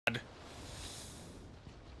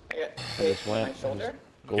I just went.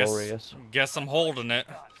 Glorious. Guess I'm holding it.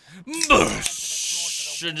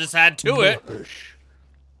 Should just add to it.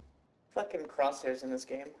 Fucking crosshairs in this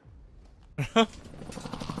game.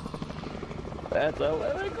 That's a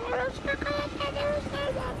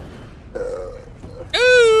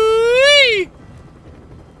Ooh!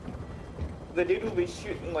 The dude will be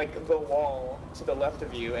shooting like the wall to the left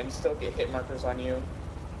of you and still get hit markers on you.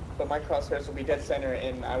 But my crosshairs will be dead center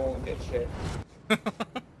and I won't get shit.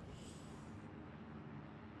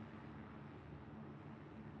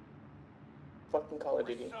 Fucking Call of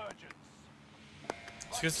Duty.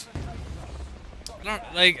 Just, I don't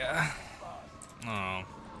like. Oh,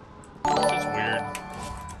 it's just weird.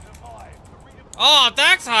 Oh,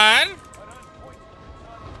 thanks, hon.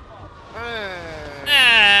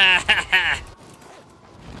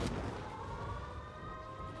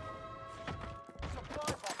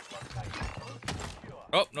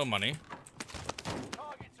 Oh, no money.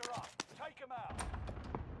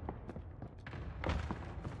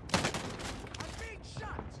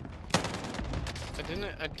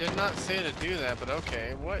 I did not say to do that, but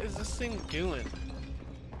okay. What is this thing doing?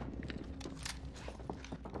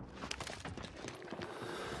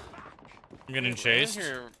 I'm getting chased.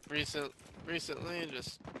 Here recently,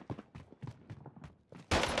 just.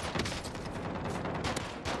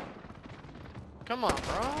 Come on,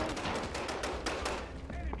 bro.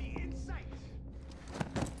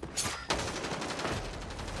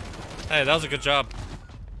 Hey, that was a good job.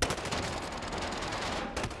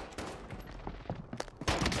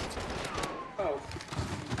 Oh.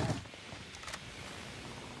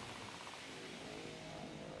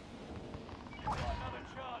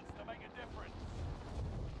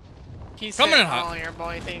 He's coming in hot. hot. Your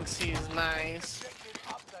boy thinks he's nice.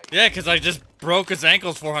 Yeah, because I just broke his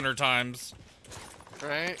ankles 400 times.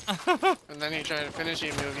 Right? And then he tried to finish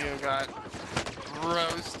you move you and got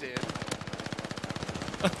roasted.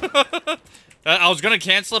 I was gonna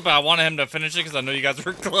cancel it, but I wanted him to finish it because I know you guys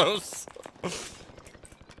were close.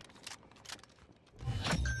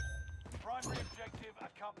 Primary objective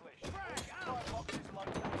accomplished.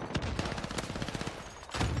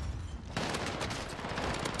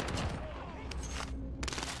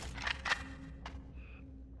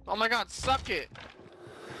 Oh my god, suck it!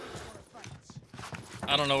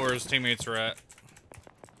 I don't know where his teammates are at.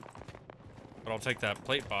 But I'll take that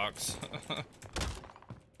plate box.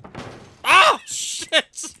 Oh,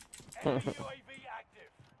 shit! How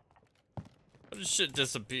did shit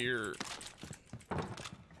disappear?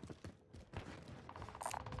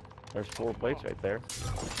 There's 4 plates right there.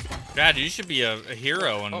 Dad, you should be a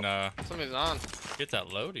hero and Somebody's on. get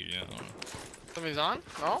that loaded, you know. Somebody's on?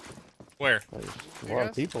 No? Where? There's a lot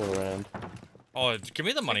of people around. Oh, give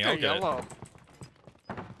me the money, I'll get it. Yellow.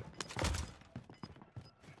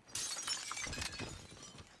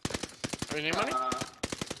 Do you need money?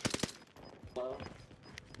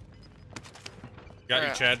 Got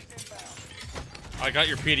you, Chad. I got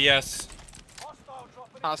your PDS.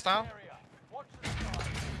 Hostile?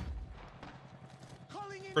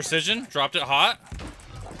 Precision, dropped it hot.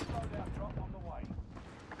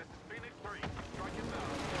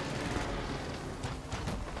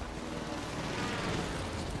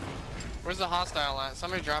 Where's the hostile at?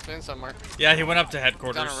 Somebody dropped in somewhere. Yeah, he went up to It's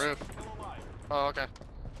headquarters. on a roof. Oh, okay.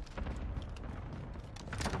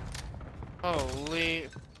 Holy.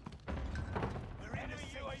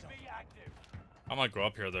 I might go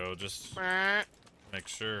up here though, just make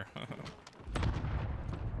sure.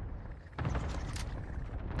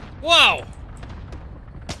 Whoa!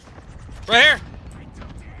 Right here!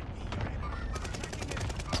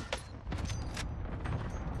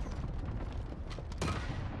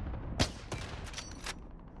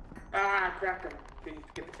 Ah, cracked him.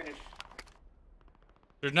 Didn't get the finish.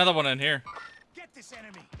 There's another one in here. Get this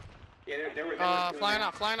enemy. Yeah, they were flying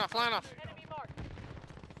off, flying off, flying off.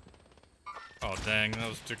 Oh dang, that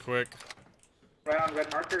was too quick. Right on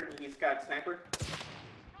red marker, he's got sniper.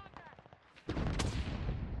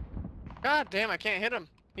 God damn, I can't hit him.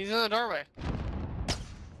 He's in the doorway.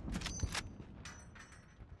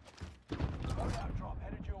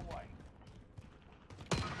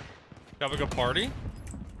 Have a good party?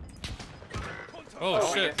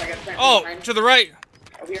 Oh, shit. I got Oh, to the right!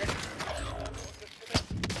 Over here.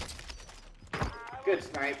 Good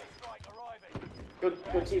snipe. Good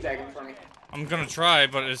teabag him for me. I'm gonna try,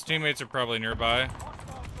 but his teammates are probably nearby.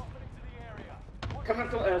 Come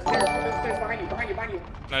up the stairs behind you.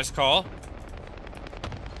 Nice call.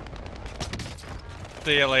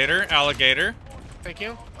 See you later, alligator. Thank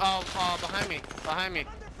you. Oh, behind me.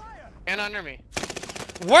 And under me.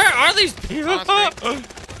 Where are these people?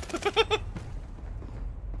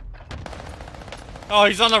 Oh,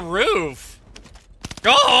 he's on the roof.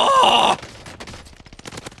 Oh!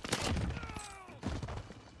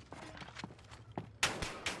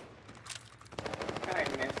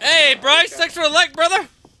 Hey, Bryce, thanks for the like, brother.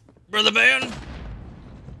 Brother man.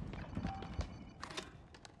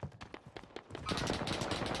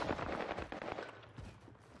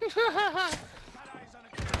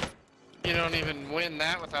 You don't even win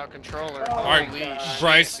that without controller. All right, Holy shit,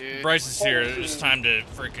 Bryce. dude. Bryce is here. It's time to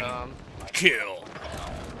freaking kill.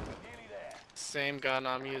 Same gun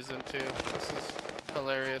I'm using too. This is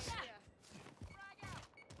hilarious.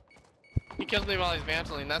 He killed me while he's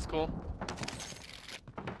mantling. That's cool.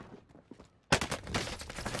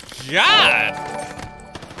 God.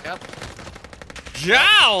 Yep.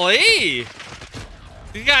 Golly.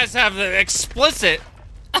 You guys have the explicit.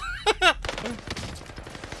 What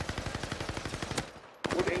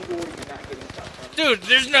angle are you not getting shot from? Dude,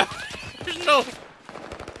 there's no.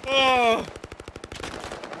 Oh.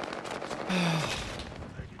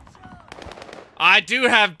 I do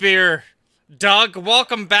have beer. Doug,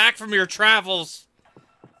 welcome back from your travels.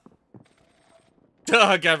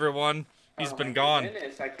 Doug, everyone. He's been gone.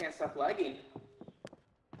 Goodness, I can't stop lagging.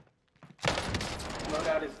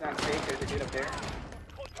 Loadout is not safe. There's a dude up there.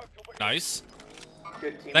 Nice.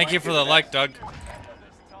 Good team. Thank you for the like, Doug. How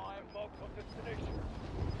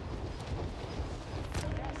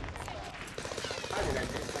did I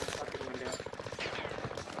miss that fucking window?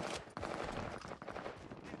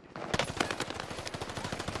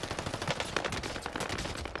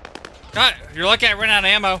 God, you're lucky I ran out of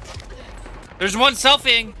ammo. There's one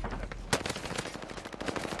selfieing.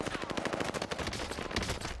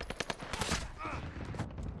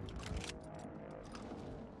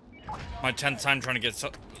 My 10th time trying to get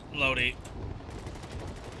Lodi.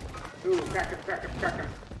 Ooh, crack him, crack him, crack him.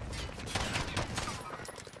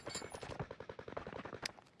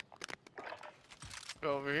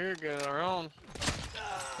 Go over here, get our own.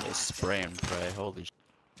 They spray and pray. Holy sh.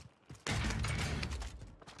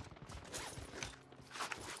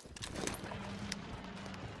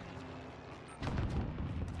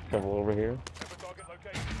 Trouble over here.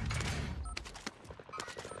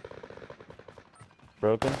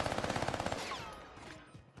 Broken.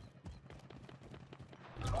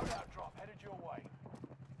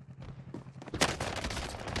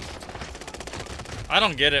 I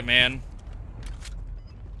don't get it, man.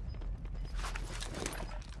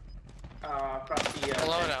 Across the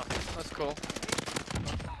Loadout. That's cool.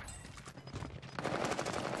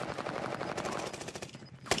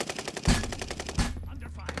 Under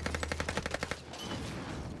fire.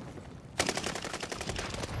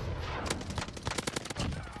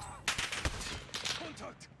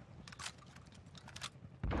 Contact.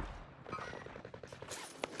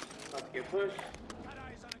 About to get pushed. That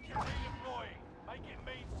eyes on a key employee. Make it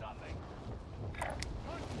mean something.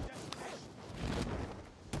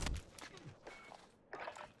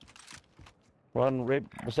 Run right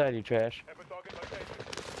beside you, trash.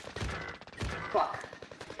 Fuck.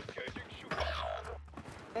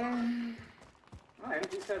 Oh,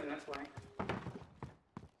 MG7, that's why.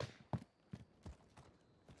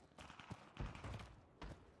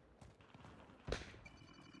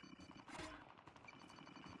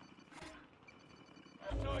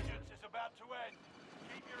 Insurgence is about to end.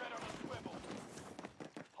 Keep your head on a swivel.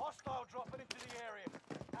 Hostile dropping into the area.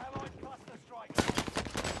 Allied cluster strike.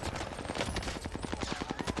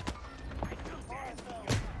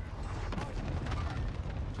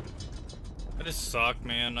 I just suck,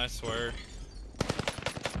 man. I swear.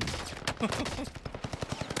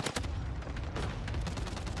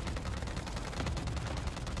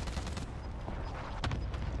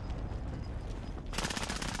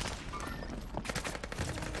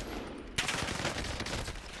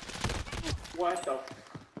 What the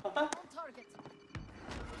Target.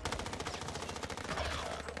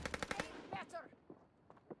 Better.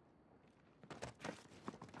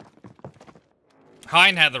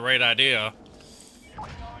 Hein had the right idea.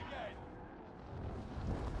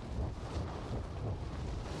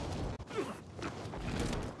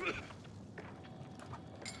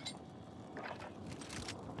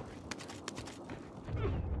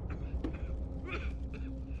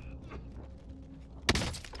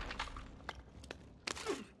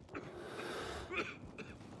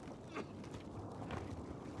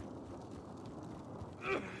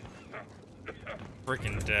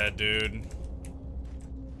 Freaking dead, dude.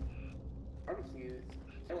 Barbecue's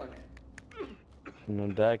killing it. No,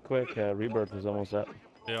 die quick. Rebirth is almost up.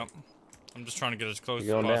 Yep. I'm just trying to get as close as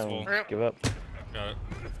You're going possible. down. Give up. Got it.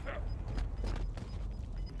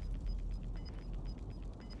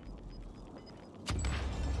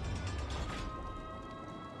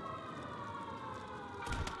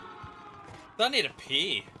 I need to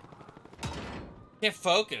pee. Can't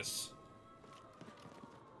focus.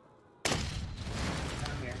 I'm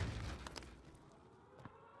here.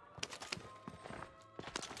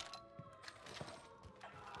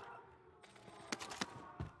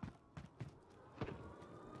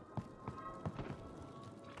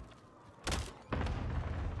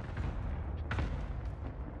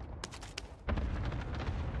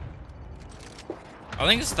 I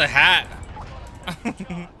think it's the hat.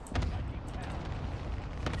 I'm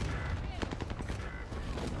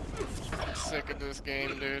sick of this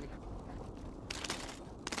game, dude.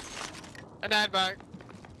 I died back.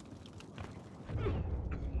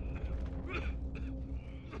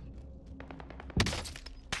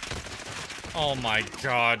 Oh my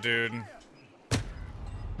god, dude.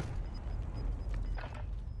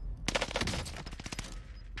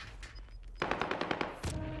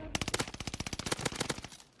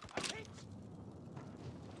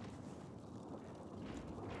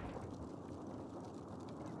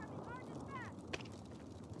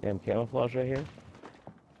 Damn camouflage right here.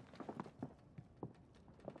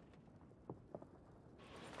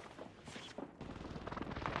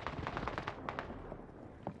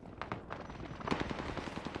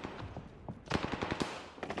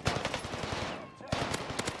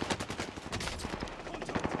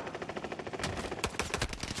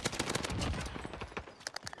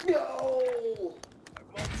 No!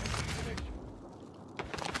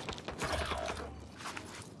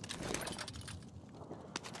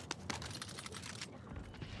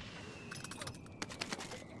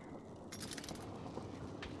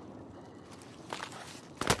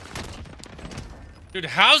 Dude,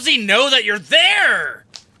 how's he know that you're there?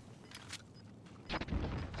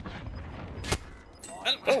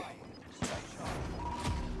 Oh.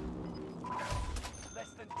 Less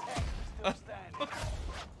than 10 still standing.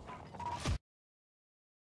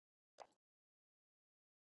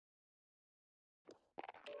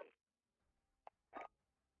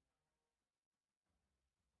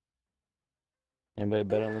 Anybody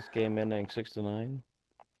bet on this game ending 6-9?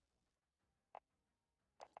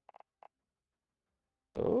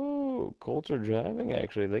 Oh, Colts are driving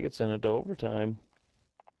actually. They could send it to overtime.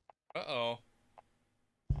 Uh-oh.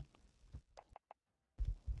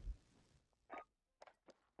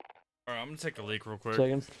 Alright, I'm gonna take a leak real quick.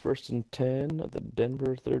 Second, first and 10 at the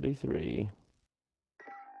Denver 33.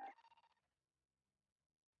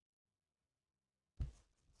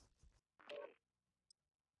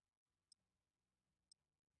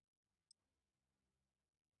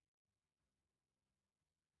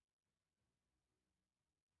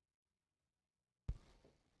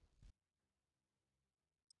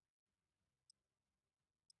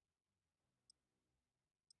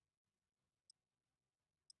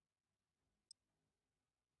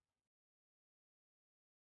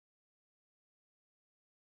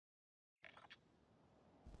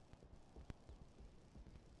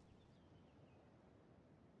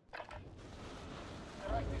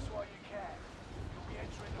 Practice while you can. You'll be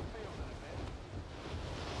entering the field in a bit.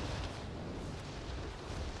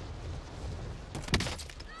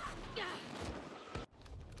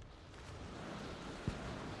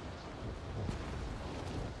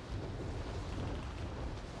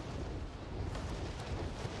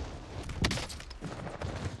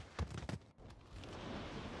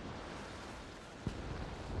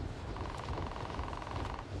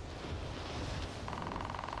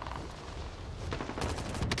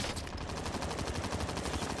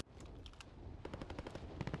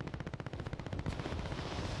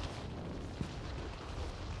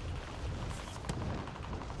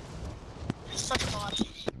 Such a bot.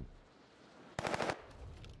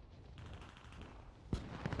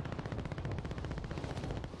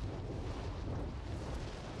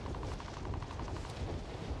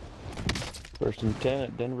 First and 10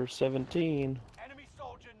 at Denver 17. Enemy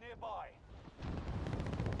soldier nearby.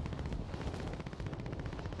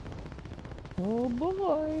 Oh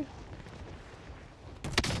boy.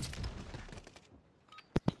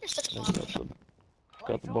 You're such a Got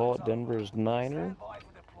bot. the ball at Denver's Niner. Stand by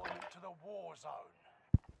for deployment to the war zone.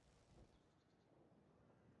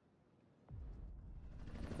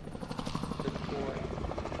 Good boy.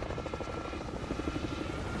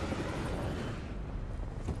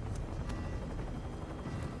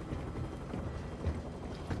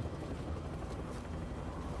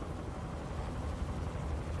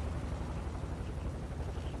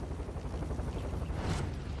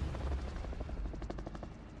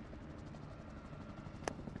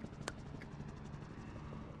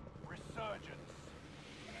 Resurgence.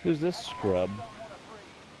 Who's this scrub?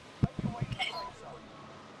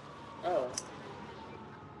 Oh.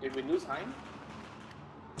 Did we lose Hein?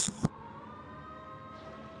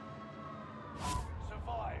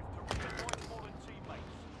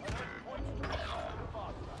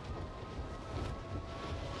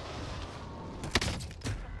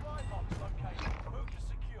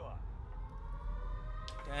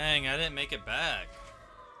 Dang, I didn't make it back.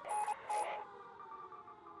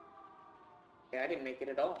 Yeah, I didn't make it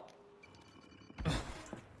at all.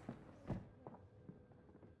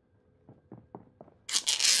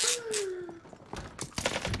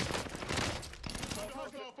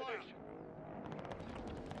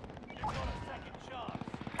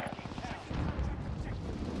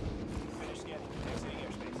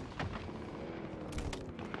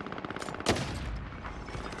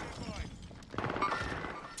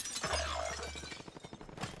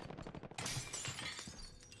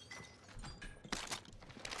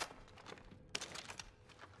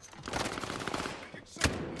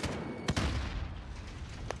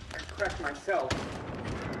 Myself.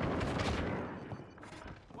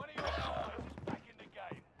 One of your allies is back in the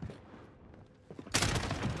game.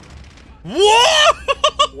 What?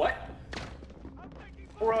 What?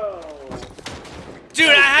 Bro. Dude,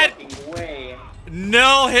 No I had fucking way.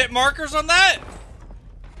 no hit markers on that?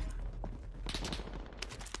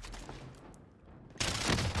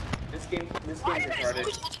 This game's retarded.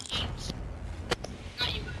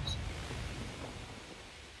 Not you guys.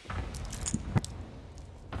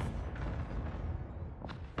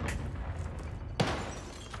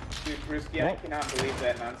 Dude, Bruski, I cannot believe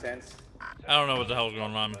that nonsense. I don't know what the hell's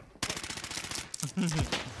going on.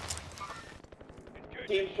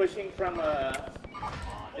 Team pushing from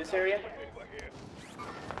this area.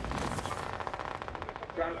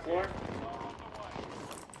 Ground floor.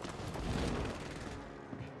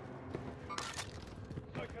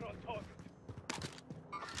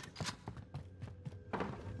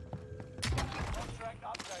 Contract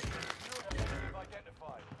updated. New objective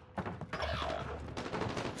identified.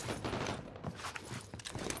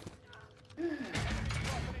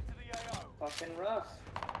 Dropping into the AO. Fucking rough.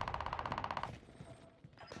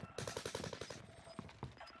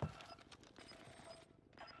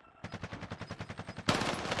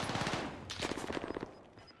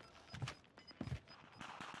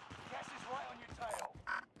 Gas is right on your tail.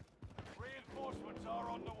 Reinforcements are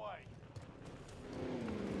on the way.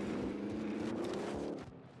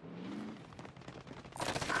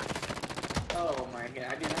 Oh my god,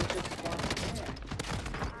 I didn't just spawn again.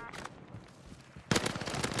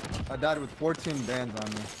 I died with 14 bands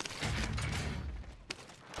on me.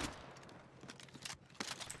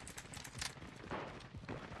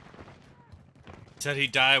 Said he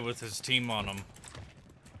died with his team on him.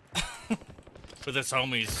 With his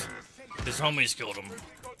homies. His homies killed him.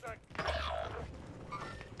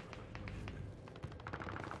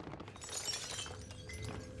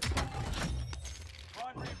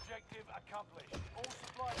 Primary objective accomplished. All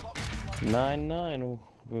supply boxes 9-9.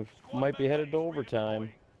 We might be headed to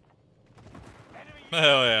overtime.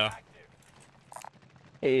 Hell yeah.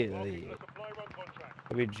 Hey,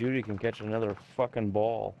 maybe Judy can catch another fucking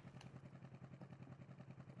ball.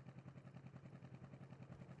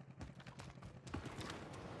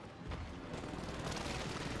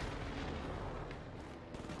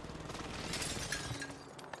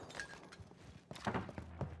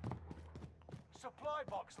 Supply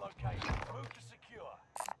box located. Move to secure.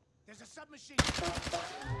 There's a submachine.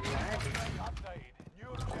 Updated. New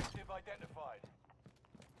objective identified.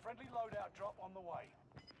 Friendly loadout drop on the way.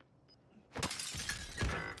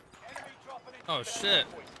 Enemy dropping into Oh the shit.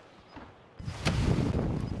 point.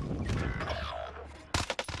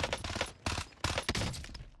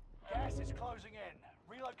 Gas is closing in.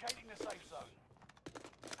 Relocating the safe zone.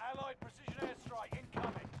 Allied precision airstrike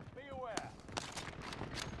incoming. Be aware.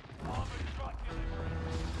 Armored truck delivery.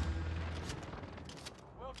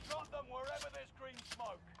 We'll drop them wherever there's green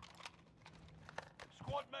smoke.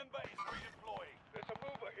 Squad member is redeploying. There's a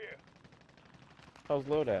mover here. How's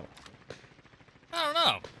loadout? I don't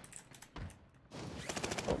know.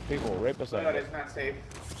 Oh, people will rape us Loadout out. is not safe.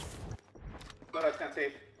 Loadout's not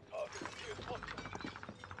safe.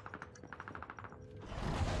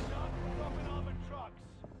 Dropping armored trucks.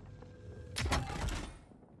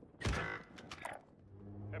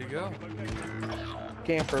 There you go.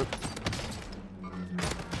 Camper.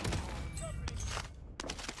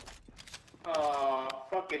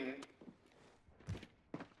 Fucking.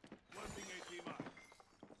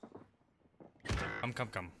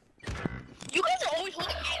 Come. You guys are always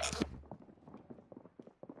holding hands.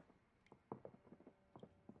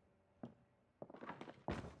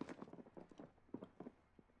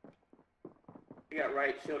 You got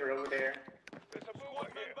right shoulder over there. There's a squad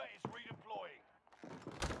member is redeploying.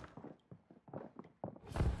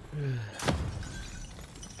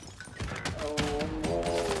 Oh no.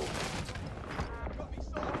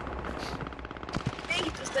 Thank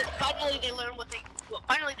you, just that finally they learn what they. Well,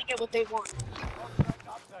 finally they get what they want. Contract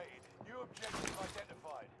updated. New objective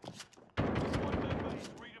identified. Squad member is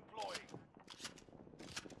redeploying.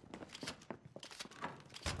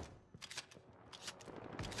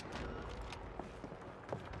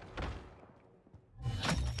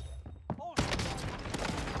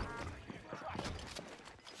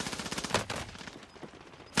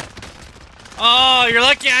 Oh, you're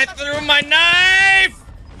lucky I threw my knife!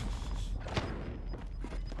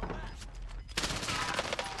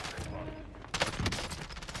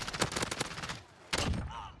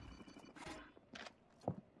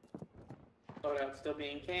 Loadout still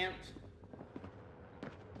being camped.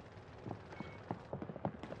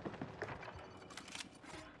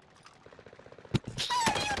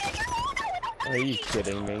 Are you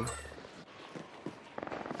kidding me?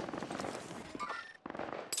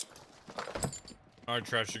 Alright,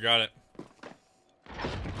 Trash, you got it.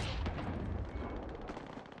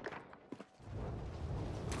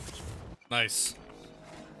 Nice.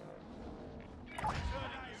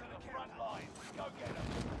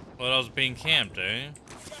 Well, I was being camped, eh?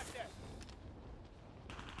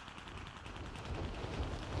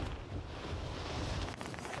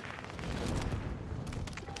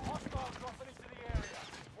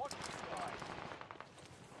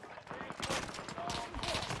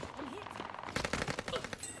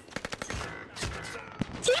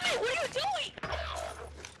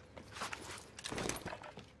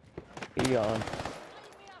 On.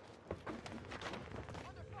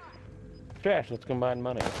 Trash, let's combine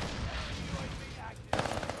money.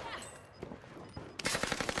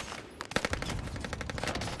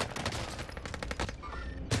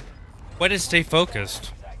 Way to stay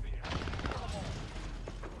focused.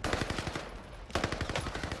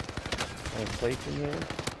 Any plates in here?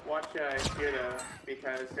 Watch here though,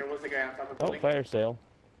 because there was a guy on top of the Oh, building. fire sale.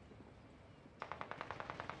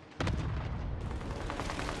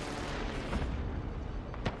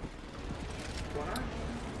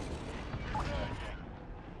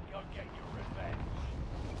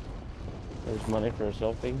 There's money for a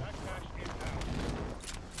selfie.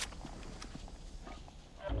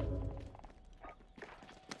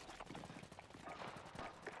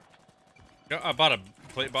 Yeah, I bought a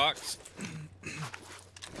plate box.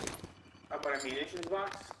 I bought a munitions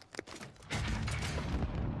box.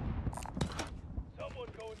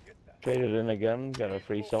 Traded in a gun, got a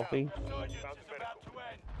free selfie.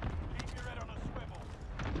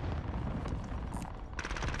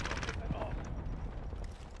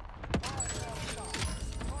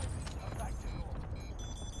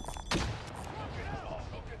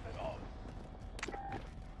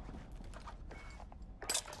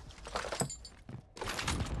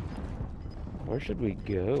 Where should we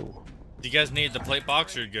go? Do you guys need the plate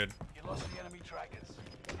box or you good? You lost the enemy trackers.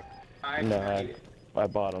 No, I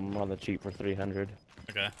bought them on the cheap for 300.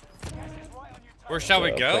 Okay. Where shall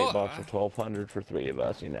we go? Plate box for 1200 for 3 of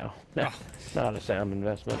us, you know. Nah, not a sound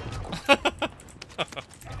investment. I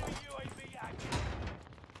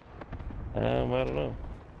don't know.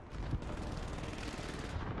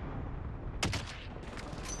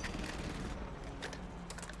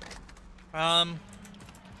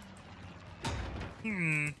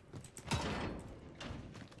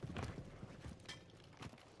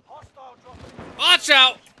 Watch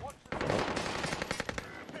out!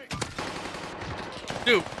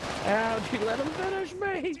 Dude. How'd you let him finish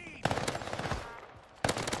me?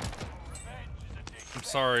 I'm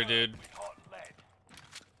sorry, dude.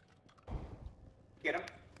 Get him.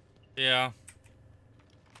 Yeah.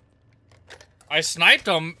 I sniped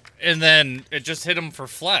him, and then it just hit him for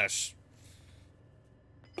flesh.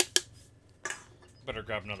 Better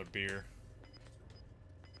grab another beer.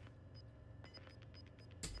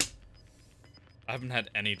 I haven't had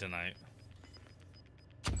any tonight.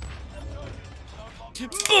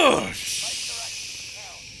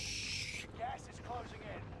 Busch!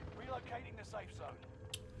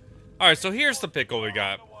 Alright, so here's the pickle we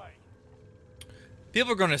got.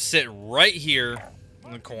 People are gonna sit right here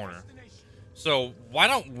in the corner. So why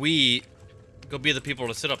don't we go be the people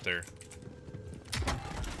to sit up there?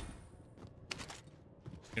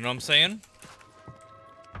 You know what I'm saying?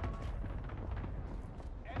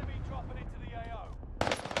 Enemy dropping into the AO.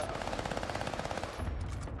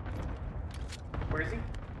 Where is he?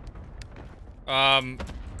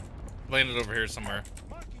 Landed over here somewhere.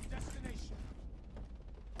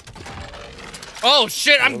 Oh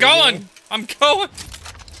shit, I'm going! I'm going!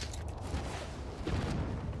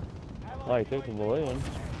 Oh, I took the balloon.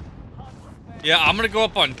 Yeah, I'm gonna go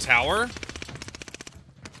up on tower.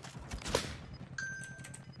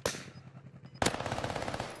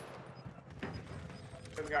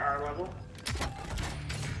 We got our level.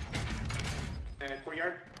 And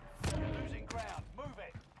courtyard. Losing ground. Move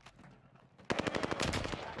it.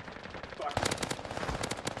 Fuck.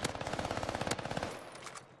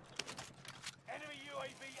 Enemy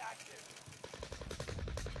UAV active.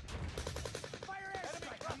 Fire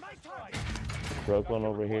airstrike on my target. Broke one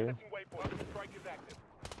over here.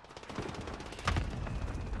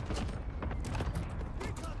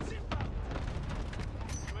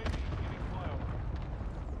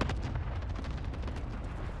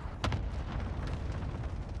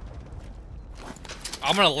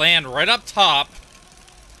 I'm gonna land right up top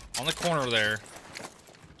on the corner there.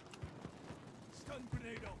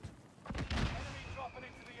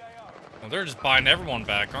 Well, they're just buying everyone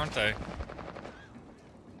back, aren't they?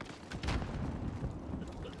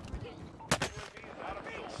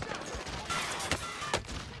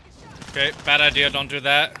 Okay, bad idea. Don't do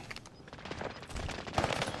that.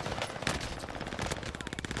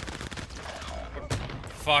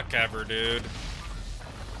 Fuck ever, dude.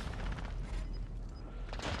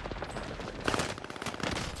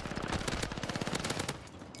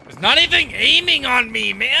 It's not even aiming on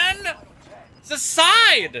me, man! It's a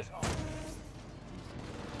side!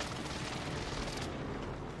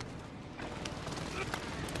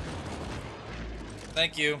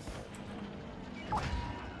 Thank you.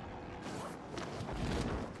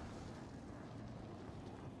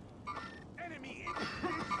 Enemy in.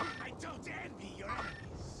 I don't envy your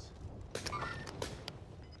enemies.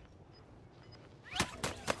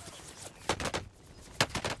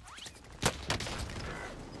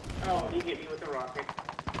 Oh, he hit me with a rocket.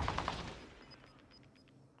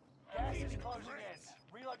 Gas is closing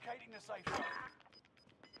in. Relocating the safe zone.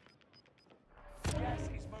 Gas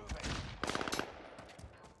is moving.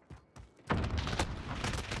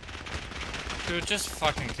 Dude, just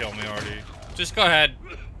fucking kill me already. Just go ahead.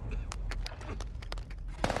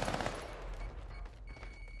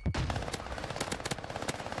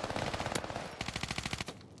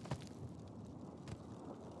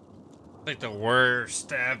 Like the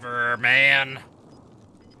worst ever, man.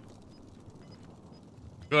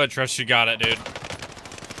 Good, trust you got it, dude.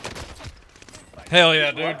 Hell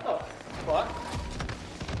yeah, dude. What?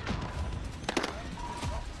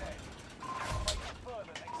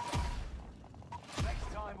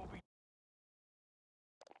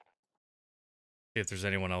 See if there's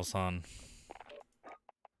anyone else on.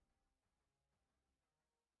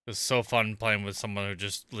 It's so fun playing with someone who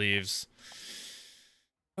just leaves.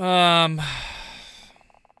 Anyone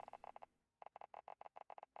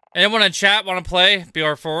in chat want to play? Be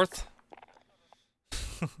our fourth.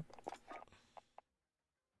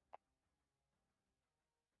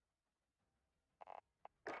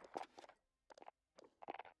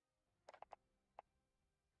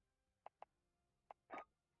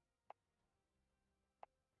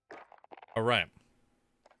 All right.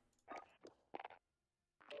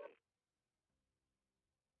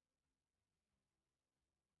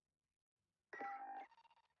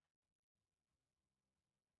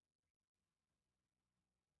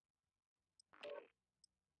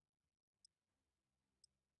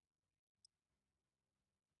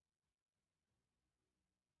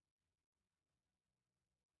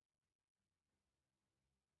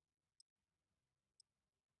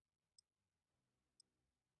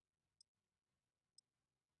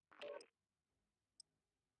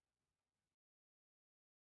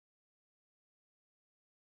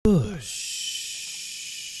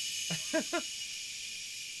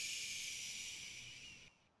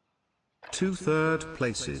 Two third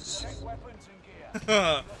places.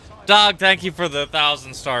 Dog, thank you for the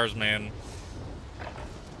 1,000 stars, man.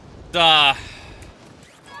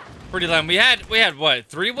 Pretty lame. We had what,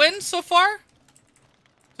 3 wins so far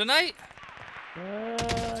tonight?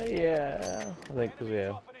 Yeah. I think we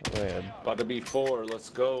have. About to be 4. Let's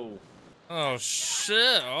go. Oh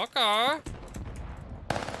shit. Okay.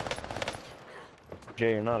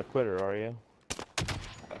 Jay, you're not a quitter, are you?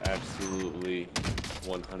 Absolutely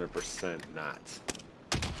 100% not.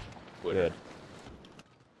 Good.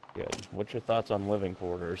 Good. What's your thoughts on living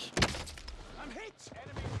quarters?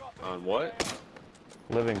 On what?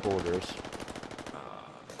 Living quarters.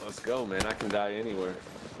 Let's go, man. I can die anywhere.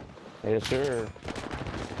 Yes, sir.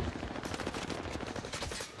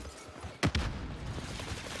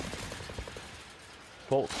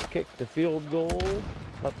 Colts kicked the field goal.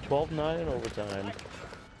 Up 12-9 in overtime.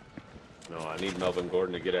 No, I need Melvin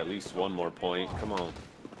Gordon to get at least 1 more point. Come on.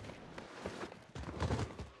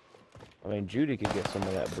 I mean, Judy could get some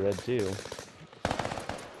of that bread, too.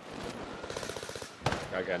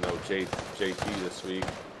 I got no JT this week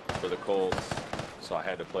for the Colts, so I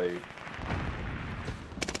had to play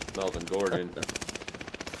Melvin Gordon. It's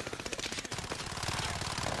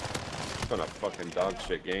been a fucking dog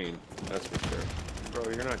shit game, that's for sure.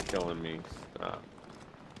 Bro, you're not killing me. Stop.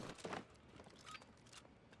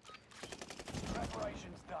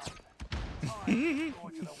 Preparations done. Time to go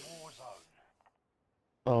to the war zone.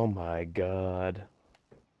 Oh my god.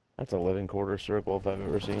 That's a living quarter circle if I've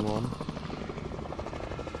ever seen one.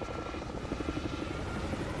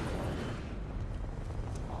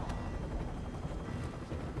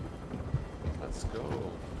 Let's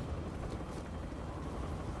go.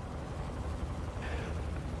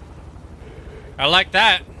 I like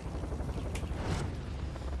that.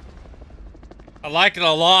 I like it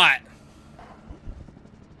a lot.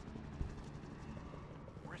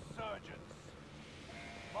 Resurgence.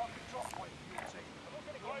 Mark a drop point for your team.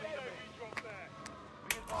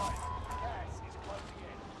 Be advised, gas is closing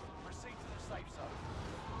in. Proceed to the safe zone.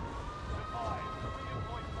 Survive.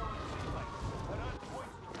 Redeploy fallen teammates. And earn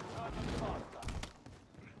points to return them faster.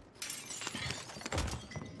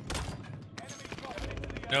 Enemy dropping into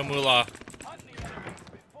the No area. moolah. Hunt the enemies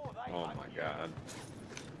before they Oh hunt my you. god.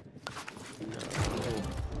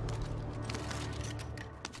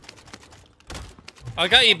 I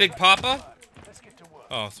got you, Big Papa. Let's get to work.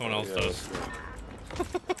 Oh, someone else Yeah, does. let's go.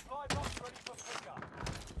 Supply box ready for pickup.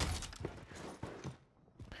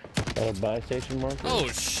 Got a buy station marker? Oh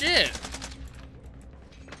shit!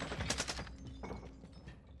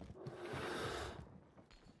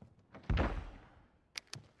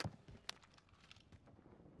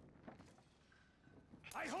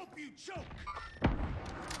 I hope you choke.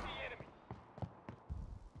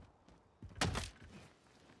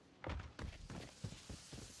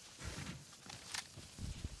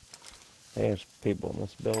 There's people in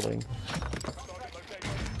this building.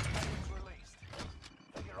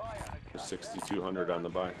 There's 6,200 on the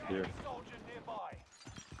buy here.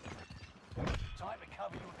 Time to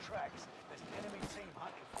cover your tracks. There's an enemy team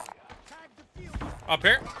hunting for you. Tag the field. Up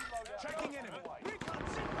here? Checking enemy.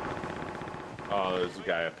 Oh, there's a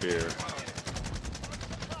guy up here.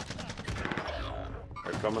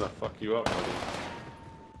 They're coming to fuck you up, buddy.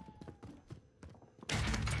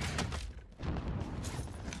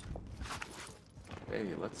 Hey,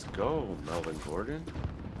 let's go, Melvin Gordon.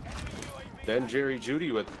 Then Jerry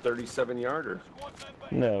Judy with 37-yarder.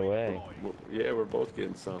 No way. Yeah, we're both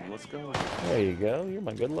getting some. Let's go. There you go. You're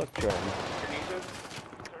my good luck charm.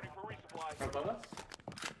 Above us?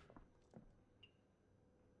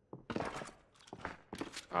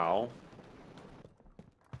 Ow.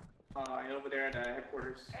 Over there at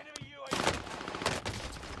headquarters.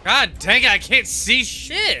 God dang it, I can't see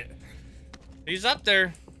shit! He's up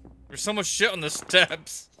there. There's so much shit on the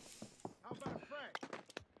steps.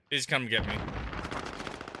 He's coming to get me.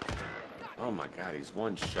 Oh my god, he's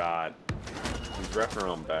one shot. He's wrapping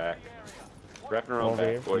around back. Wrapping around Over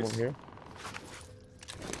here, back, come boys. over here.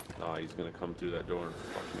 Oh, he's gonna come through that door and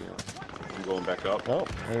fuck me up. I'm going back up. Oh,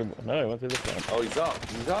 no, he went through the front. Oh, he's up.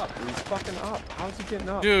 He's up. He's fucking up. How's he getting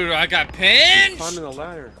up? Dude, I got He's pinched! climbing the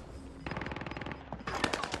ladder.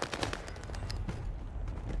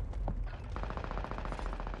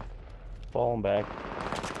 Falling back.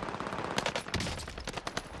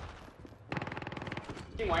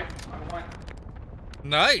 Team white. On one.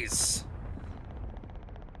 Nice!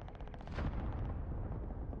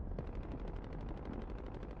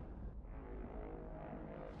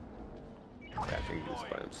 Yeah, I think he's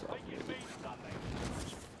by himself, maybe.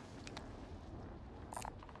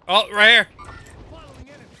 Oh, right here!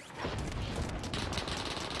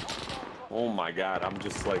 Oh my god, I'm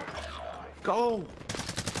just like, go!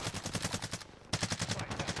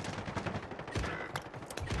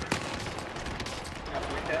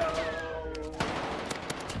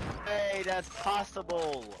 Hey, that's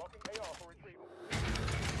possible.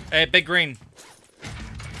 Hey, Big Green.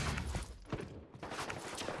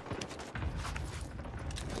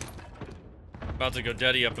 About to go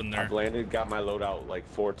daddy up in there. I've landed, got my load out like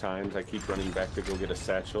 4 times. I keep running back to go get a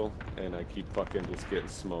satchel, and I keep fucking just getting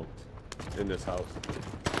smoked in this house.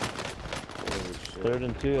 Holy shit. 3rd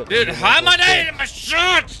and 2. Dude, how am I not hitting my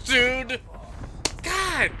shots, dude?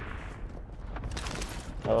 God!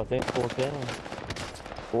 Oh, I think 4th down.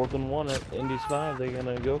 4th and 1 at Indy's 5. They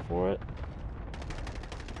gonna go for it?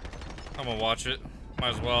 I'm gonna watch it.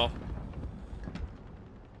 Might as well.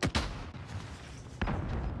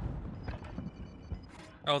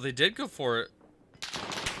 Oh, they did go for it.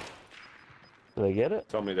 Did they get it?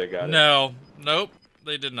 Tell me they got it. No. Nope.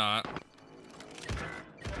 They did not. Gas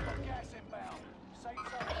inbound. Safe zone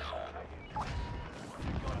relocated.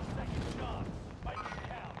 You've got a second chance. Make it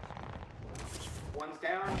count. One's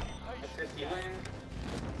down. Assist you in.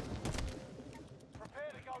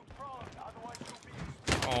 Prepare to go prone, otherwise you'll be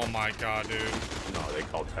Oh my god, dude. No, they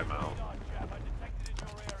called timeout. Jabba detected in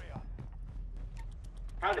your area.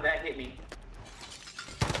 How did that hit me?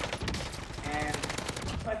 And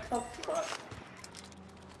what the fuck?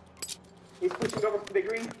 He's pushing over for the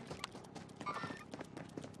green.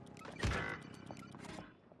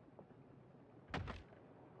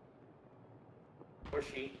 Or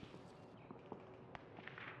she.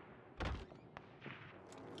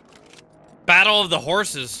 Battle of the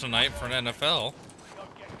horses tonight for an NFL. Go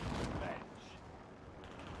get your revenge.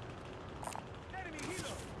 Enemy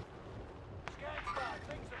helo. Scan start.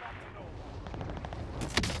 Things are back to normal.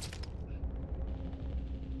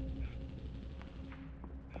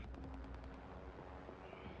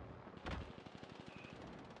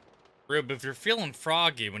 Rib, if you're feeling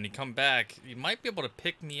froggy when you come back, you might be able to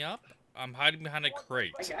pick me up. I'm hiding behind a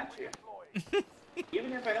crate. I got you.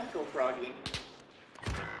 Even if I don't go froggy.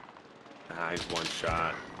 Nice one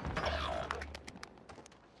shot.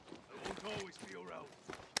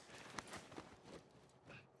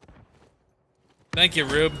 Thank you,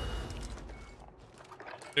 Rube.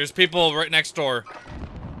 There's people right next door.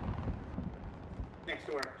 Next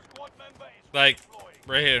door. Like,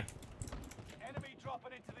 right here. Enemy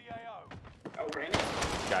dropping into the AO. Oh, we're in it?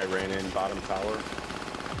 Guy ran in bottom tower.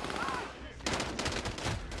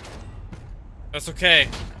 That's okay.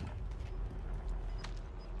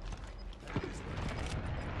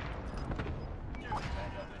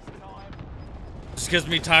 This gives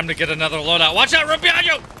me time to get another loadout. Watch out, right behind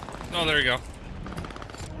you! Oh, there you go.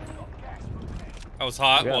 That was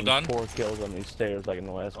hot. Well done. 4 kills on these stairs like in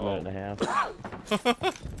the last minute and a half.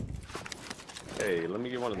 Hey, let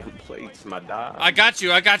me get one of the plates, my dog. I got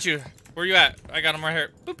you. I got you. Where you at? I got him right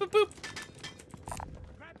here. Boop, boop, boop.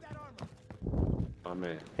 Oh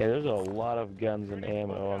man. Hey, there's a lot of guns and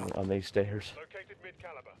ammo on these stairs. Located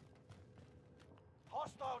mid-caliber.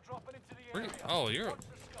 Hostile dropping into the area. Oh, you're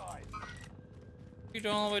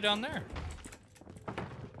doing all the way down there.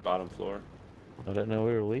 Bottom floor. I didn't know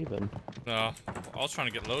we were leaving. No, I was trying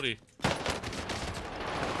to get Lodi.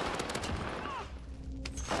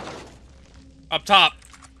 Up top.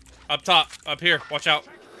 Up top. Up here. Watch out.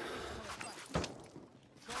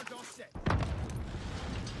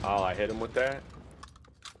 Oh, I hit him with that.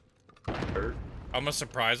 Hurt. I'm gonna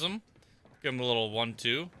surprise him. Give him a little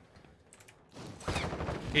 1-2.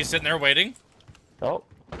 He's sitting there waiting. Oh,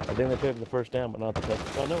 I think they took the first down, but not the second.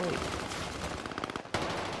 Oh, no, wait.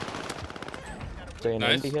 Saying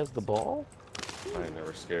Nice. Andy has the ball? I ain't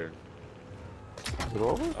never scared. Is it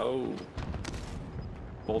over? Oh.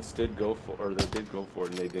 Bolts did go for, or they did go for it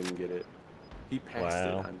and they didn't get it. He passed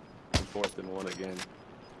it on 4th and 1 again.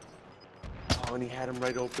 Oh, and he had him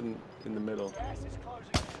right open in the middle.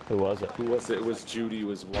 Who was it? Who was it? It was Judy,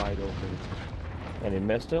 was wide open. And he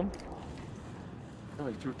missed him? No,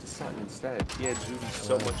 he threw it to Sutton instead. He had Judy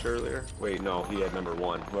so much earlier. Wait, no, he had number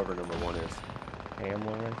 1, whoever number 1 is.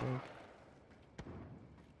 Hamler, I think.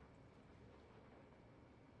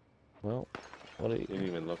 Well, what do you Didn't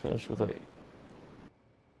even look finish with it?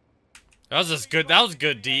 That was just good. That was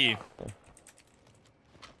good D.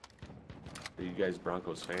 Are you guys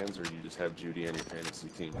Broncos fans, or you just have Judy on your fantasy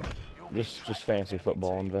team? Just fancy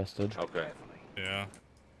football invested. Okay. Yeah.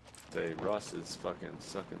 Say, Russ is fucking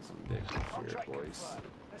sucking some dick here, boys.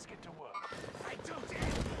 Let's get to work. I don't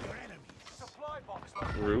enemy your enemies. Supply box.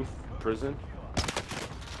 Roof, prison.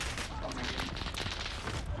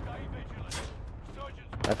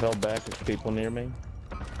 I fell back with people near me.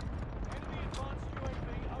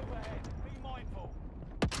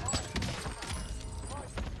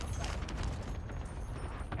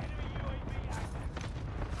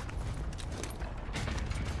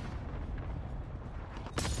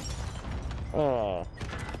 Oh.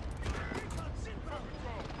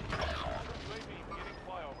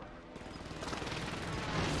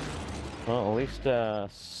 Well, at least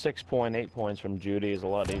 6.8 points from Judy is a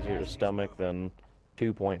lot easier to stomach than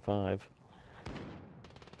 2.5. Oh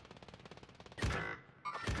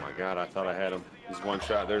my god, I thought I had him. He's one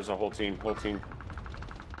shot. There's a whole team. Whole team.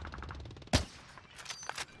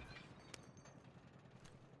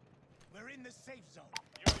 We're in the safe zone.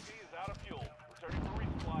 UAV is out of fuel. Returning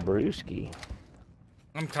for resupply. Bruski.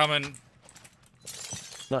 I'm coming.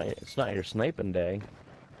 It's not your sniping day.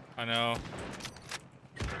 I know.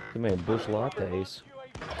 Give me a Busch Lattes.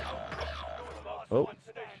 Oh,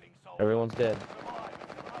 everyone's dead.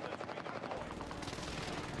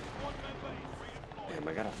 Damn,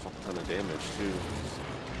 I got a fuck ton of damage too.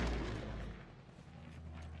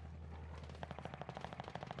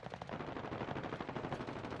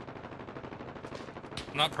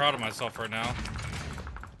 I'm not proud of myself right now.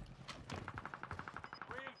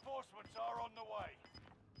 Reinforcements are on the way.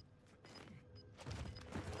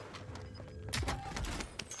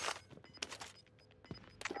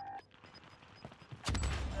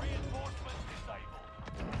 Reinforcements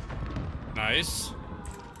disabled. Nice.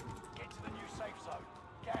 Get to the new safe zone.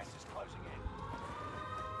 Gas is closing in.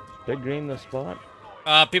 Big green the spot.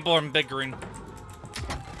 People are in big green.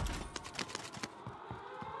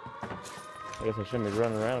 I guess I shouldn't be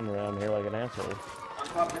running around here like an asshole. On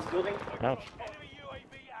top of this building? Ouch. Enemy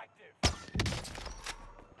UAV active.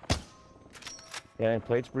 Yeah, any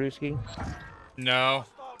plates, Bruski? No.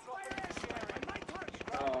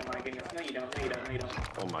 Oh my goodness. No, you don't. No, you don't. No, you don't.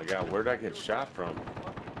 Oh my god, where'd I get shot from?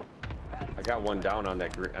 I got one down on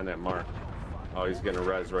that mark. Oh, he's getting a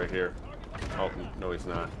res right here. Oh, no, he's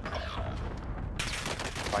not.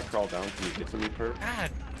 If I crawl down, can you get to me, Perp? God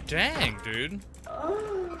dang, dude.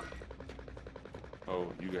 Oh,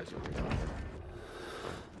 you guys are way down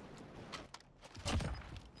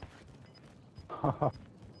there.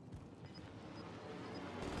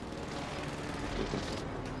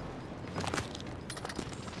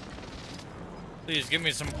 Please give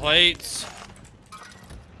me some plates.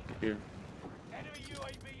 Here. Enemy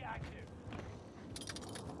UAV active.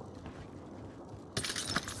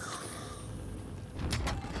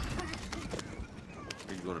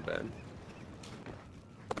 Are you going to bed?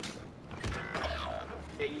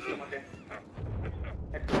 Yeah, you see him up there.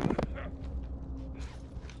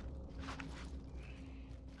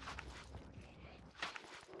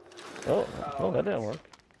 Oh, that didn't work.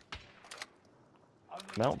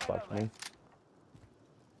 Mount fucked me.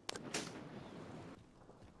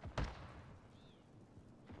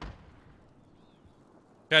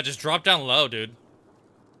 Yeah, just drop down low, dude.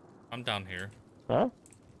 I'm down here. Huh?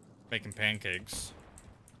 Making pancakes.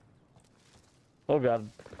 Oh god.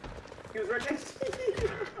 He was right next to you.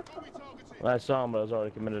 I saw him, but I was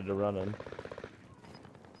already committed to running.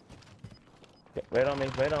 Okay, wait on me,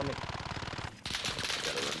 wait on me.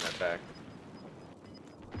 Gotta run that back.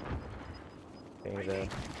 Can't get it.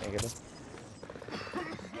 Can't get it.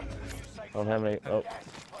 I don't have any. Oh.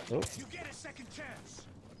 Oh.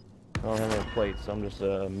 I don't have any plates, so I'm just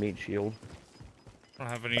a meat shield. I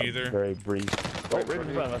don't have any either. Very brief. Oh, right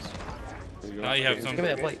in front of us. Now you have some. Give me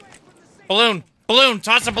that plate. Balloon! Balloon!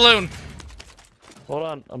 Toss a balloon! Hold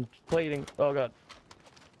on, I'm plating. Oh god.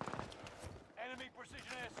 Enemy precision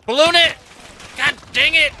air. Balloon it! God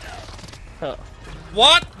dang it! Huh.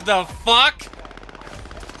 What the fuck?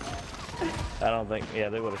 I don't think. Yeah,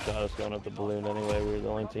 they would have shot us going up the balloon anyway. We were the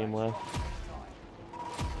only team left.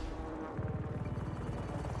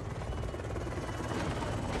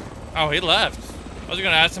 Oh, he left. I was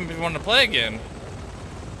gonna ask him if he wanted to play again.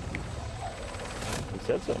 He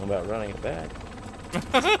said something about running it back.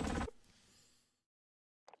 That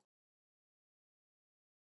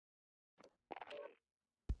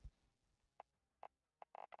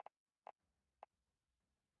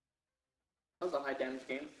was a high damage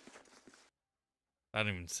game. I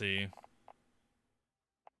didn't even see.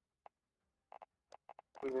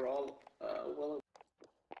 We were all well.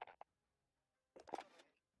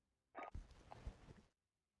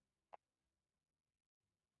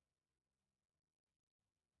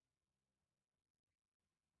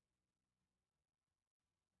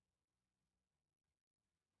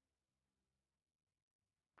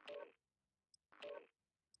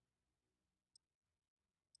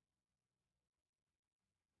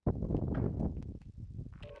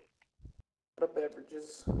 The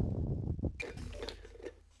beverages.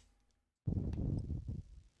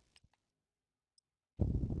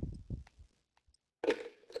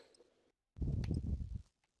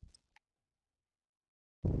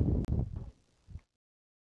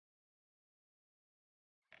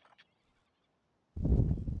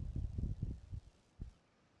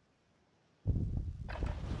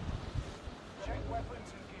 Check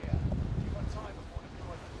weapons and gear. You've got time before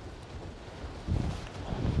deployment.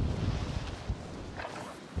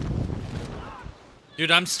 Dude,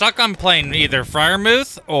 I'm stuck on playing either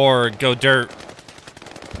Friarmouth or Go Dirt.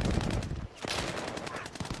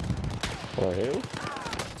 Or who?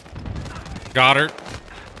 Goddard.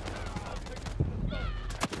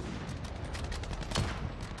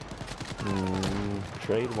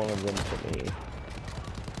 Trade one of them to me.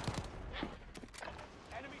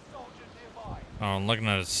 Enemy soldier nearby. Oh, I'm looking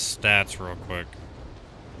at his stats real quick.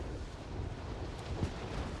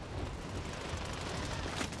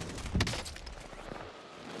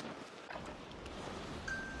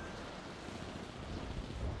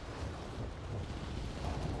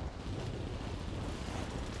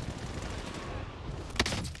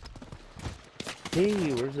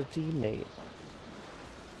 Hey, where's a teammate?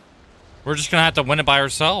 We're just gonna have to win it by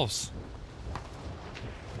ourselves.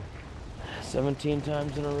 17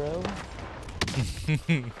 times in a row?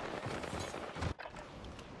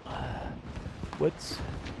 What's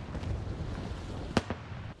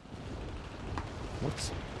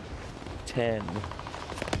 10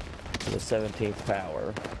 to the 17th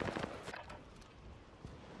power?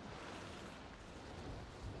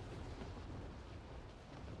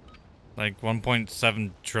 Like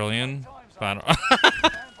 1.7 trillion? I don't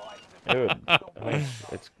Dude, I mean,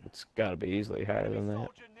 it's gotta be easily higher than that.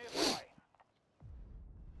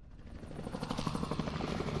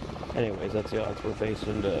 Anyways, that's the odds we're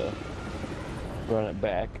facing to run it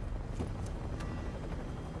back.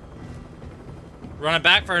 Run it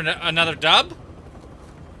back for another dub?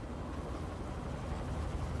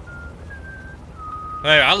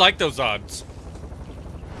 Hey, I like those odds.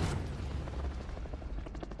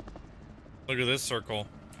 Look at this circle.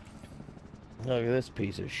 Look at this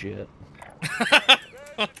piece of shit.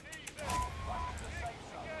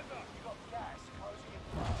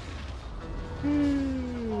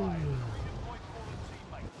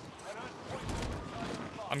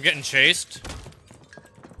 I'm getting chased.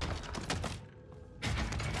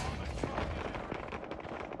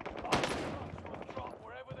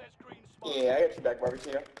 Yeah, I got you back,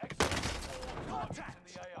 barbecue.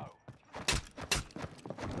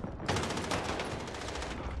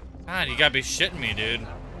 God, you gotta be shitting me, dude.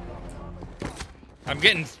 I'm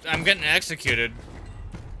getting executed.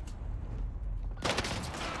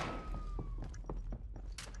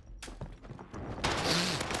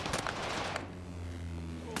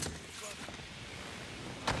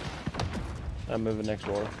 I'm moving next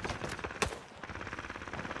door.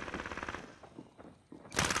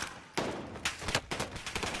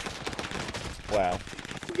 Wow.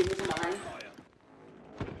 Give me some behind.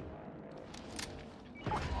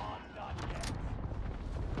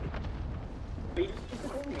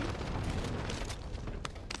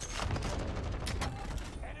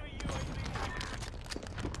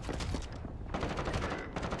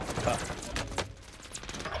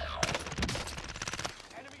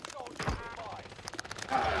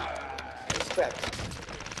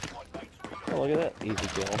 Oh, look at that easy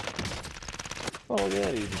kill. Oh, look at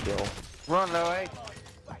that easy kill. Run, Louie.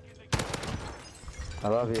 I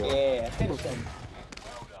love you. Yeah, finish him.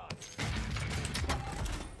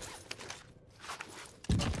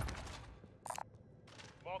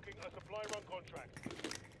 Marking a supply run contract.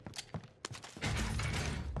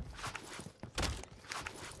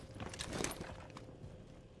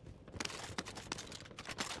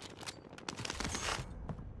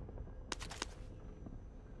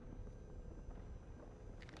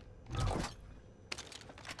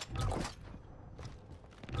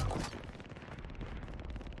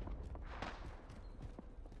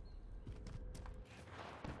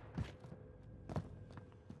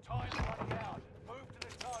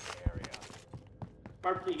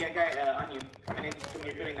 Barbecue, you got a guy on you. Coming in when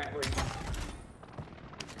you're doing that way.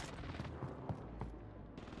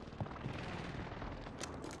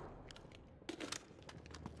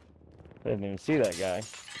 I didn't even see that guy.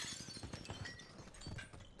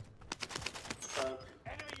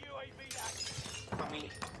 Enemy UAV active. On me.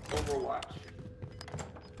 Overwatch.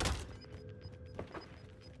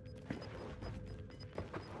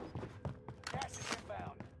 Gas is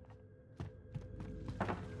inbound.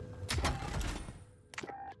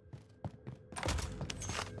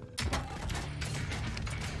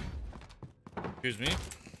 Excuse me.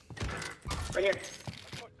 Right here.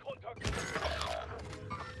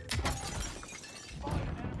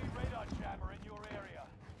 Enemy radar jammer in your area.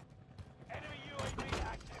 Enemy UAV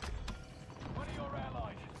active. One of your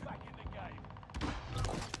allies is back in the game.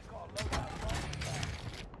 Got a loadout drop.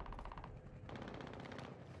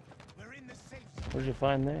 We're in the safe zone. Where'd you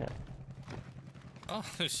find that? Oh,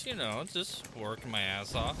 you know, just working my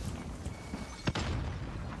ass off.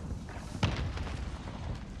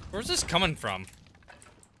 Where's this coming from?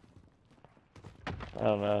 I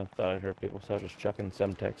don't know. I thought I heard people start just chucking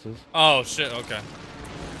some Texas. Oh shit, okay.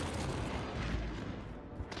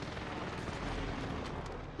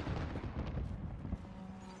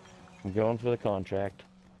 I'm going for the contract.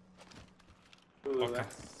 Ooh, Okay.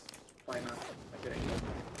 that's probably not a good idea.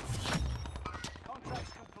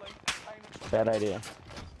 Contract's complete. Payments Bad idea.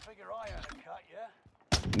 figure I earned a cut, yeah?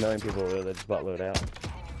 A million people will that just bought load out.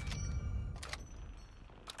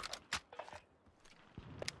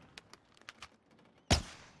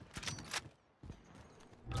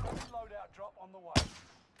 Loadout drop on the way.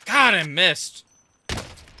 God, I missed.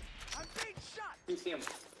 I'm being shot. You see him.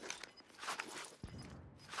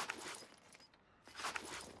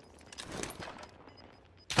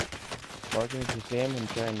 Marking, if you see him, I'm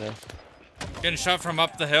trying to. Getting shot from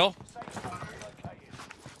up the hill. Safe zone relocated.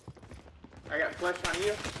 I got flesh on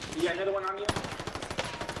you. You got another one on you?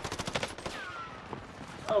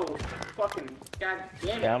 Oh, fucking god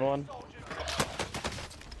damn it. Down one.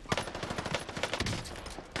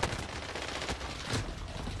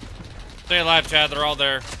 Stay alive, Chad. They're all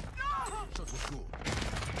there.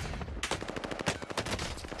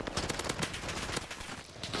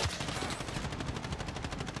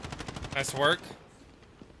 Nice work.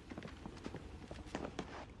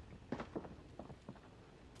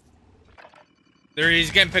 There,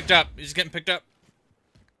 he's getting picked up. He's getting picked up.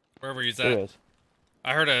 Wherever he's Who at. is?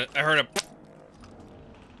 I heard a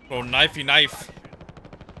little knifey knife.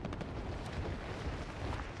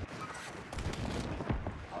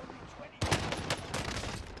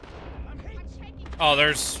 Oh,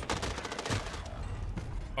 there's.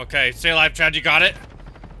 Okay, stay alive, Chad. You got it.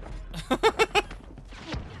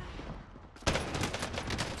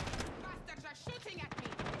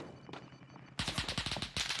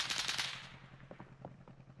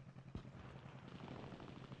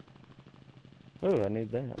 Oh, I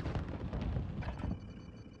need that.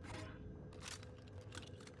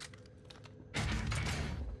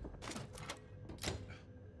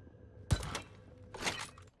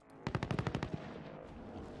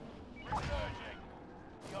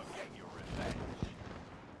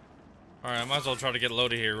 Alright, I might as well try to get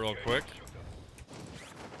loaded here real quick.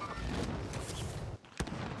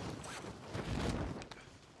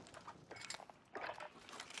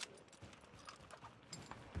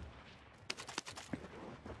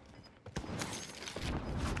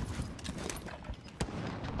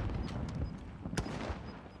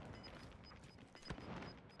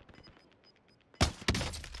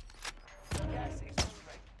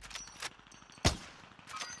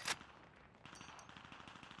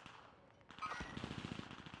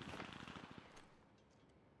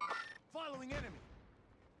 Following enemy.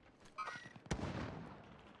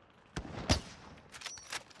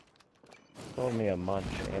 Told me a munch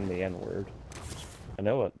and the N-word. I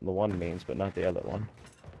know what the one means, but not the other one.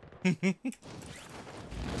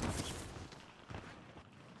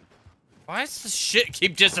 Why does this shit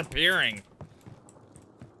keep disappearing?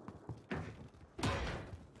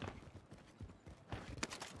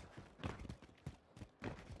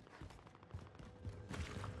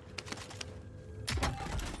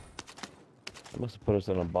 I must have put us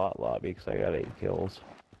in a bot lobby because I got 8 kills.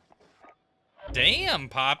 Damn,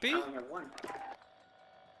 Poppy. Marking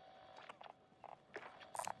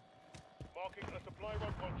a supply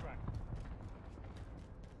run contract.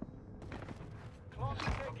 Clock is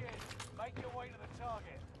ticking. Make your way to the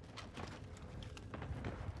target.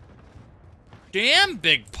 Damn,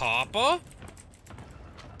 Big Papa.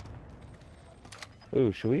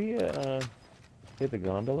 Ooh, should we hit the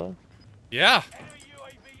gondola? Yeah.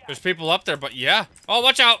 There's people up there, but yeah. Oh,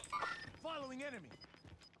 watch out. Following enemy.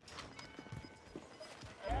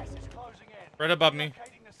 Gas is closing in. Right above me.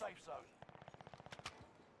 Locating the safe zone.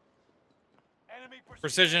 Enemy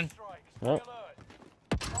Precision. strikes. Oh.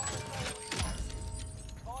 Stay alert.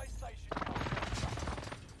 Buy station.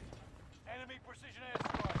 Enemy precision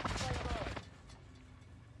airstrike. Stay alert.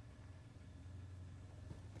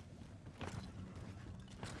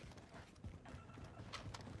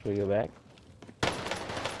 Should we go back?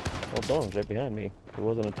 Well, Dawn's right behind me. It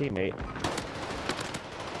wasn't a teammate.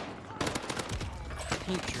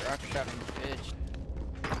 You drop shotting bitch.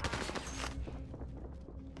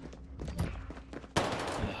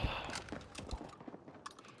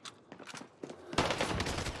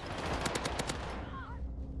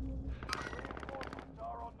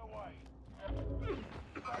 Are on the way.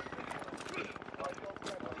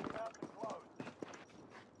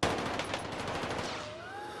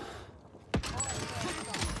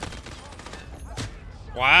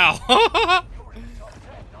 Wow.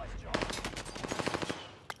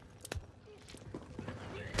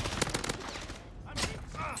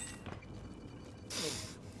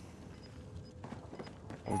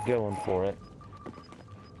 I'm going for it.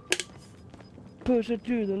 Push it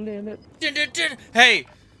to the limit. Hey,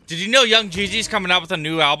 did you know Young Jeezy's coming out with a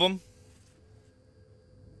new album?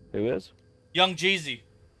 Who is? Young Jeezy.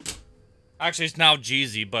 Actually, it's now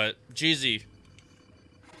Jeezy, but Jeezy.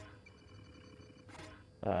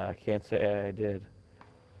 I can't say I did.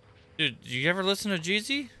 Dude, you ever listen to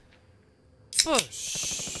Jeezy?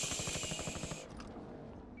 Bush.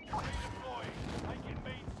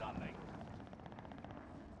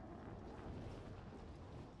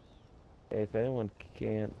 Hey, if anyone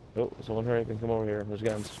can't... Oh, someone hurry up and come over here. There's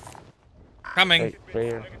guns. Coming. Hey, right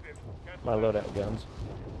here. My loadout guns.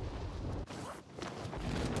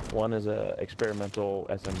 One is a experimental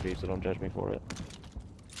SMG, so don't judge me for it.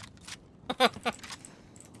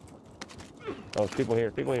 Oh, there's people here.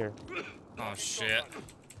 People here. Oh, shit.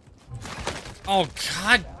 Oh,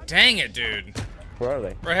 god dang it, dude. Where are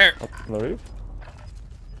they? Right here. Up on the roof?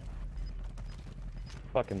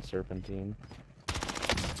 Fucking serpentine.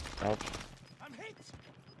 Ouch. I'm hit.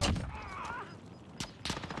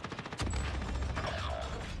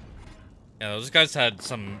 Yeah, those guys had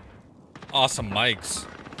some awesome mics.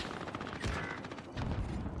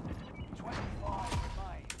 25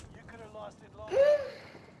 remain. You could have lasted longer.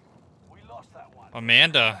 We lost that one.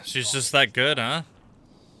 Amanda, she's just that good, huh?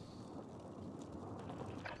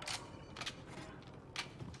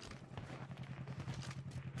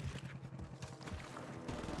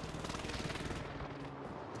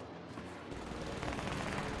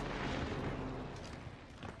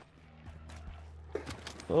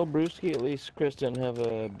 Well, Bruski, at least Chris didn't have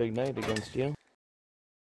a big night against you.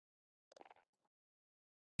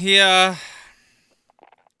 Yeah. I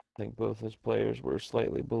think both his players were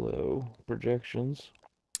slightly below projections.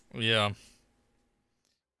 Yeah.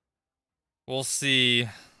 We'll see.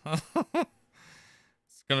 It's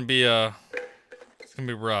gonna be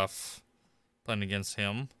rough playing against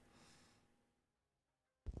him.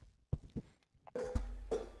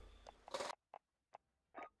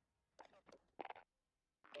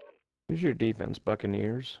 Who's your defense,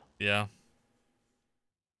 Buccaneers? Yeah.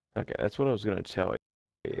 Okay, that's what I was gonna tell you.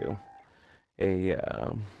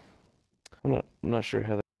 I'm not sure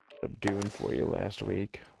how they ended up doing for you last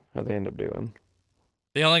week. How they end up doing?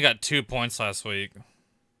 They only got 2 points last week.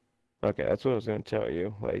 Okay, that's what I was gonna tell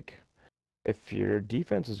you. Like, if your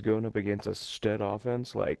defense is going up against a stud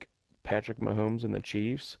offense like Patrick Mahomes and the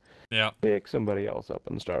Chiefs, Yeah. pick somebody else up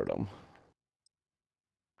and start them.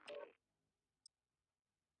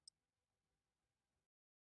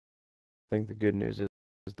 I think the good news is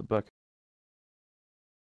the Bucs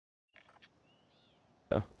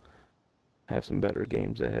have some better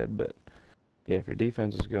games ahead, but yeah, if your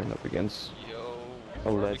defense is going up against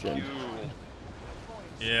a legend.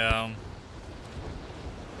 Yeah.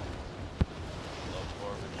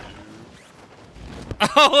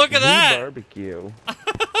 Oh, look at that! Barbecue.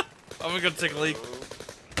 I'm gonna take a leak.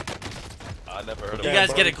 I never heard of You it.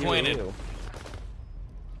 guys get acquainted.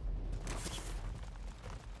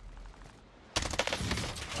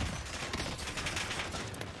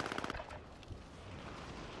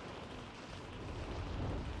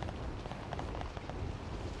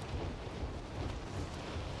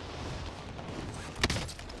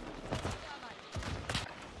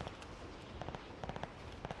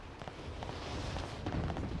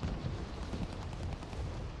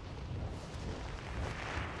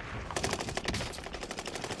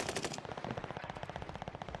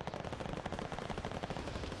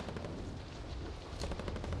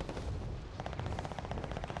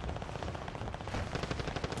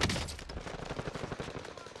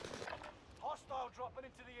 Hostile dropping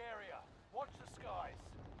into the area. Watch the skies.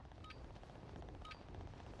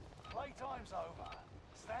 Playtime's over.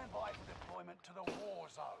 Stand by for deployment to the war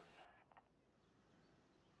zone.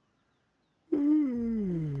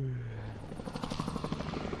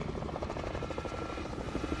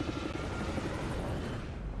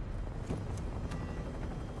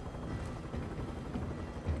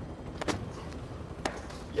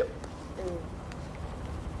 Yep.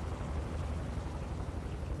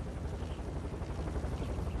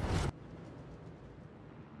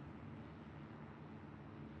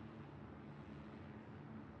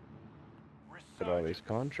 At all these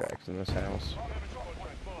contracts in this house.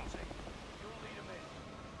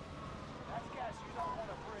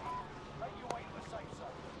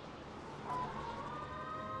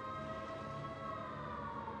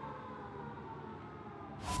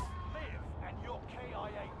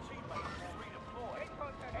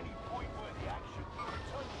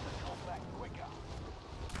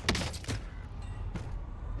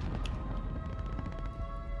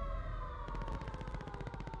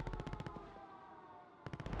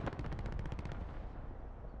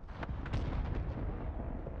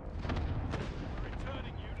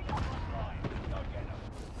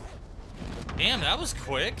 Damn, that was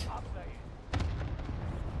quick.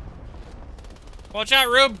 Watch out,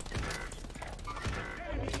 Rube.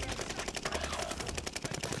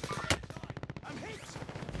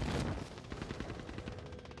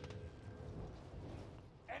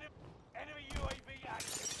 Enemy UAV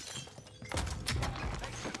active.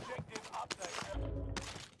 Next objective update.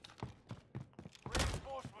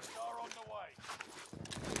 Reinforcements are on the way.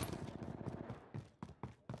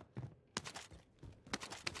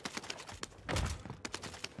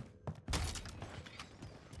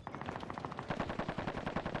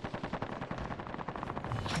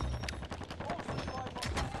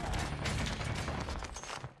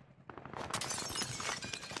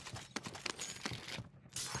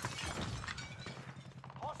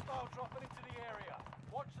 Hostile dropping into the area.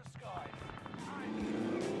 Watch the skies.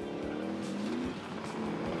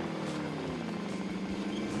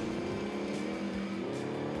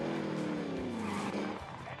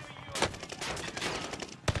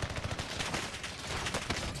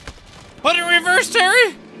 Put it in reverse,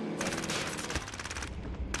 Terry.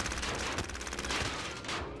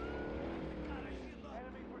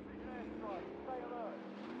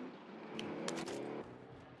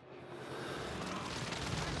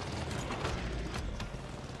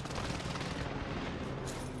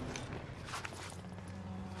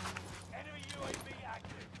 Enemy UAV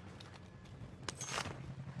active.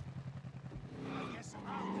 Yes,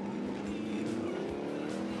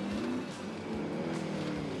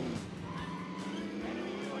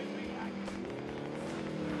 Enemy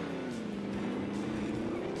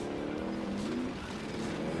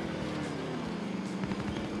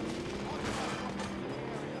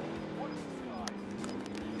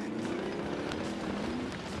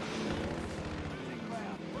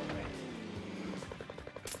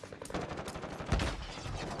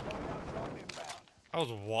That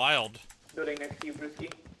was wild. Building next to you, Bruski.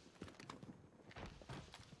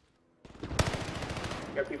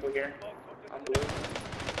 Got people here. On blue.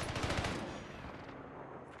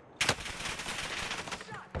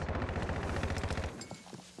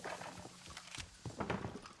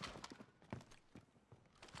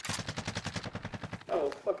 Oh,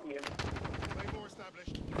 fuck you.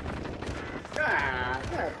 Ah,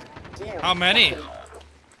 god damn. How many?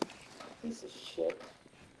 Piece of shit.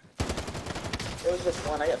 It was just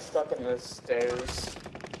one. I got stuck in the stairs.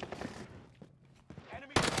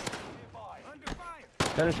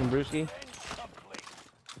 Finish him, Bruski.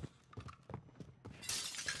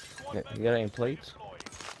 You got any plates?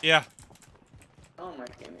 Yeah. Oh my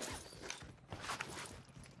goodness.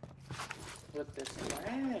 With this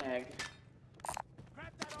lag.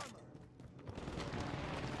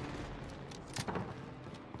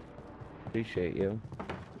 Appreciate you.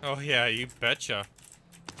 Oh yeah, you betcha.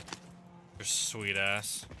 You're sweet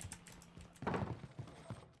ass.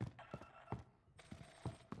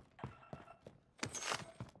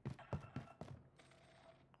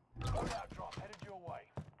 Loadout drop headed your way.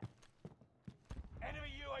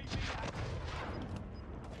 Enemy UAV active.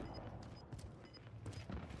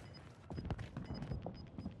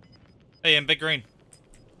 Hey, in Big Green.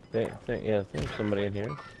 Yeah, I think somebody in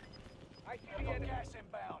here. Gas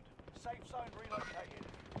inbound. Safe zone relocated.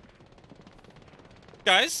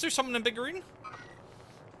 Guys, there's someone in Big Green?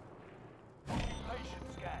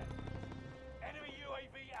 Patient scan. Enemy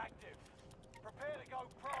UAV active. Prepare to go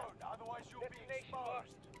prone, otherwise you'll be exposed.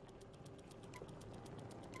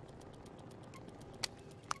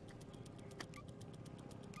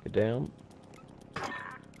 Get down.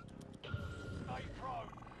 Stay prone.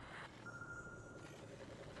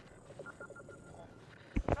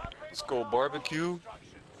 Let's go barbecue.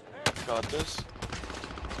 Got this.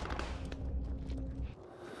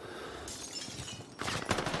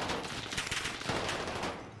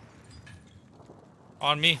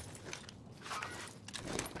 On me.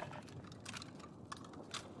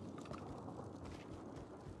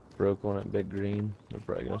 Broke one at Big Green. They're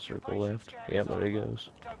probably gonna circle left. Yep, there he goes.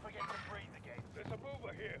 Don't forget to breathe again. There's a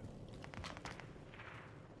mover here.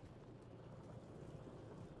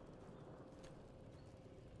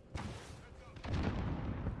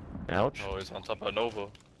 Ouch. Oh, he's on top of Nova.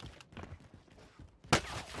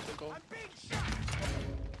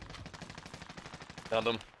 Found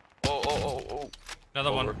him. Oh.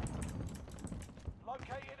 Another one.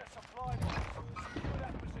 Located a supply box. Secure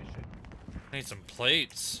that position. I need some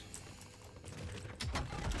plates.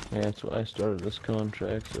 Yeah, that's why I started this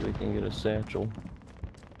contract, so we can get a satchel.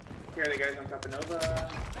 Here are the guys on top of Nova.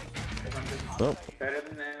 If I'm just Oh. better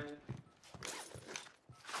than them.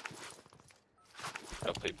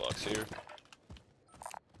 Got plate box here.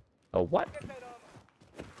 A what?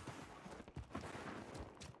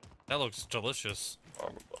 That looks delicious.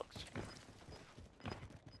 Armor box.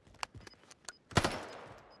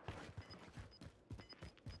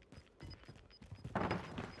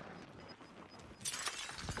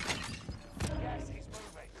 Gas is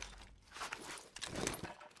moving.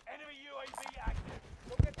 Enemy UAV active.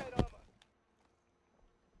 Go get that armor.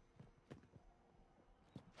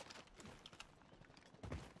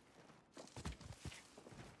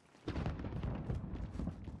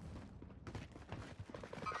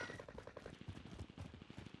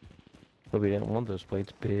 But we didn't want those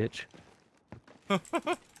plates, bitch.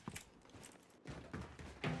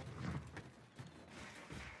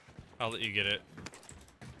 I'll let you get it.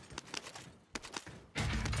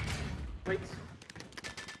 Wait.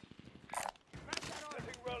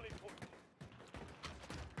 Nothing rolling for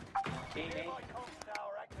Hey, hey. Nearby comms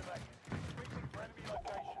tower activated. Switching for enemy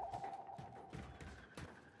location.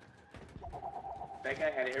 That guy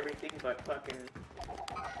had everything but fucking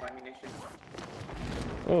ammunition.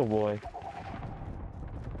 Oh boy.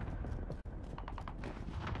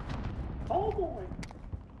 Oh boy.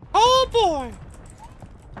 Oh boy!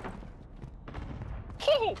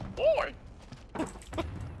 Oh boy!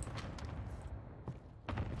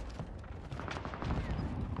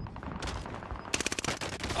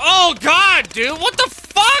 Oh god, dude! What the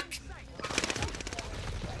fuck?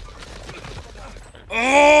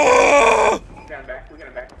 Oh! We got him back. We got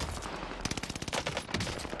him back.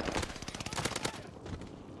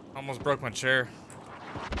 Almost broke my chair.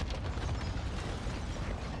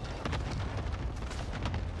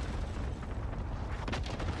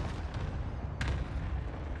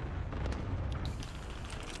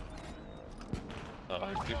 Oh,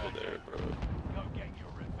 there's people there, bro. Go get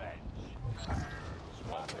your revenge.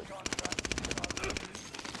 Swap the contract.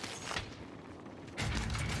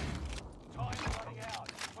 Time's running out.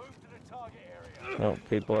 Move to the target area. Oh,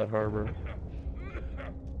 people at Harbor.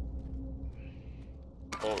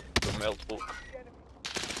 multiple.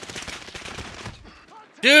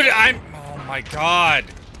 Dude, oh my god.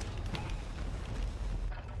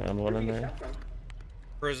 Found one in there.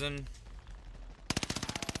 Prison.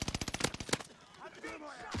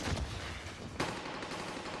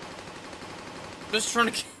 Just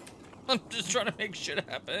trying to. I'm just trying to make shit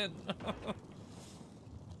happen.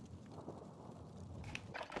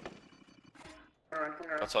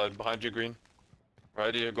 Outside, behind you, green.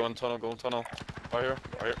 Right here, go in tunnel, go in tunnel. Right here,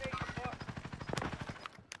 right here.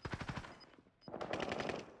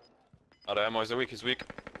 Out of ammo, he's weak, he's weak.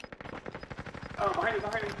 Oh, behind you,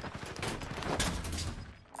 behind you.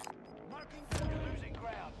 Losing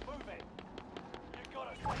ground. Move it. You've got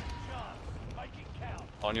a second chance. Make it count.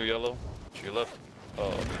 On you, yellow. To your left.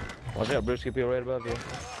 Oh, Watch out, Bruski, people right above you.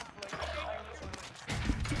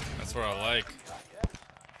 That's what I like.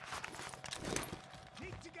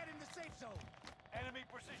 Need to get in the safe zone. Enemy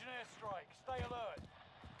precision airstrike. Stay alert.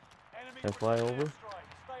 Enemy Can I fly precision over? airstrike.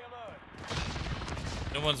 Stay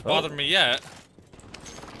alert. No one's bothered me yet.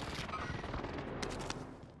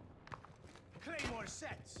 Claymore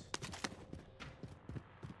sets.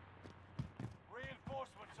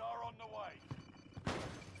 Reinforcements are on the way.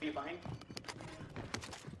 Are you behind?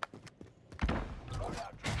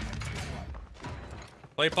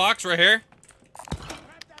 Plate box right here.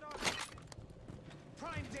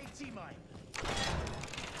 Prime day T-mine.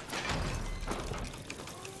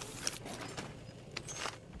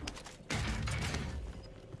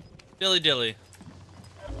 Dilly dilly.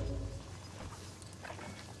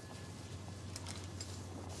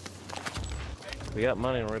 We got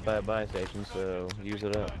money right by a buy station, so use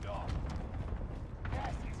it up.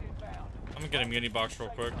 I'm gonna get a muni box real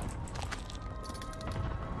quick.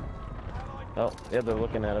 Oh, yeah, they're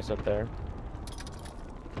looking at us up there.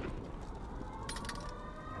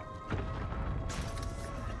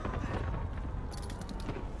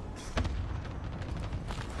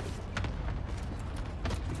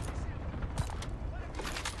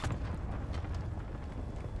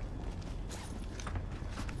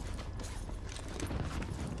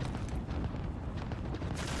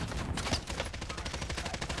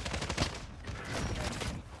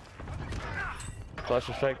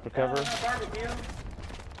 Cluster strike for cover. PlayStation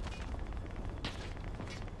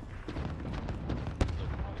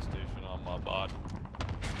on my bot.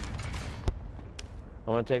 I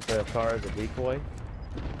want to take the car as a decoy.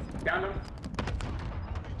 Down him.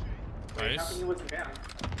 Nice. How come he wasn't down?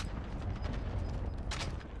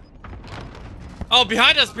 Oh,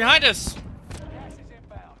 behind us! Behind us! Gas is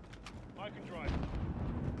inbound. I can drive.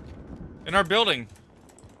 In our building.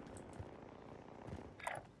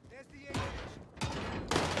 There's the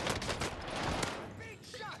big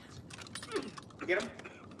shot. You get him?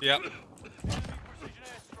 Yep. Enemy precision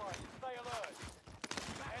airstrike. Stay alert.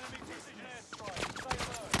 Enemy precision airstrike. Stay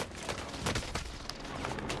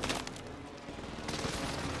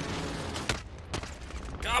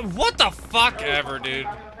alert. God, what the fuck ever, dude.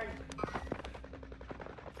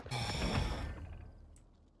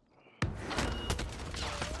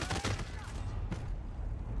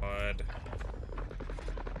 God.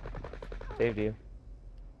 Saved you.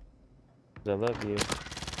 'Cause I love you.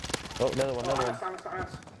 Oh, another one, another one.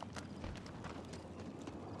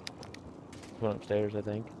 One upstairs, I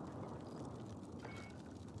think.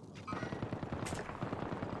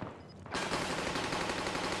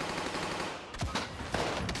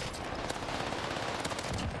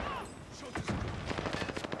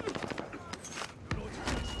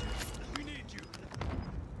 We need you.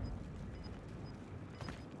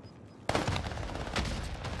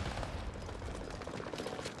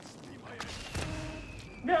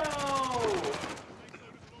 No!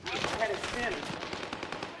 I had a spin.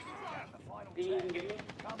 Did you even get me?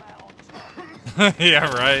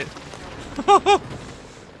 Yeah, right.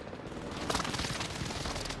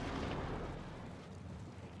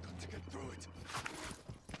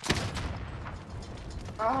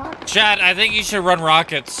 Chad, I think you should run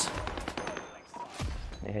rockets.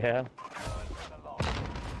 Yeah.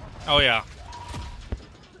 Oh, yeah.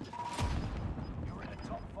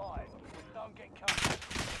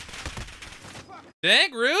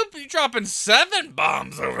 Dang, Rube, you dropping 7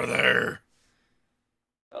 bombs over there.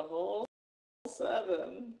 A whole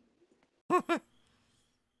 7.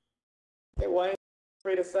 Hey, why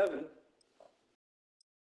afraid of 7?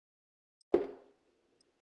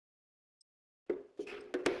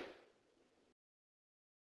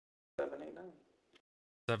 Seven, 8, 9.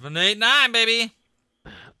 7, 8, 9, baby.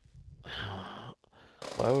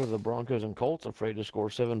 Why were the Broncos and Colts afraid to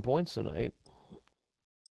score 7 points tonight?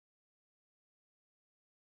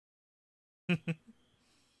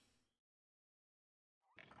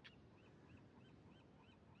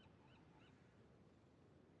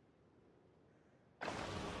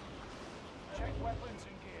 weapons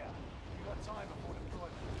and gear. You got time before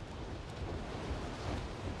deployment.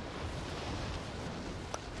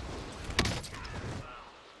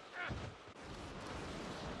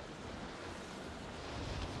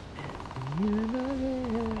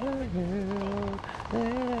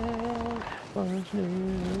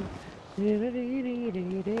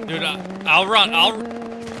 Dude,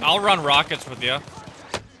 I'll run rockets with you.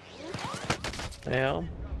 Yeah.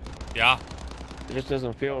 Yeah. It just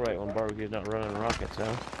doesn't feel right when barbecue's not running rockets,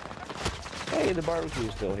 huh? Hey, the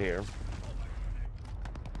barbecue's still here.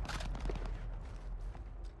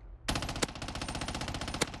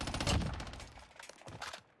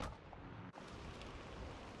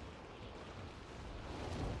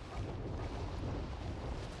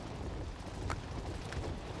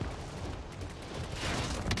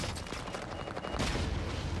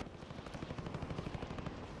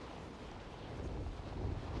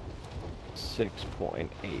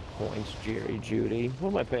 .8 points, Jerry Judy. What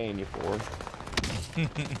am I paying you for?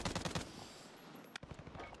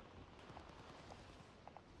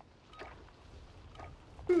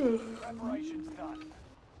 Preparation's done.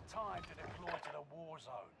 Time to deploy to the war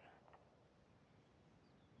zone.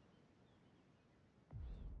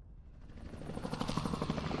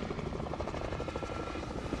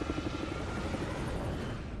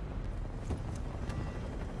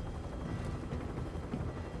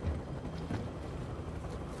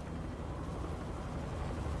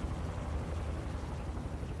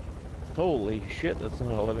 Holy shit, that's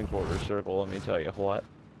not a living quarter circle, let me tell you what.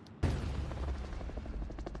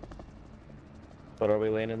 But are we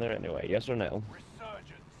landing there anyway? Yes or no?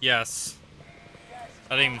 Yes.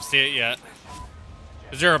 I didn't even see it yet.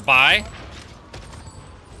 Is there a buy?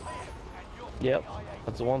 Yep,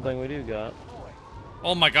 that's the one thing we do got.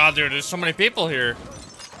 Oh my god, dude, there's so many people here.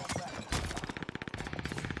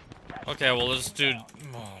 Okay, well, let's do...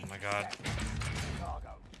 Oh my god.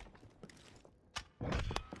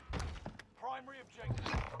 Primary objective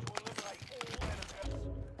to eliminate all enemies.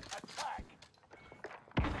 Attack.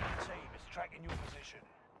 Team is tracking your position.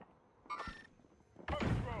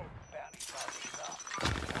 Bounty target up.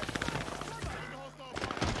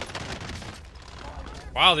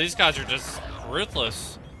 Wow, these guys are just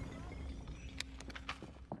ruthless.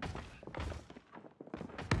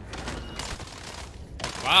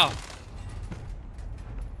 Wow.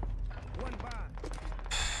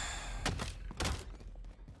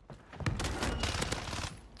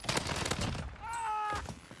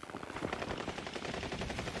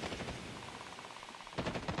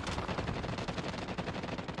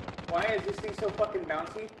 Why is this thing so fucking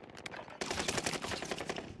bouncy?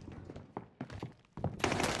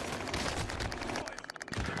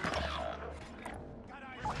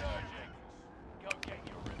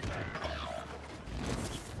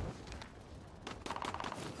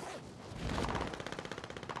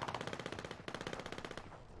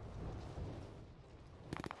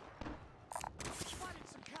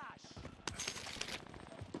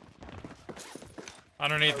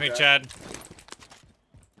 Underneath me, Chad.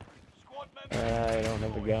 I don't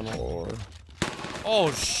have a gun or...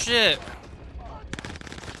 Oh, shit.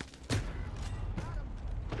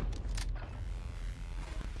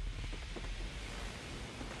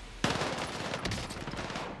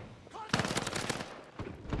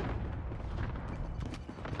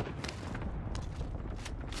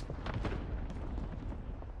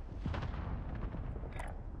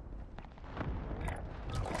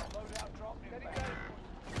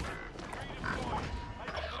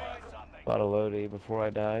 Bought a loadie before I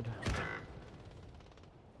died.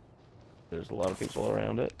 There's a lot of people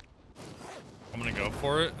around it. I'm gonna go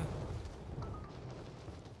for it.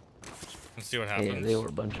 Let's see what happens. Yeah, they were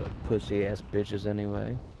a bunch of pussy-ass bitches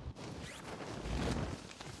anyway.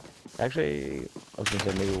 Actually, I was gonna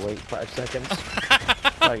say maybe wait 5 seconds.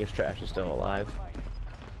 I guess Trash is still alive.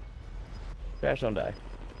 Trash don't die.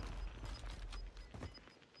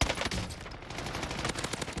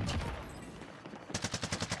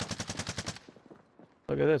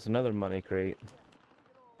 Look at this, another money crate.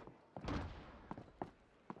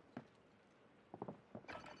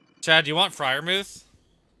 Chad, do you want Friarmouth?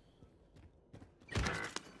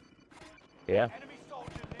 Yeah.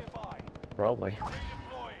 Probably.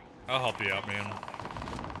 I'll help you out, man.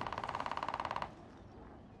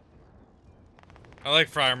 I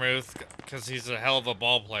like Friarmouth because he's a hell of a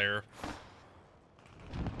ball player.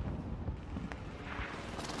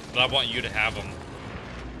 But I want you to have him.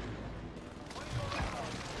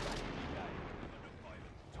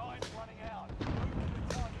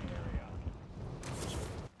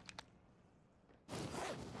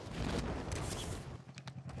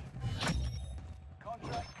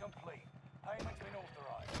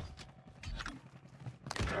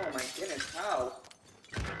 How?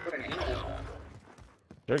 What an angle.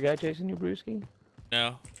 Is there a guy chasing you, Bruski?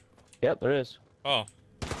 No. Yep, there is. Oh.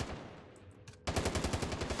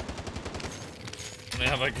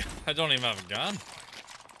 I don't even have a gun.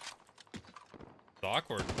 It's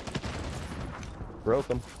awkward. Broke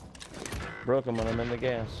him. Broke him when I'm in the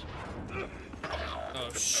gas. Oh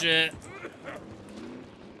shit.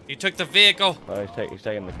 He took the vehicle. Oh, he's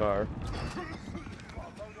taking the car.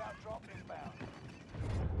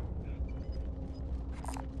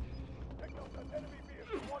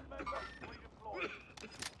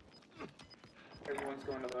 Everyone's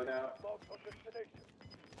going to loadout.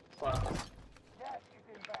 Wow.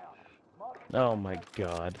 Oh my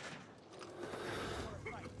god.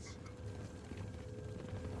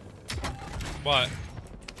 What?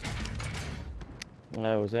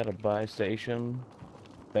 I was at a buy station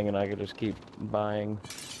thinking I could just keep buying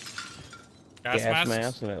gas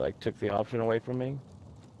masks, and it like took the option away from me.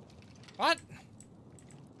 What?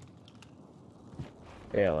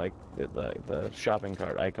 Yeah, like the shopping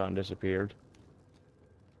cart icon disappeared.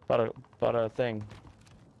 Bought a thing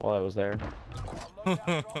while I was there.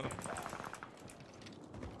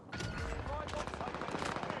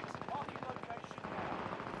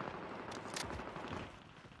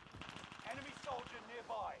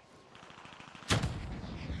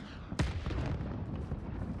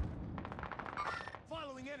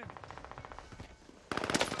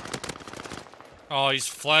 Oh, he's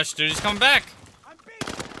flushed, dude. He's coming back.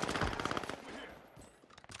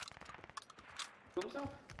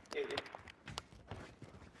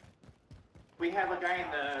 We have a guy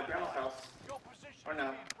in the grandma's house. Or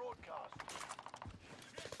no?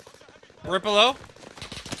 Rip below.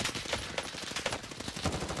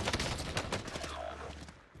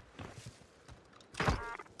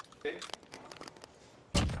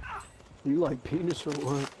 You like penis or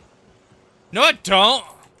what? No, I don't.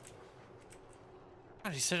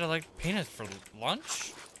 God, he said I like peanuts for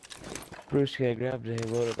lunch? Bruski, I grabbed a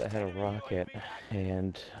loader that had a rocket,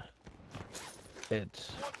 and it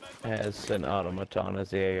has an automaton as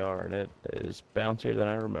the AR, and it is bouncier than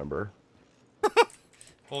I remember.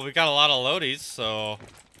 Well, we got a lot of loadies, so...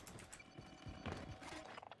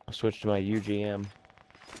 I switched to my UGM.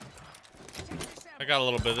 I got a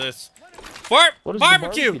little bit of this. What is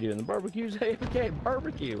Barbecue! The barbecue doing? The barbecue's AFK.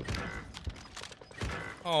 Barbecue.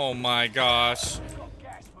 Oh my gosh.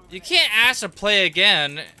 You can't ask to play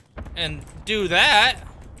again and do that.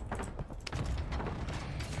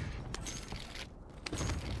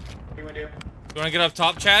 What do you want to do? You want to get up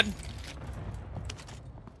top, Chad?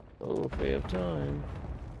 Oh, if we have time.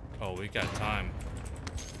 Oh, we got time.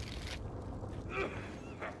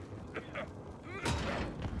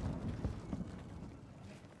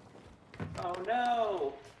 Oh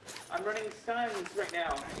no! I'm running stuns right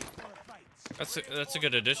now. That's a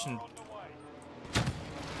good addition.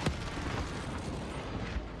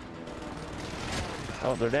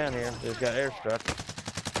 Oh, they're down here. They just got airstruck.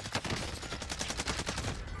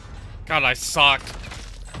 God, I suck.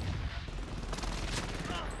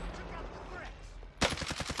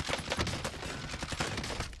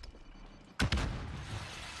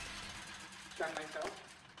 Stun myself.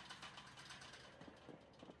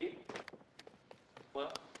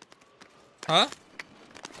 What? Huh?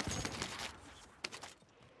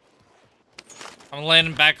 I'm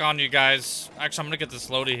landing back on you guys. Actually, I'm gonna get this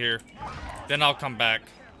loadie here. Then I'll come back.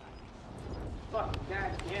 Fuck,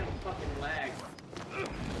 goddamn fucking lag.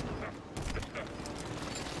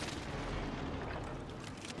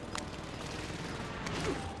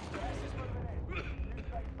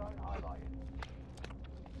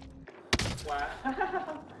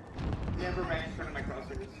 Wow. Never ran in front of my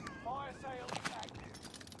crossers. Fire sale is active.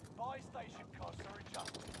 Buy station costs are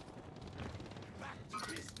adjusted. Back to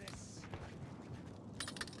business.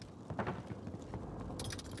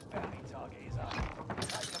 Bounty target is up.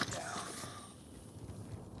 Take them down.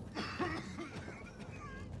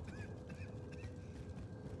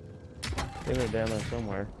 They were down there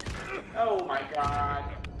somewhere. Oh my god.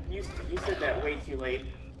 You said that way too late.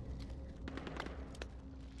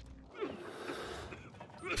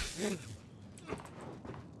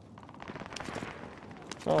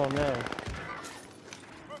 Oh no.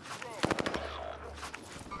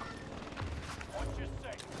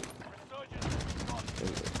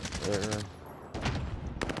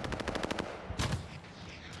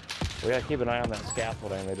 We gotta keep an eye on that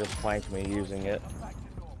scaffolding. They just flanked me using it.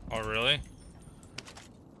 Oh, really?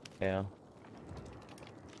 Yeah.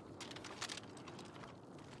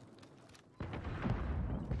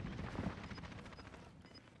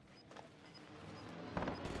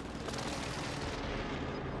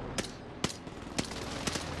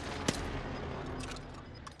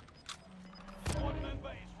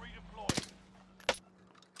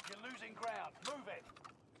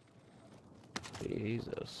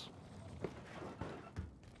 Jesus.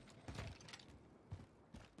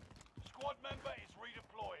 Squad member is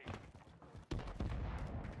redeploying.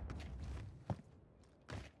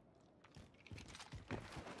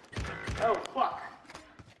 Oh, fuck.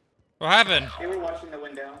 What happened? They were watching the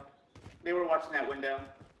window. They were watching that window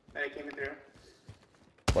that I came in through.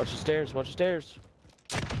 Watch the stairs, watch the stairs.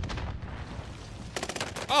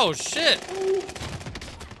 Oh, shit.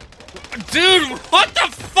 Dude, what the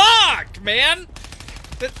fuck, man?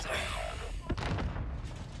 That's...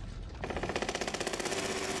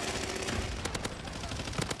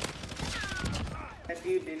 That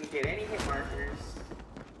dude didn't get any hit markers.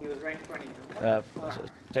 He was right in front of you.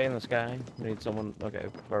 Stay in the sky. We need someone. Okay,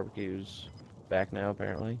 barbecue's back now,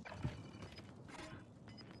 apparently.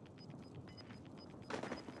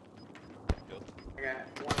 I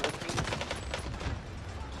got one with me.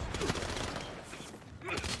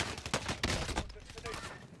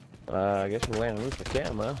 I guess we're landing roof of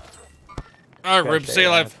cam, huh? Alright, Rib, stay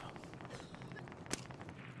alive.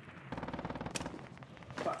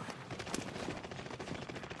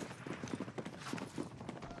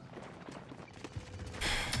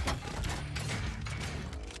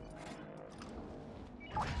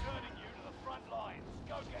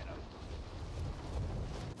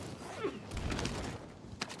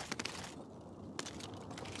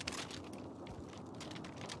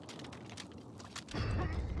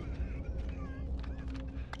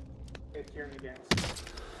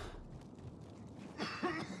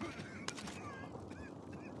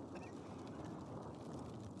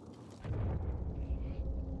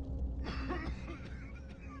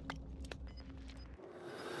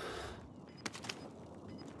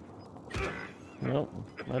 Nope,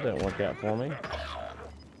 that didn't work out for me.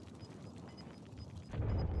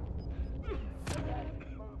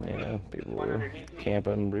 Yeah, people were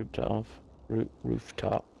camping rooftop,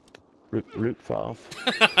 roof off.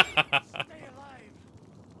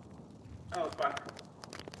 Oh, fuck.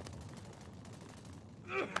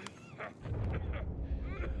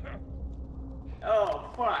 Oh,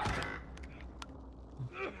 fuck.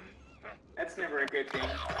 That's never a good thing.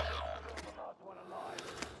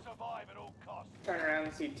 Turn around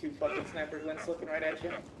and see two fucking sniper glints looking right at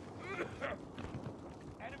you.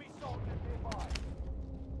 Enemy soldiers nearby.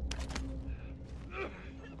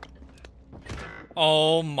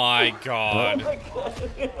 Oh my god. Oh my god.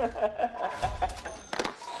 The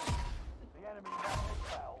enemy now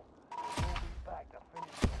fell. We'll be back to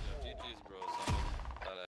finish the war. GG's, bro.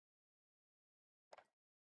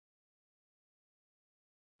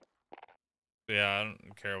 Yeah, I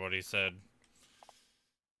don't care what he said.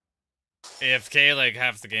 AFK like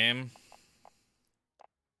half the game.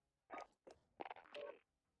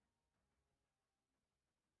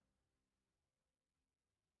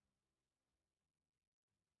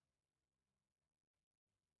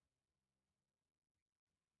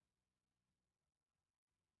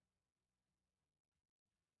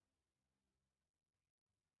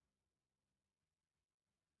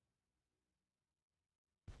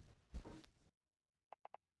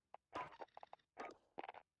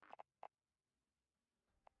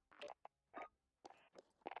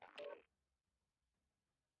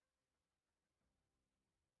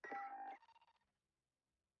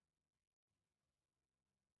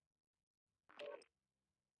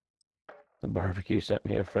 The barbecue sent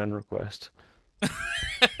me a friend request. I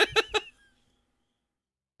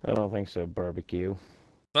don't think so, barbecue.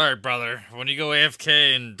 Sorry, brother. When you go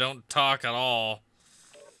AFK and don't talk at all,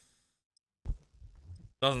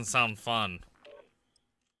 doesn't sound fun.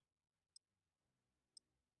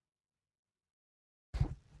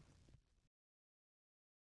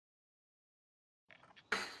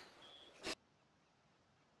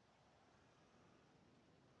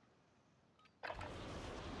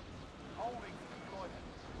 Holding for deployment.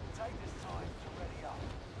 Take this time to ready up.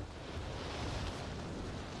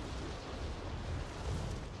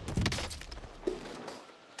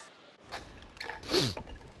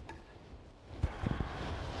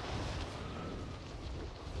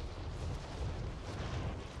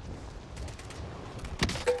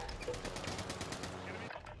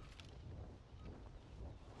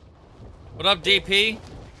 What up, DP?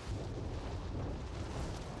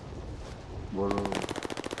 Whoa.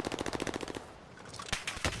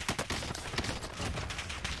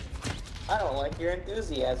 I don't like your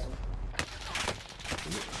enthusiasm.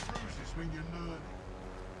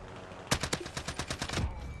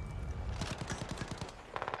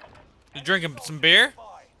 You drinking some beer?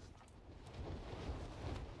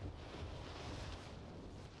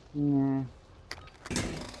 Yeah.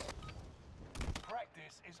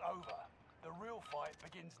 Practice is over. The real fight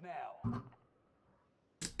begins now.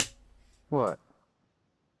 What?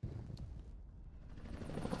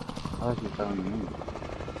 I was just telling you.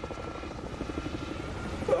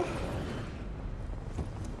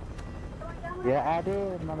 Yeah, I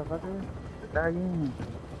did, motherfucker. Again.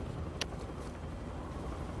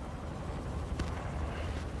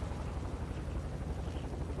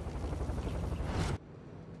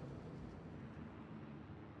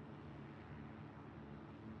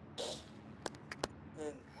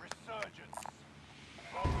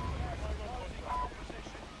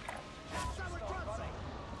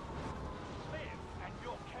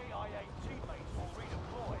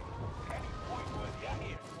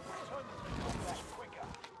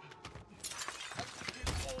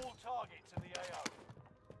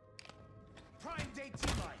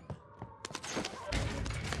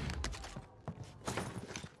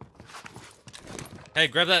 Hey,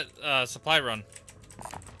 grab that supply run.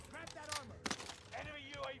 Grab that armor. Enemy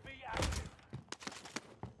UAV active.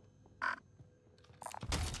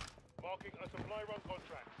 Marking a supply run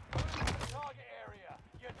contract. Target area.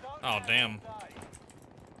 You don't Oh, damn.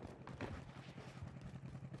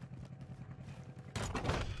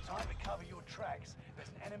 Time to cover your tracks. There's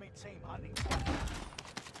an enemy team hunting for you.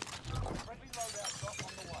 Friendly loadout drop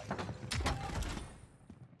on the way.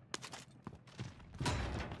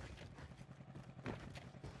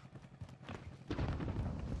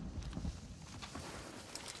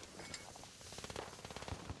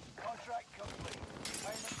 Contract complete.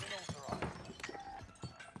 Payment been authorized.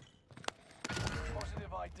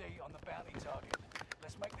 Positive ID on the bounty target.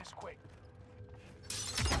 Let's make this quick.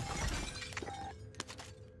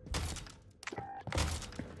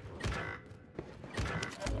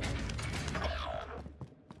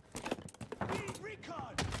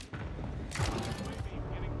 Recon! UAV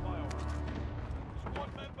getting fireworks. Squad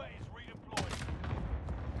member is redeployed.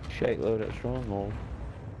 Shake load at stronghold.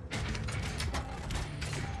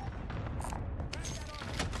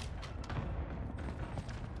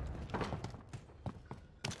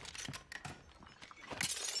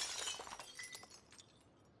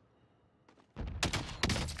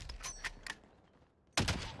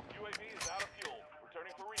 UAV is out of fuel.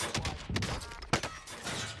 Returning for resupply.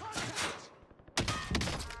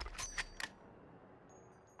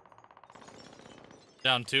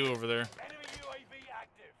 Down 2 over there. Enemy UAV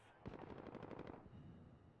active.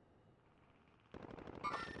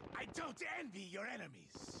 I don't envy your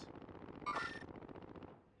enemies.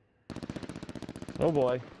 Oh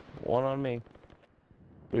boy, one on me.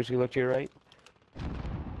 Bruski, look to your right.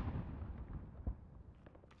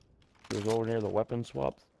 He was over near the weapon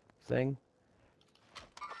swap thing.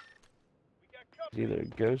 He's either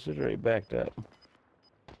ghosted or he backed up.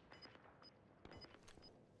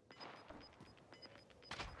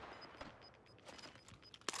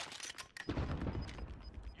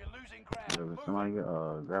 You're losing ground. So somebody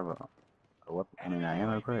grab a weapon. I mean, I am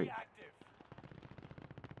a crate.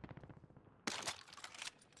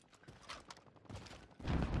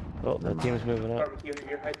 Oh, that team's moving up.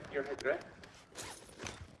 You're high threat.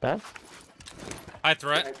 Huh? High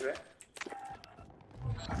threat. High threat.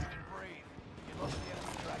 Breathe. You lost the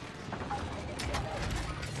enemy track.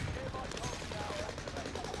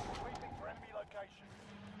 Sweeping for enemy location.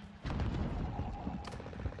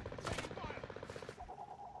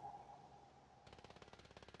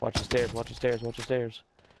 Watch the stairs, watch the stairs, watch the stairs.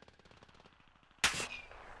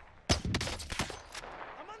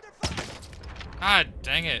 God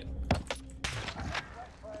dang it.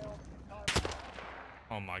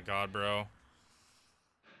 Oh my god, bro.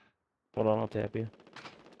 Hold on, I'll tap you.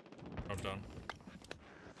 I'm done.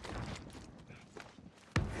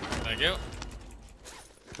 Thank you.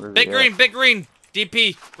 Big green,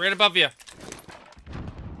 DP, right above you.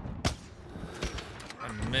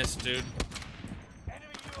 I missed, dude.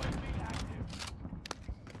 Enemy UAV active.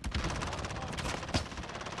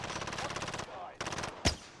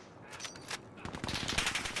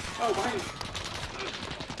 Oh, mine.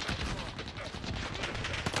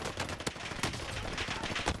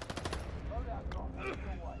 Loadout drop on your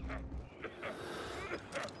way.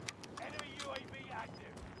 Enemy UAV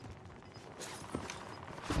active.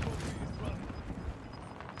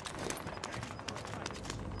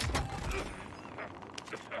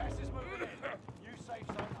 Gas is moving in. New safe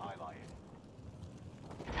zone highlighted.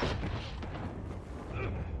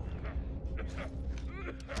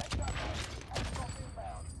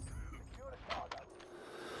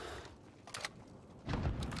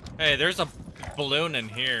 Hey, there's a balloon in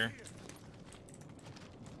here.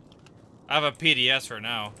 I have a PDS for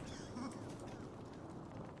now.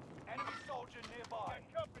 Enemy soldier nearby.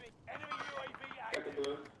 Enemy UAV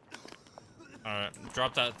active. Alright,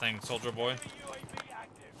 drop that thing, soldier boy. Enemy UAV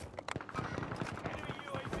active. Enemy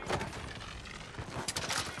UAV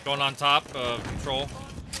active. Going on top of control.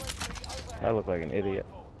 I look like an idiot.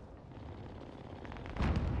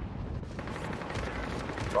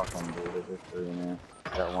 Fucking dude, there's 3 in there.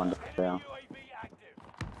 Got 1 down.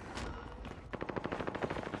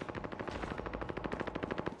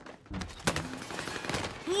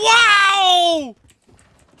 Wow!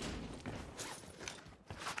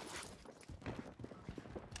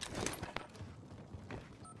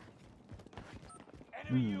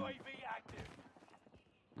 Enemy UAV active.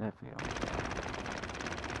 That feels.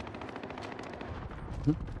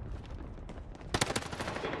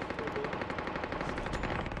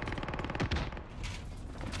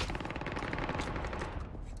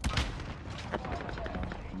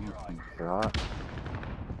 God.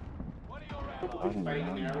 I don't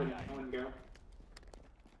know.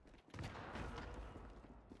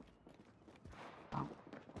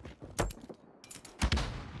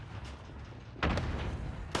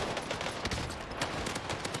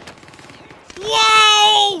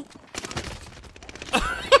 Wow!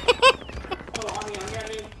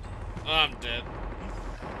 I'm dead.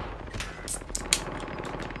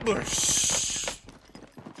 Bush.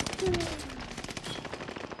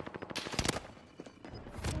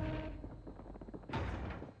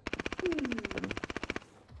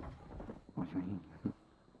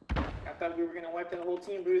 I thought we were gonna wipe the whole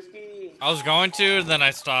team, Bruski. I was going to, then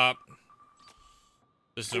I stopped.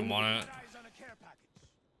 Just didn't want it.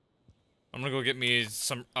 I'm gonna go get me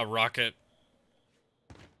a rocket.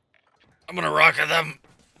 I'm gonna rocket them.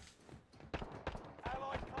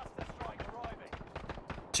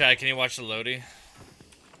 Chad, can you watch the Lodi?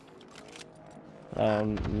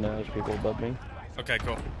 No, there's people above me. Okay,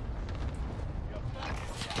 cool.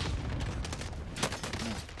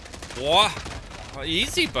 What? Oh,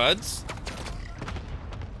 easy, buds.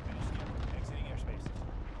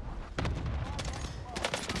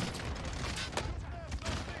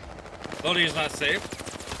 Lodi is not safe.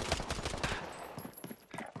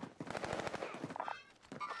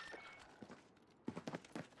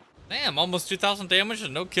 Damn, almost 2,000 damage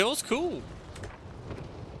and no kills? Cool.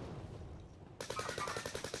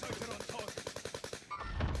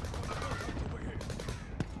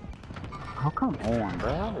 Oh, come on,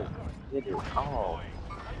 bro. It is all.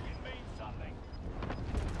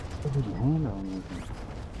 What did you hand on me?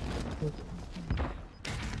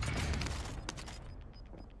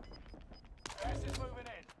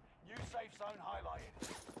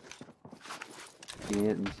 See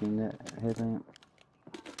it? You seen that headlamp?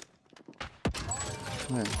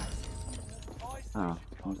 Where? Oh,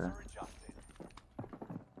 okay.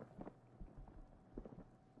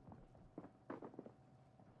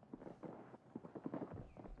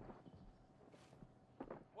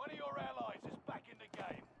 One of your allies is back in the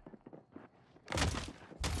game.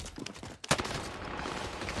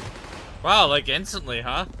 Wow, like instantly,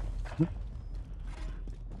 huh?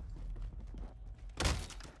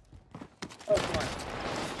 Oh, come on.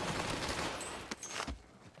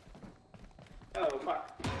 Oh, fuck.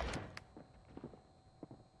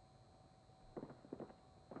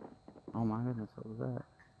 Oh my goodness, what was that?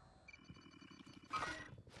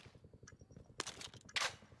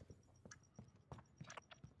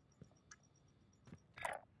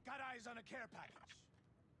 Got eyes on a care package.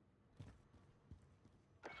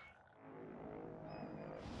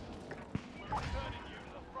 Turning you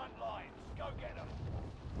to the front lines. Go get them.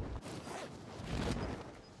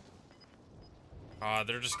 Ah,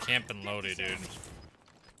 they're just camping Lodi, dude.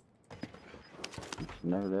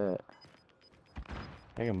 Know that.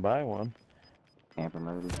 I can buy one. Camping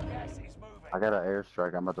lady. I got an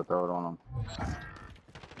airstrike. I'm about to throw it on them.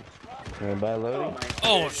 You wanna buy Lodi?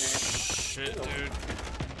 Oh, shit, dude.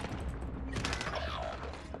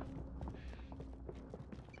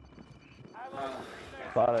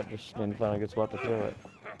 Thought I just didn't find a good spot to throw it.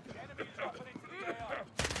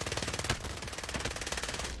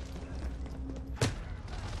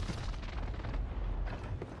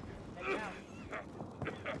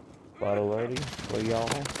 Bottle Lodi for y'all.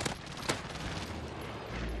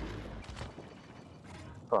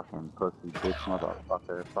 Fucking pussy bitch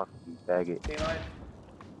motherfucker. Fucking faggot.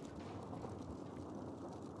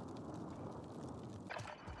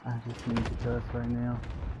 I just need to dust right now.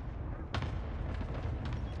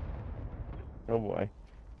 Oh boy.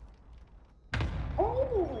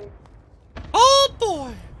 Oh! Oh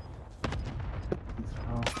boy!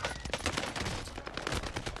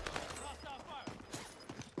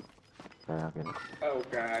 Okay, I'll get it. Oh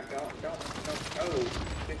god, don't. Oh,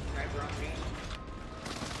 this sniper on me.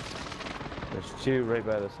 There's 2 right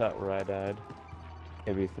by this hut where I died.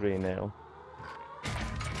 Maybe 3 now.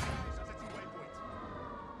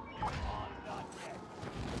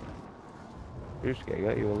 Bruski, I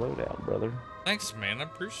got you a loadout, brother. Thanks, man. I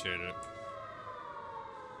appreciate it.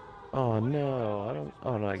 Oh no, I don't.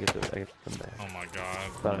 Oh no, I get to come back. Oh my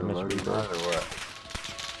god. Thought I missed Rebirth. Or what?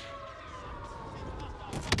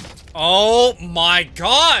 Oh my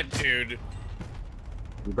god, dude.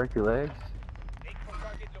 You break your legs?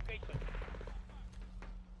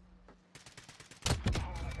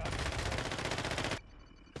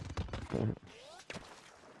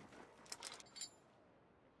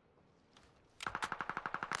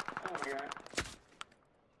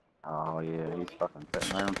 Oh yeah, he's fucking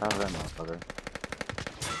sitting right on top of that motherfucker.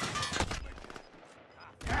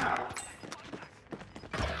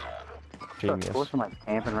 Genius. Of course, somebody's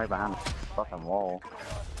camping right behind the fucking wall.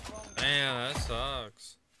 Man, that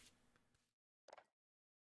sucks.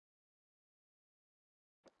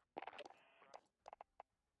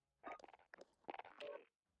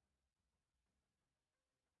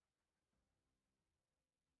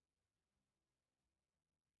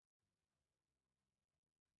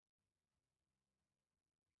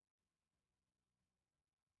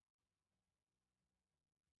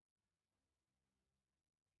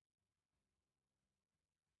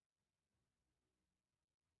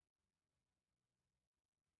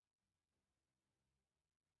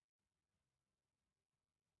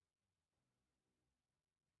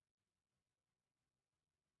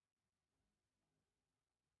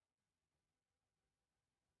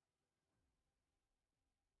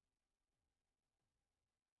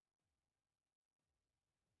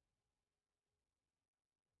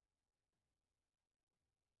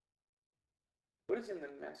 What is in the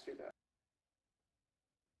master guide?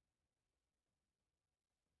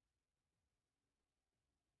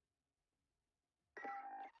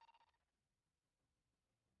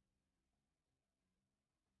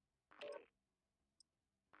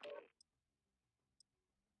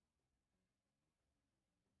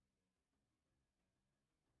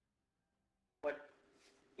 What?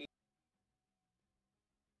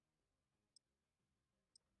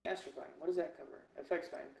 Master bind. What does that cover? Effects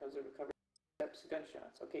bind because it recovers steps,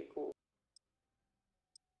 gunshots. Okay, cool.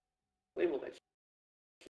 Label that.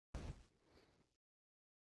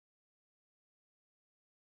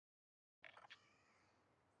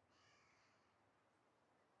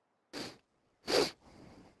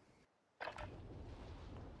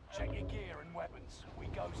 Check your gear and weapons. We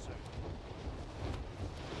go soon.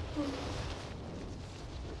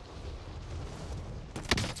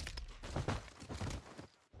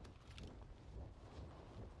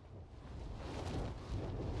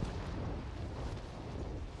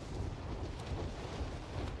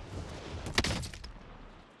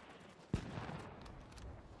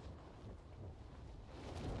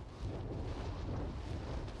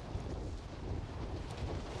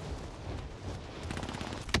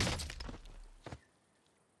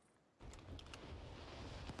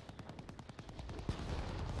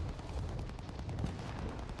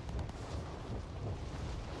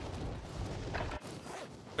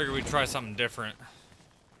 Figured we'd try something different.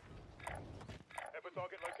 Have a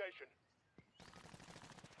target location.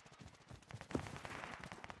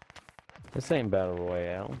 This ain't battle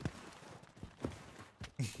royale.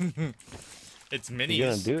 It's minis. If you're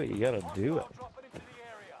gonna do it, you gotta do it.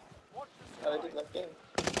 Oh, I did left game.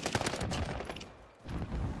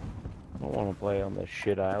 I don't want to play on the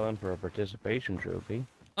shit island for a participation trophy.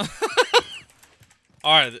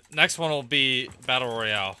 Alright, the next one will be Battle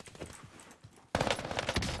Royale.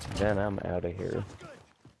 Then I'm out of here.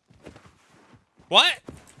 What?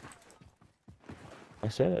 I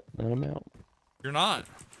said it, then I'm out. You're not.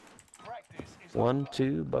 1,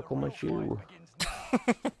 2, buckle my shoe.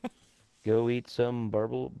 Go eat some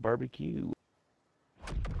barbecue.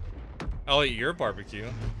 I'll eat your barbecue.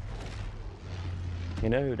 You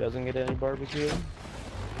know who doesn't get any barbecue?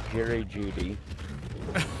 Jerry Judy.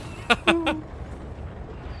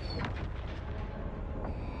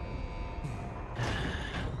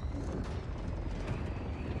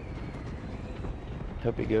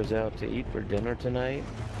 Hope he goes out to eat for dinner tonight,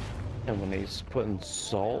 and when he's putting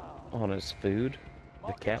salt on his food,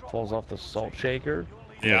 the cap falls off the salt shaker.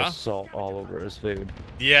 And Yeah. there's salt all over his food.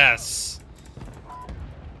 Yes.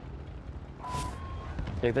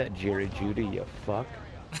 Take that, Jerry Judy, you fuck.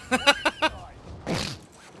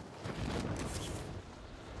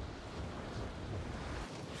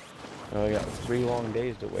 Oh, I got 3 long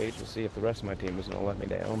days to wait to see if the rest of my team is gonna let me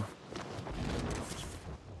down.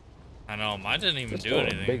 I know, mine didn't even It's do still a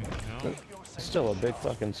anything. big- You know? It's still a big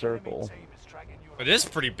fucking circle. It is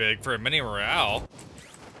pretty big for a mini Royale.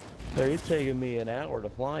 So it's taking me an hour to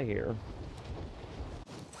fly here.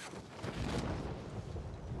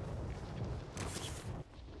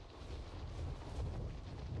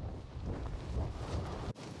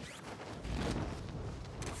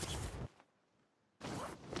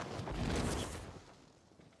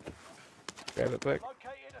 Grab it quick.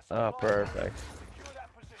 Oh, perfect.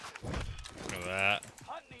 Look at that.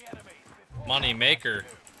 Money maker.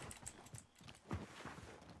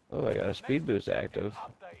 Oh, I got a speed boost active.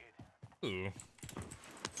 Ooh.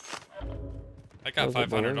 I got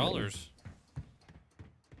 $500.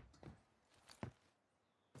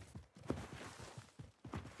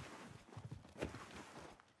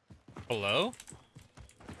 Hello?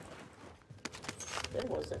 There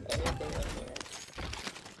wasn't anything in here.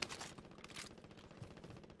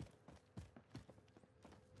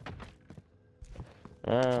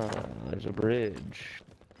 Ah, there's a bridge.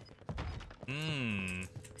 Hmm.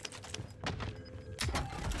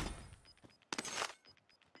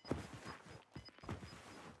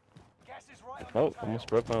 Oh, almost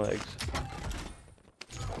broke my legs.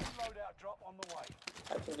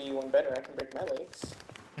 I can do you one better. I can break my legs.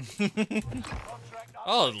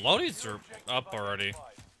 Oh, loadies are up already.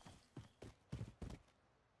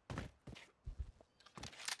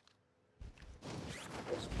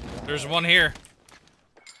 There's one here.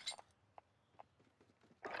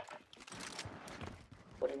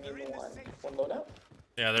 What do you mean one? One loadout?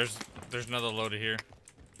 Yeah, there's another loader here.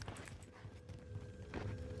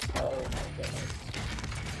 Oh my goodness.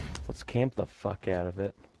 Let's camp the fuck out of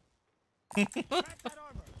it.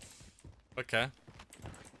 Okay.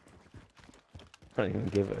 I don't even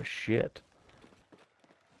give a shit.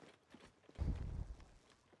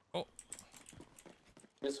 Oh.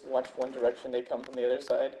 Just watch one direction, they come from the other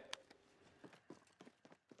side.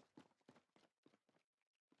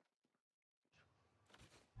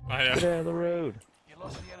 I know. Get out of the road. You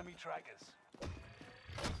lost the enemy trackers. I'm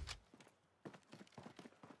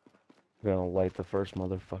gonna light the first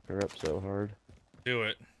motherfucker up so hard. Do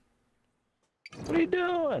it. What are you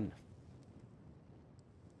doing?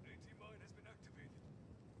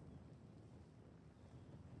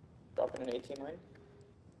 Dropping an 18 mine.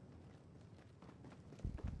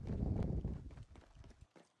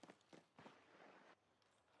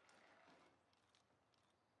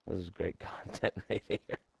 This is great content right here.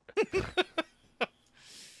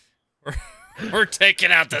 We're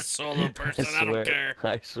taking out the solo person. I don't care.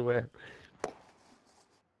 I swear.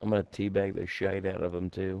 I'm gonna teabag the shite out of him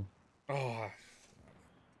too. Oh.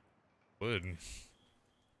 Would.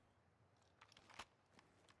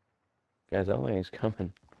 Guys, I don't think he's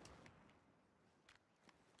coming.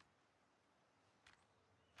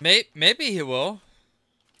 Maybe he will.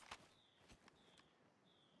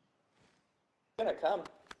 He's gonna come.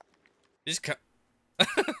 He's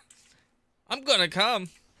I'm gonna come.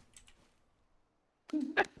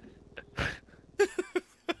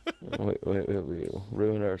 We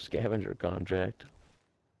ruined our scavenger contract.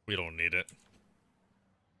 We don't need it.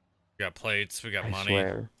 We got plates. We got money. I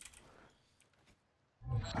swear.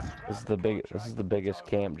 This is the biggest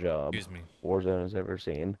camp job Warzone has ever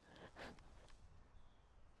seen.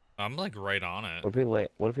 I'm like right on it.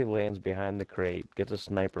 What if he lands behind the crate, gets a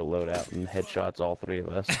sniper loadout, and headshots all three of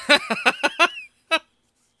us?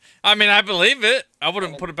 I mean, I believe it. I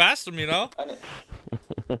wouldn't put it past him, you know.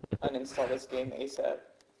 Uninstall this game ASAP.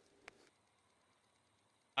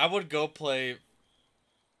 I would go play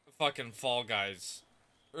fucking Fall Guys,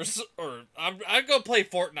 or I'd go play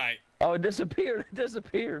Fortnite. Oh, it disappeared! It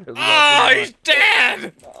disappeared! Oh, he's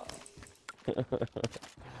dead!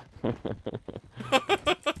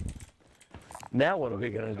 Now what are we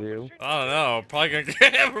gonna do? I don't know.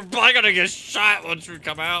 We're probably gonna get shot once we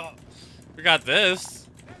come out. We got this.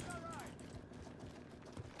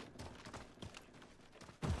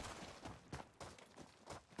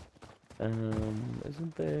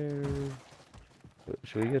 Isn't there?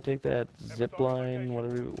 Should we go take that zip line,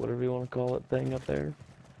 whatever you want to call it, thing up there?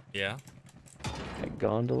 Yeah. That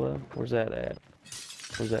gondola? Where's that at?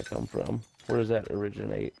 Where's that come from? Where does that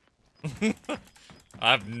originate?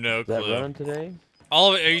 I have no clue. Is that running today?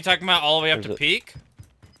 All of it? Are you talking about all the way up to peak?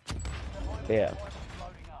 Yeah.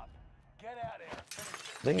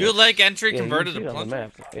 New lake entry converted to on the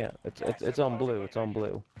map. Yeah, it's on blue. It's on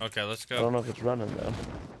blue. Okay, let's go. I don't know if it's running though.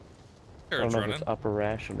 Sure, I don't it's know running. if it's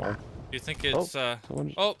operational. Do you think it's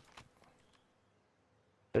Oh!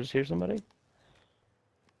 Did I just hear somebody?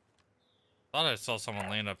 Thought I saw someone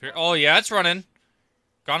land up here. Oh yeah, it's running.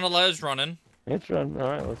 Gondola is running. It's running. All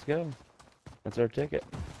right, let's go. That's our ticket.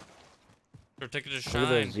 Our ticket is Look at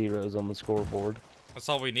shine. those zeros on the scoreboard. That's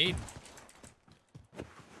all we need.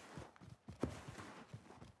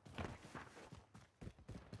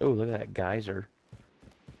 Oh, look at that geyser.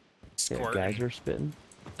 Squirting. Geyser spitting.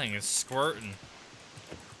 That thing is squirting.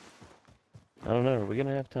 I don't know. Are we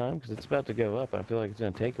gonna have time? Because it's about to go up. I feel like it's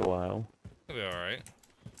gonna take a while. It'll be all right.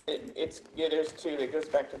 Yeah, there's two. It goes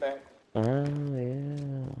back to back. Oh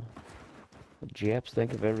yeah. The Japs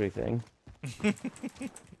think of everything.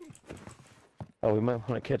 Oh, we might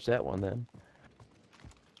want to catch that one then.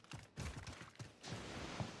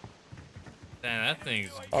 Damn, that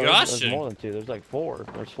thing's Oh, gushing. there's more than 2. There's like 4.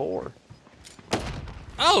 There's 4.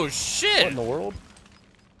 Oh shit! What in the world?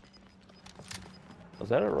 Was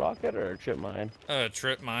that a rocket or a trip mine?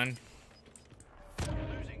 Trip mine.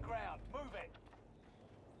 Losing ground. Move it.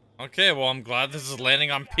 Okay, well I'm glad this is landing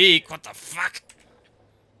on peak. What the fuck?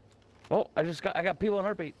 Oh, I got people on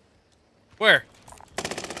heartbeat. Where?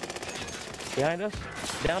 Behind us.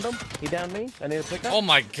 Downed him. He downed me. I need a pickup. Oh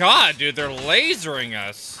my god, dude, they're lasering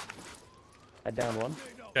us. I downed one.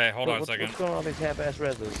 Okay, hold on a second. What's going on with these half-ass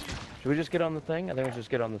reses? Should we just get on the thing? I think we should just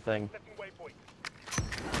get on the thing.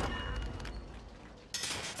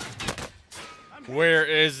 Where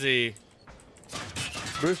is he?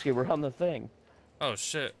 Bruski, we're on the thing. Oh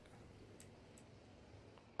shit.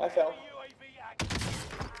 I fell.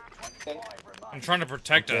 I'm trying to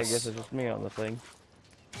protect Okay, us. I guess it's just me on the thing.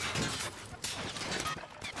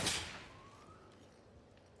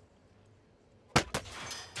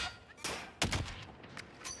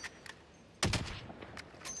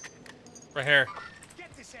 Right here.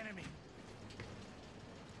 Get this enemy.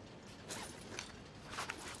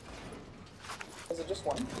 Is it just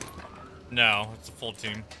one? No, it's a full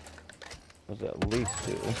team. There's at least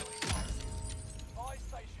 2. Buy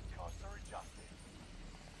station costs are adjusted.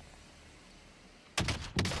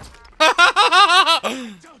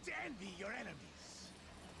 Don't envy your enemies.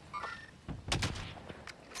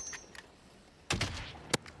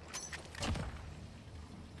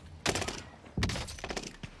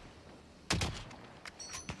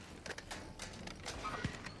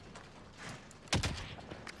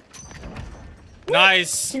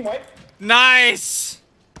 Nice. Team wipe. Nice.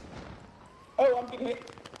 Oh, I'm getting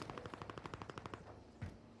hit.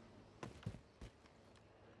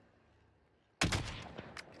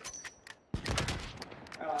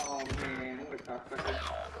 Oh man, what a cocksucker.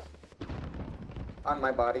 On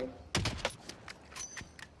my body.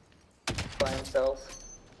 By himself.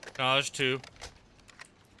 No, there's 2.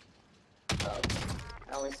 I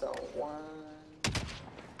only saw one.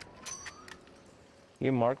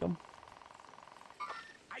 You mark them?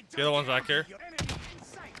 The other one's back here.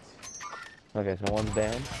 Okay, so one's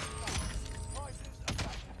down.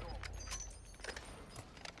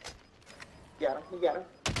 Got him, you got him.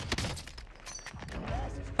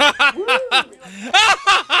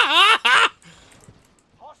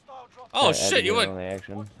 Oh shit, you went. On the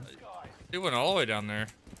action. You went all the way down there.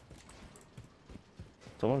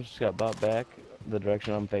 Someone just got bought back the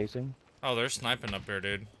direction I'm facing. Oh, they're sniping up here,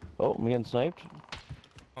 dude. Oh, I'm getting sniped.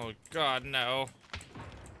 Oh god, no.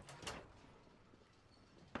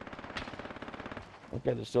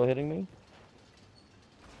 Okay, they're still hitting me.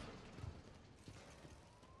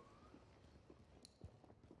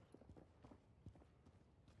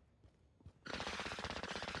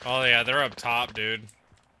 Oh yeah, they're up top, dude.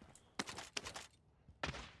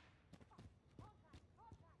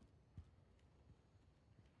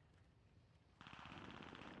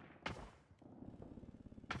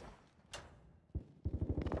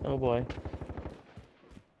 Oh boy.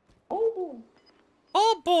 Oh.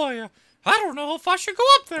 Oh boy, I don't know if I should go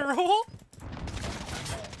up there. Oh.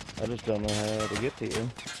 I just don't know how to get to you.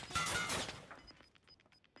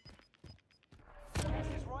 Gas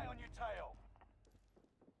is right on your tail.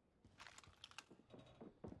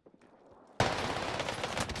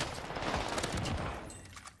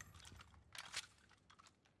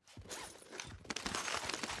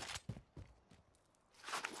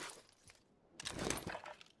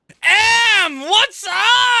 What's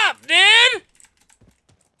up, dude?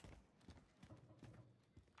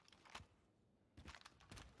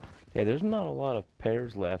 Yeah, there's not a lot of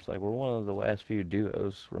pairs left. Like, we're one of the last few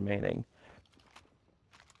duos remaining.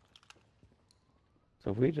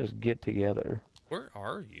 So if we just get together. Where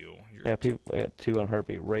are you? Yeah, people. I got 2 on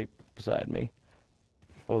heartbeat right beside me.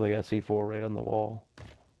 Oh, they got C4 right on the wall.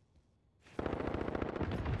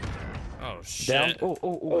 Oh shit. Down.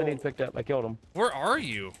 Oh, I need picked up. I killed him. Where are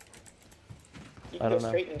you? You I can don't go know.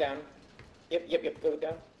 straight and down. Yep, go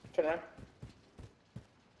down. Turn around.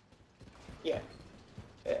 Yeah.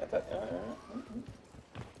 Yeah, I thought,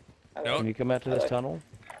 Nope. Can you come out to this tunnel?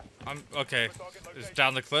 I'm okay. It's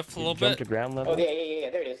down the cliff a little Jump bit. to ground level? Oh, yeah.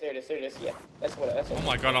 There it is. Yeah, that's what. Oh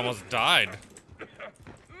my god, I almost died.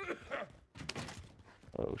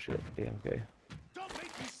 Oh shit. Yeah, okay. Don't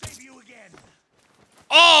make me save you again.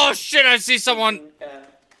 Oh shit, I see someone.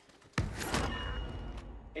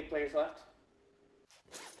 8 players left.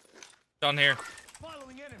 Down here.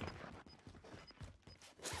 Following enemy.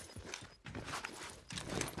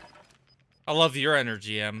 I love your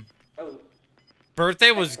energy, M. Oh.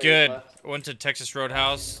 Birthday was 10 players good. left. went to Texas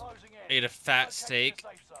Roadhouse, ate a fat steak.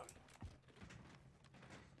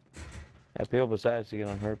 Yeah, people besides to get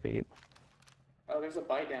on heartbeat. Oh, there's a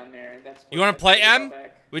bite down there. That's. You want to play M?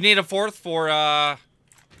 We need a fourth for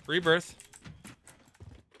Rebirth.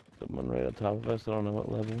 Someone right on top of us. I don't know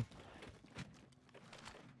what level.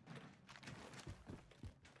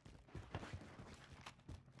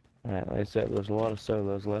 Alright, like I said, there's a lot of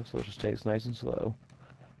solos left, so it just takes nice and slow.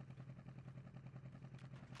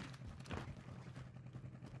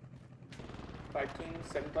 5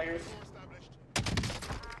 teams, 7 players.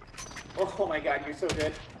 Oh my god, you're so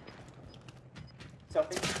good.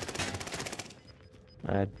 Something.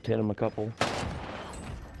 I hit him a couple.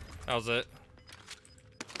 That was it.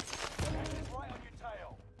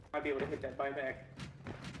 Might be able to hit that buyback.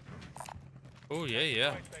 Oh,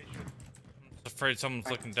 yeah. I'm afraid someone's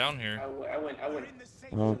looking down here. I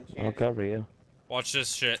wouldn't. I'll cover you. Watch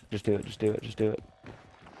this shit. Just do it, just do it, just do it.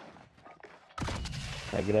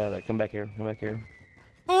 Alright, get out of there. Come back here, come back here.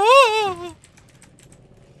 Oh,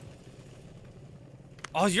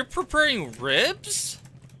 oh, you're preparing ribs?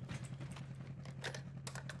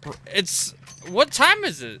 It's... What time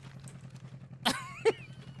is it?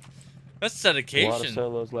 That's dedication. A lot of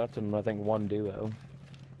solos left and I think 1 duo.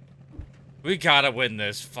 We gotta win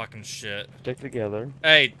this fucking shit. Stick together.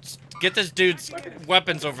 Hey, get this dude's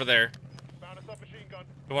weapons over there.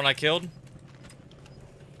 The one I killed?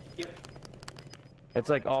 It's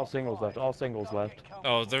like all singles left, all singles left.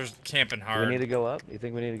 Oh, there's camping Do hard. we need to go up? You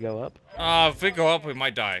think we need to go up? If we go up, we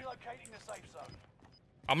might die.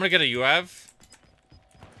 I'm gonna get a UAV.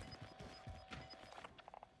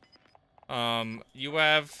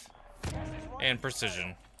 UAV and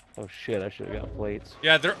precision. Oh shit, I should have got plates.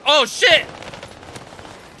 Yeah, they're. Oh shit!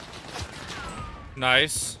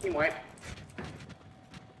 Nice. Team wipe.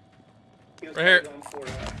 Right here.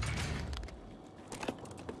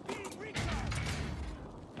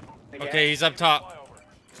 Okay, he's up top.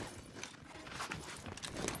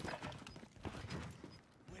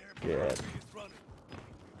 Yeah.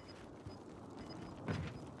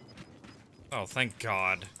 Oh, thank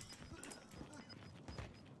God.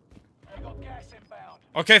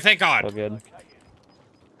 Okay, thank God. All good.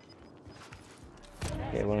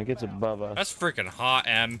 Okay, when it gets above us. That's freaking hot,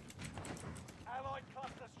 M.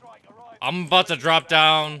 I'm about to drop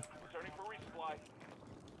down.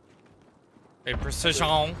 A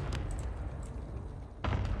precision.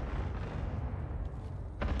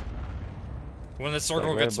 When the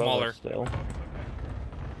circle gets smaller. Still.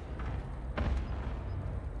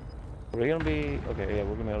 Are we gonna be okay? Yeah,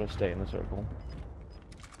 we're gonna be able to stay in the circle.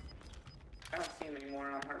 I don't see him anymore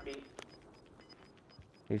on heartbeat.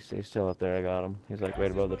 He's still up there. I got him. He's like right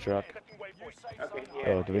above the truck. Okay, yeah.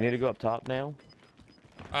 Oh, do we need to go up top now?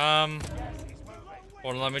 Hold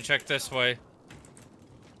on, let me check this way.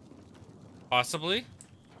 Possibly.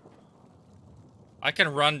 I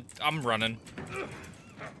can run. I'm running.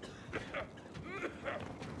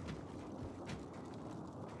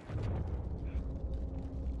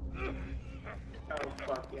 Oh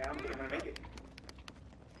fuck yeah, I'm gonna make it.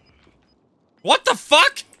 What the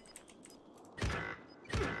fuck?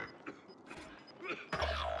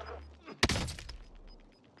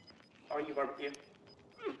 Oh, you barbecue.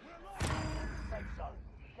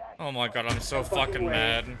 Oh my God, I'm so fucking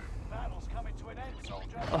mad.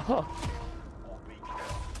 Oh.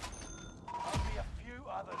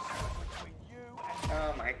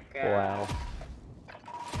 Oh my god. Wow.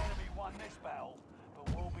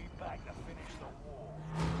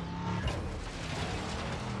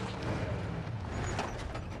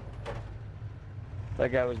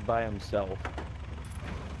 That guy was by himself.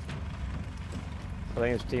 I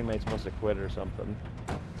think his teammates must have quit or something.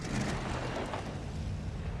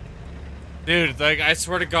 Dude, like, I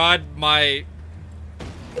swear to God, my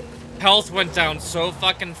health went down so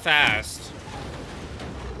fucking fast.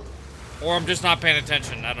 Or I'm just not paying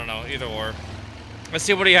attention. I don't know. Either or. Let's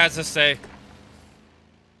see what he has to say.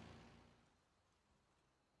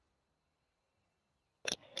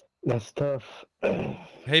 That's tough.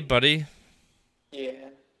 Hey, buddy. Yeah.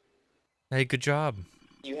 Hey, good job.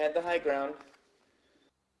 You had the high ground.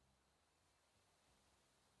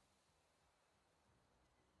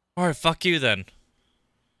 Alright, fuck you then.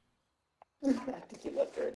 I think you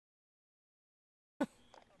left her.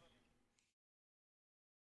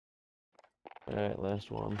 Alright,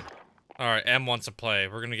 last one. Alright, M wants to play.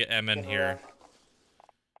 We're gonna get M in here.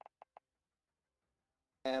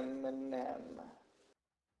 Eminem.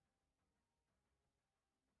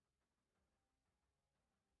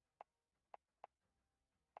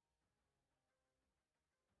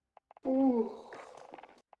 Ooh.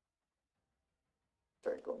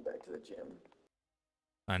 Start going back to the gym.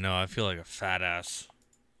 I know, I feel like a fat ass.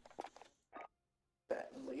 Fat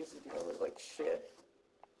and lazy, I look like shit.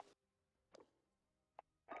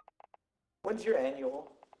 When's your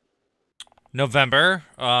annual? November.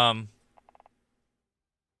 How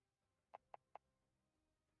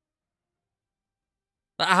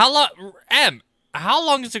long, how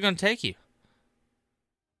long is it gonna take you?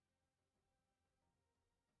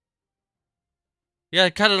 Yeah,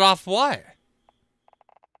 cut it off what?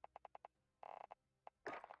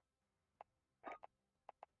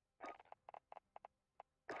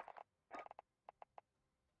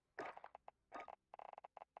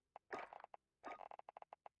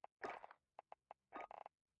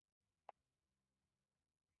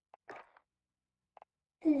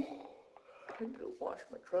 I need to wash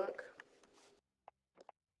my truck.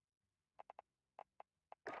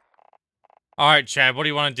 All right, Chad, what do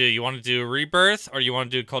you want to do? You want to do Rebirth or you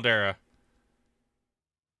want to do Caldera?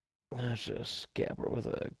 Let's just scamper with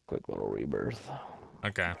a quick little Rebirth.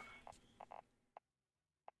 Okay.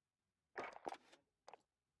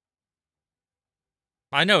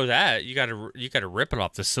 I know that. You gotta rip it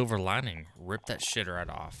off the silver lining. Rip that shit right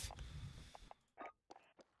off.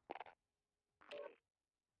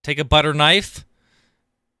 Take a butter knife,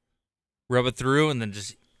 rub it through, and then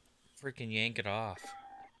just freaking yank it off.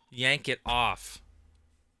 Yank it off.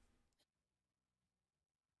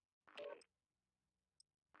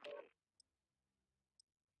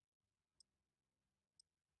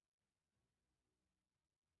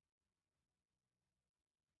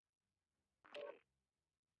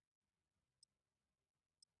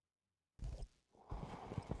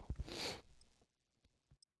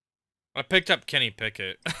 I picked up Kenny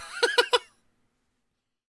Pickett.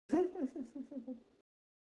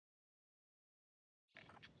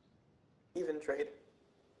 Even trade.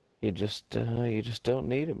 You just don't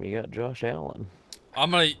need him. You got Josh Allen.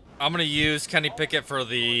 I'm gonna use Kenny Pickett for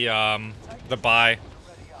the buy.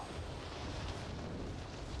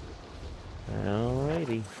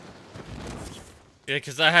 Alrighty. Yeah,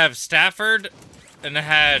 because I have Stafford, and I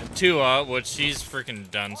had Tua, which he's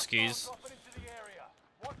freaking done skis.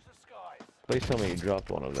 Please tell me you dropped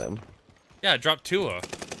one of them. Yeah, I dropped Tua.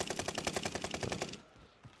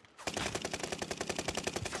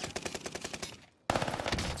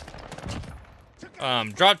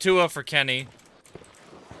 Dropped Tua for Kenny.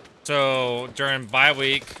 So during bye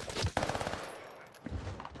week,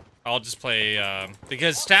 I'll just play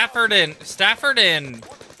because Stafford and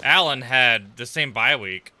Allen had the same bye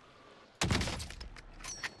week.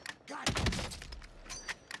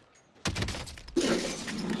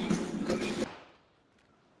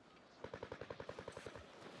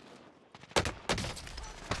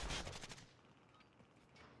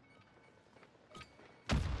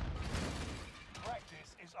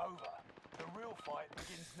 Practice is over. The real fight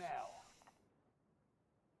begins now.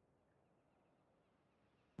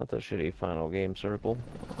 Not the shitty final game circle.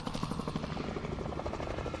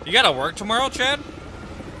 You gotta work tomorrow, Chad?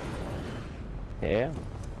 Yeah.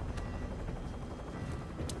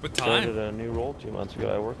 What time? Started a new role 2 months ago.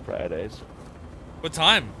 I work Fridays. What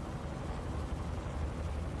time?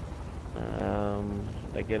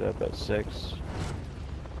 I get up at 6.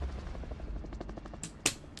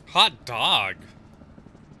 Hot dog.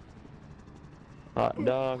 Hot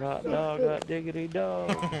dog, hot diggity dog.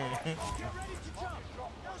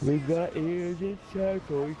 We got ears and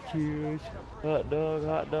cycle cheers. Hot dog,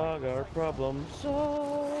 our problem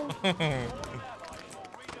solved.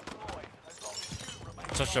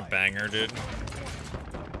 Such a banger, dude.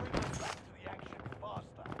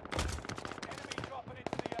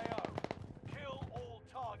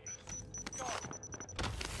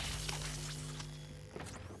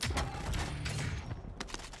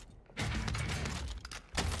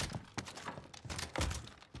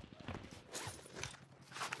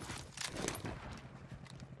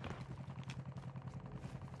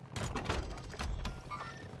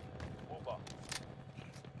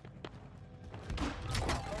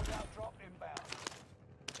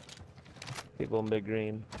 People in Big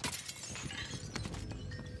Green.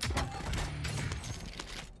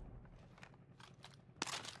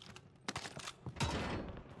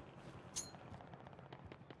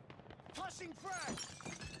 Flashing frag.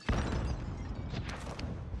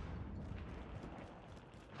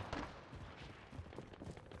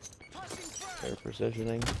 They're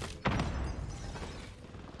positioning.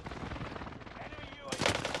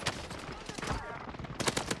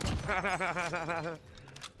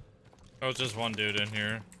 There was just one dude in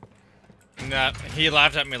here. And he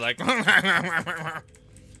laughed at me like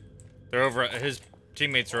they're over at his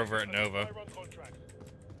teammates are over at Nova.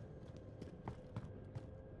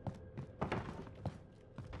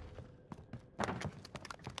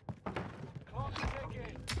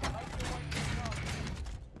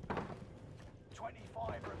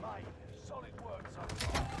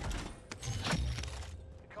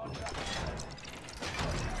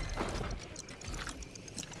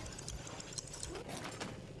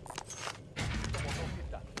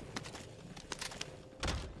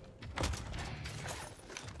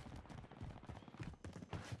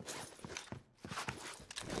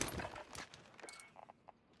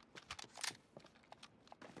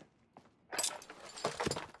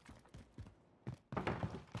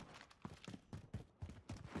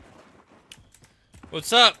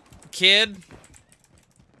 What's up, kid?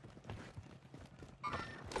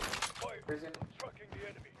 Prison. Trucking the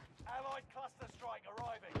enemy. Allied cluster strike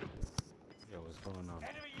arriving. Yo, what's going on?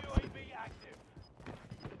 Enemy UAV active.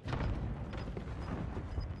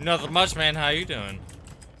 Nothing much, man. How you doing?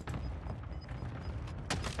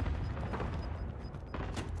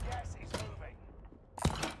 Gas is moving.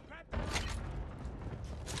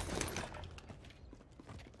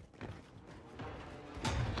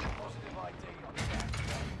 Positive ID on the gas.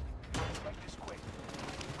 Let's make this quick.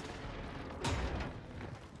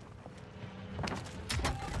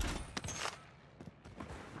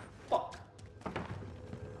 Fuck.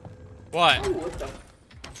 What? Oh, what the?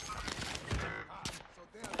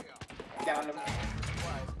 Down him.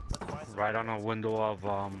 Right on a window of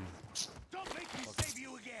Don't make me save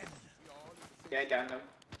you again. Yeah, down him.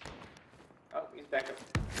 Oh, he's back up.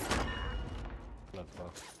 Look,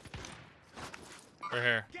 bro. Right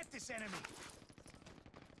here. Get this enemy.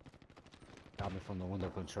 Got me from the window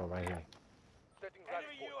control right here.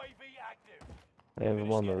 Enemy UAV active. They have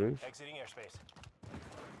him on the roof. Exiting airspace.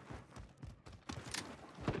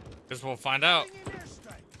 Guess we'll find out.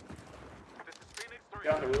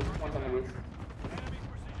 Get on the roof. One's on the roof. Enemy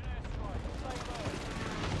precision airstrike. Stay low.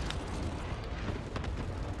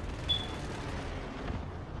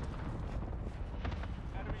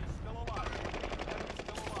 Enemy is still alive. Enemy is still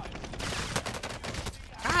alive.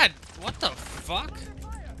 God, what the fuck?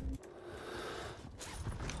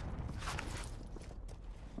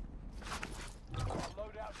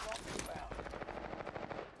 Loadout drop inbound.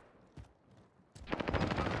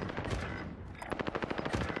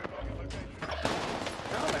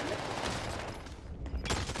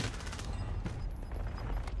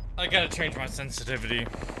 I gotta change my sensitivity.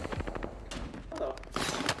 Hello.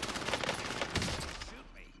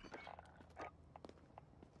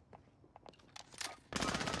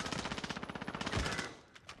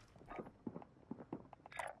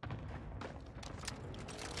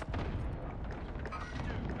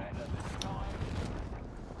 Do better this time.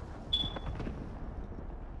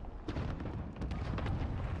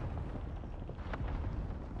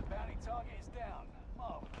 Bounty target is down.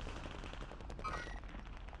 Mark.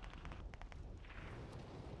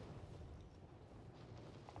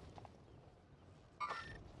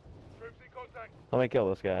 Troops in contact. Let me kill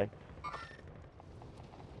this guy.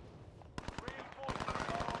 Reinforcements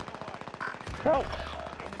are on the way. Help!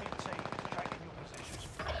 Enemy team is tracking your positions.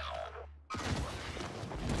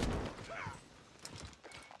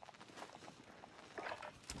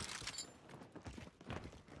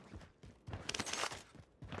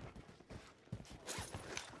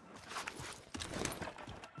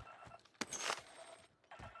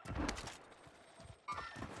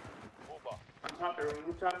 On top, they're on the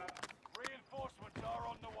rooftop. Reinforcements are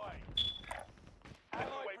on the way.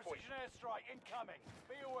 Allied precision airstrike incoming.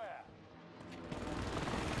 Be aware.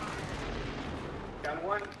 Down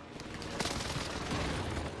one.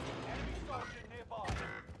 Enemy soldier nearby.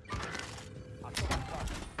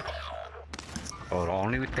 Oh, the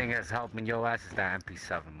only thing that's helping your ass is that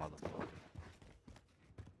MP7, motherfucker.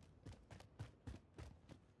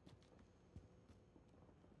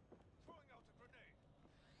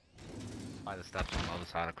 By the steps on the other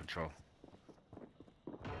side of control.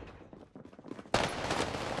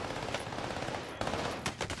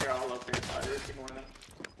 They're all up there. There's one of them.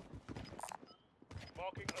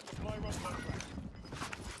 Marking a supply run contract.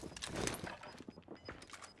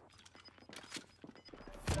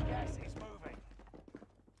 Gas is moving.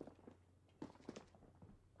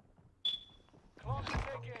 Clock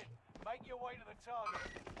ticking. Make your way to the target.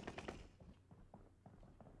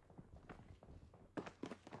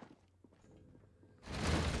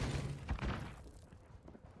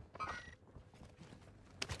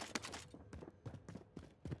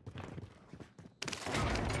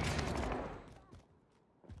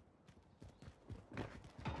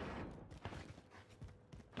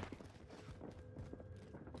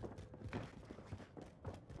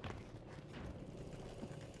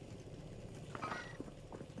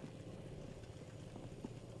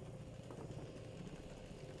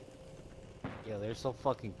 Yeah, they're so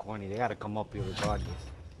fucking corny. They gotta come up here regardless.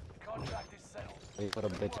 Contract is settled. They put a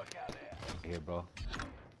Good bitch work out there. here, bro.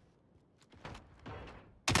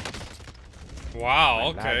 Wow, I'm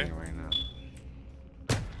okay. lagging right now.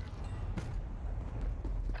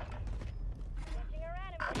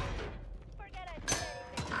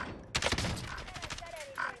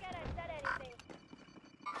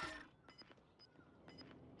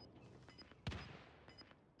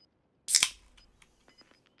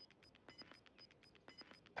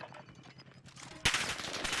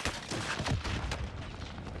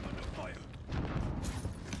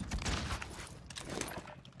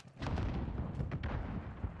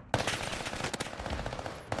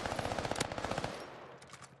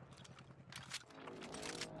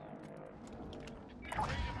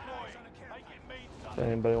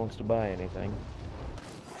 anybody wants to buy anything.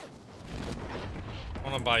 I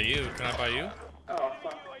want to buy you. Can I buy you? Oh,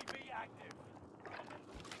 fuck.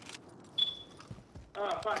 Oh,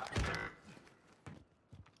 fuck.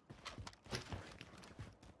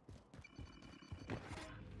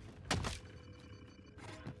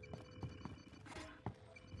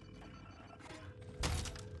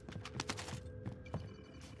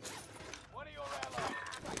 One of your allies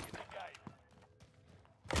is back in the game.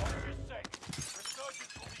 Watch your six.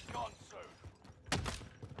 Resurgence will be gone soon.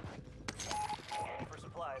 For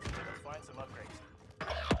supplies, let's find some upgrades.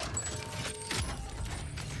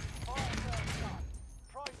 Fire sale done.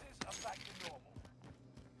 Prices are back to normal.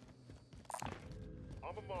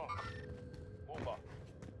 On the mark. Move up.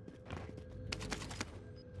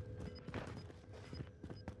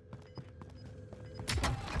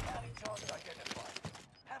 Bounty target identified.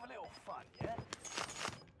 Have a little fun, yeah?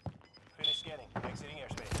 Finish scanning. Exiting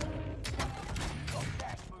airspace. Got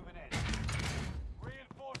gas moving in.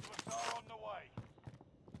 Reinforcements are on the way.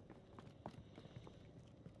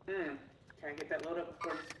 Can I get that load up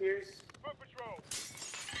before it disappears? Foot patrol.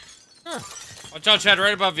 Sure. Watch out, Chad,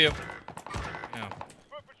 right above you. Yeah.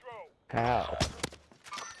 Foot patrol. How?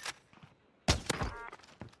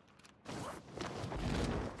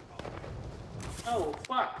 Oh,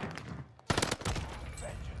 fuck.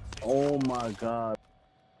 Oh my god.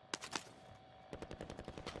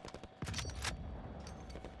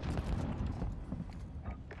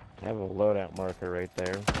 I have a loadout marker right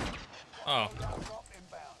there. Oh.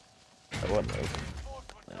 That wasn't it.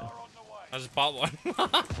 No. I just bought one.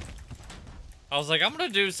 I was like, I'm gonna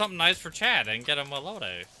do something nice for Chad and get him a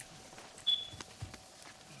loadout.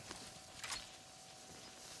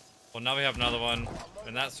 Well, now we have another one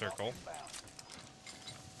in that circle.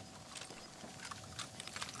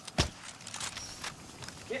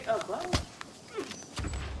 Get above.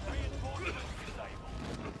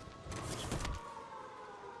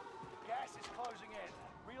 Gas is closing in.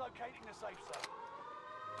 Relocating the safe zone.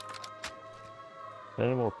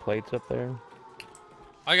 Any more plates up there?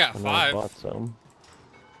 I got I know 5. I bought some.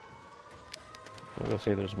 I'll go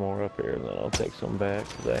see if there's more up here, and then I'll take some back,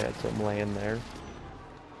 because I had some laying there.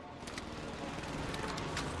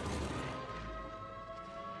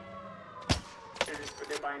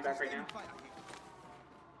 They're buying back right now.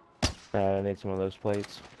 I need some of those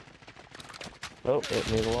plates. Oh,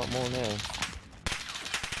 it needs a lot more now.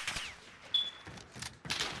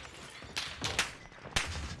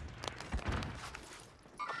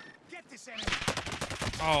 Get this enemy.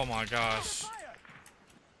 Oh my gosh.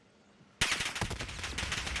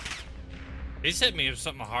 He's hit me with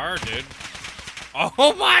something hard, dude.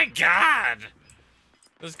 Oh my god!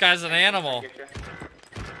 This guy's an animal.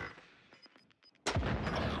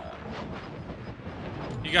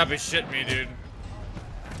 You gotta be shitting me, dude.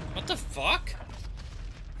 What the fuck?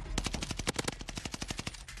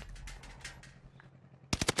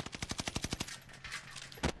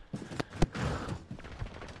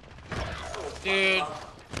 Dude,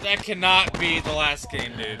 that cannot be the last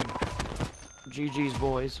game, dude. GG's,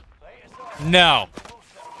 boys. No.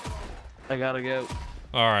 I gotta go.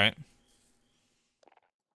 Alright.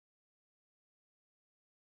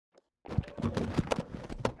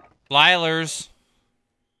 Lylers.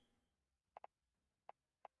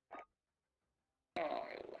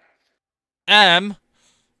 M.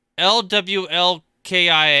 LWLKIA.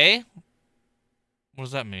 What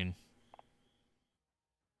does that mean?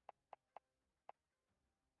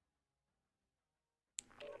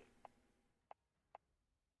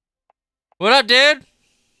 What up, dude?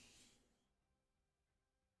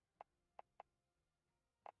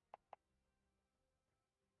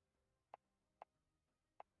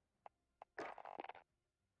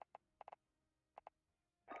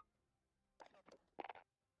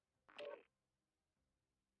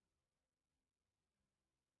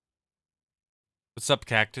 What's up,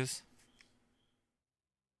 Cactus?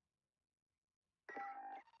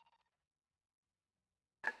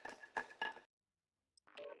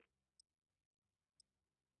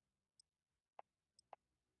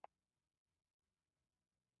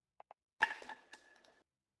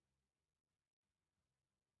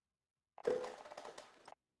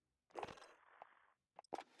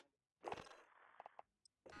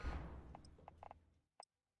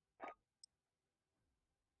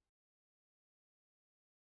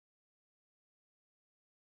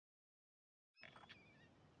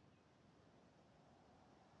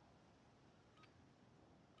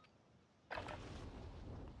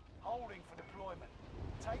 Holding for deployment.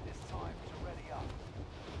 Take this time to ready up.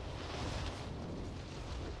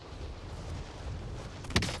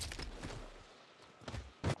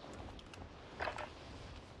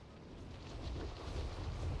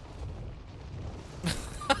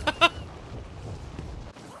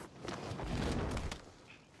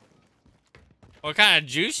 What kind of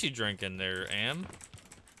juice you drinking there, Am?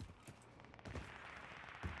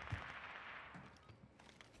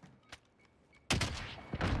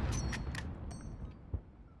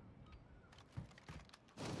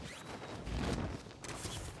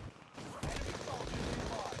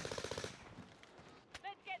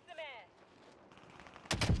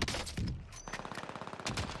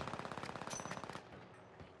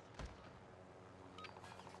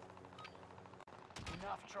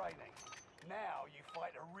 Enough training. Now you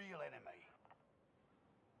fight a real enemy.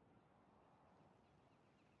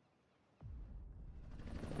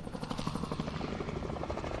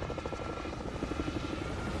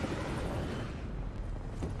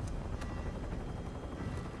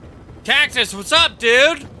 Cactus, what's up,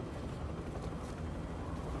 dude?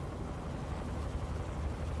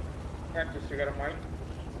 Cactus, you got a mic?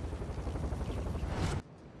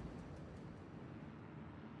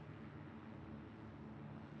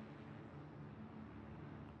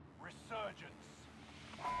 Resurgence.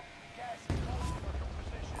 Gas is holding on your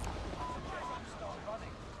position. Suggest you start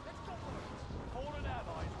running. Let's go for it. Fallen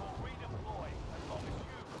allies will redeploy as long as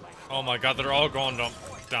you remain. Oh my god, they're all going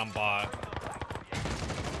down by.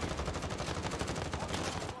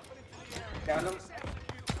 Down them.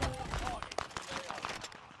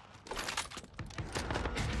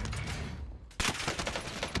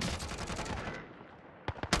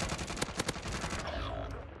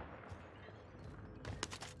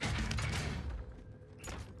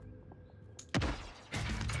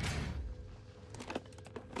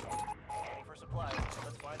 For supplies,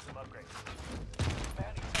 let's find some upgrades.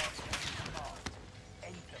 Bounty targets marked.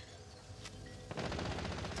 Aid them.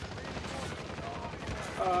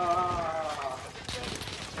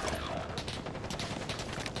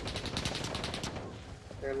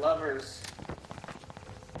 They're lovers.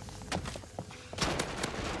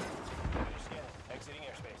 Exiting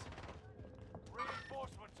airspace.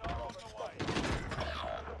 Reinforcements are on the way.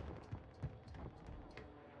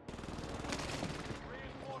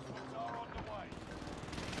 Reinforcements are on the way.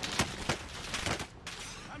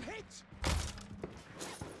 I'm hit.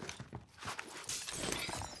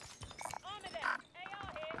 Armor them. AR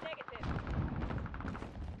here, negative.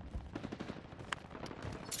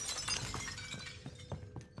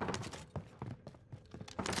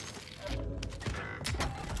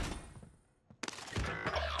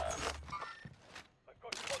 I've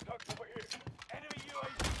got contact over here. Enemy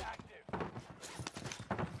UAV active.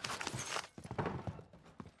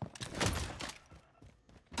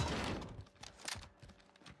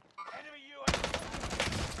 Enemy UAV.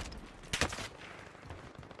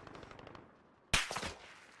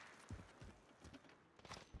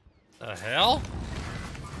 The hell?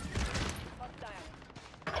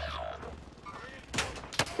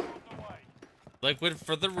 Liquid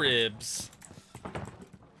for the ribs.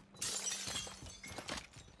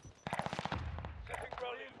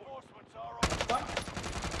 Reinforcements are on.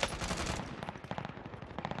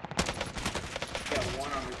 Yeah,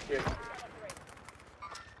 one on the ship.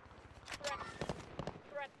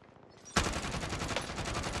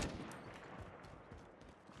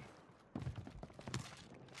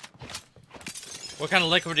 What kind of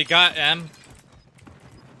liquid you got, Em?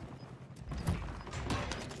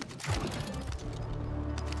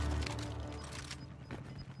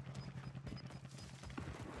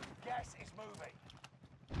 Gas is moving.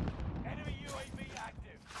 Enemy UAV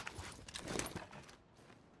active.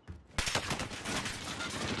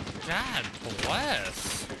 God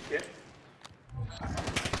bless. Ship.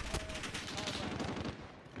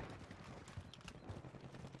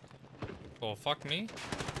 Well, fuck me.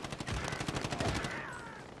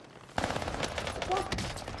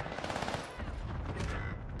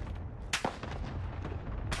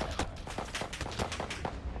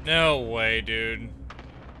 No way, dude.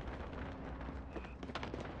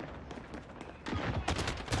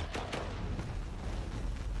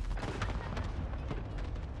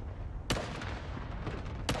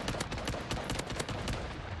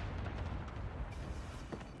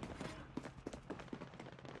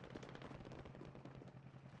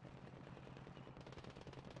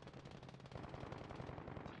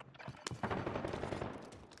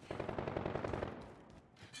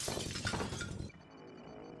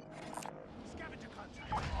 Scavenger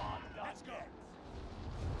contact. Let's go.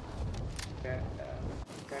 Okay,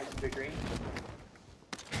 guys to the green.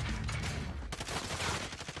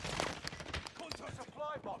 Contact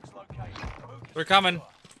supply box located. Move to They're coming.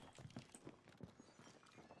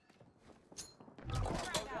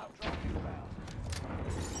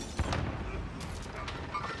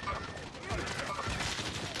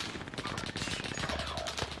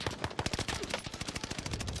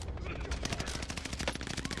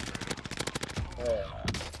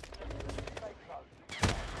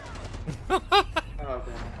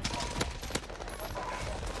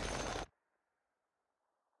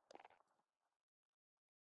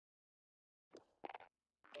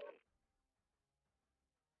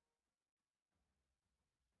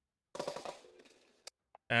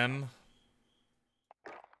 M.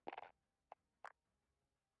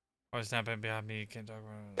 Oh, it's not behind me. You can't talk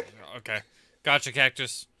about it. Okay. Gotcha,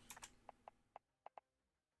 Cactus.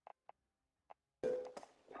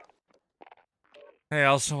 Hey, I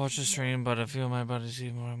also watch the stream, but a few of my buddies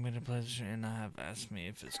even want me to play the stream and have asked me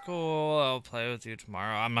if it's cool. I'll play with you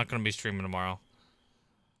tomorrow. I'm not going to be streaming tomorrow.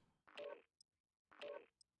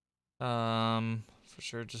 For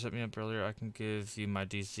sure, just hit me up earlier. I can give you my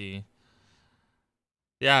DC.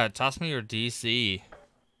 Yeah, toss me your DC.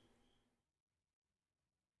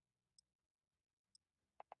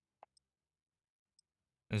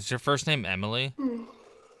 Is your first name Emily?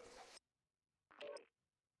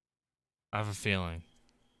 I have a feeling.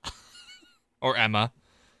 Or Emma.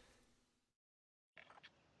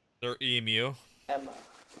 They're emu. Emma.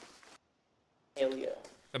 Alia.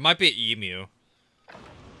 It might be an emu.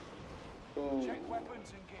 Ooh. Check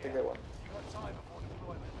weapons and gear. Take that one. You got time before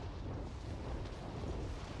deployment.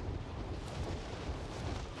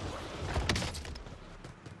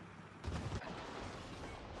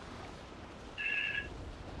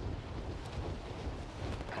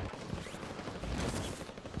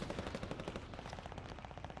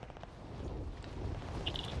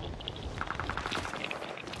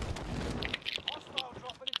 Hostile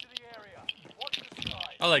dropping into the area. Watch the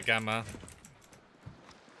sky. I like Emma.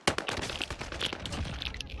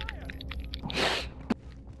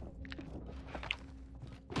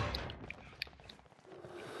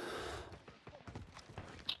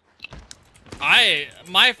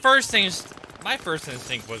 My first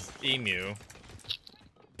instinct was emu.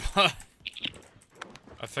 But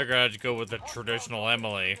I figured I'd go with the traditional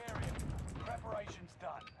Emily. Preparation's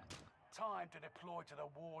done. Time to deploy to the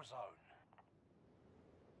war zone.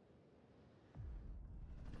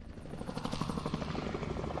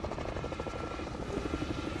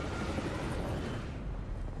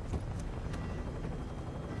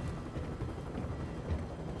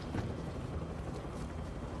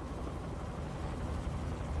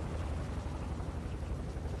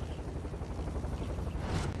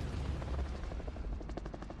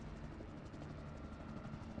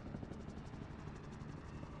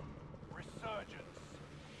 Resurgence.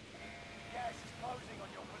 Gas is closing on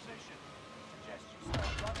your position. Suggest you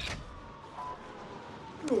start running.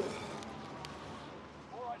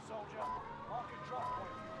 All right, soldier. Mark a drop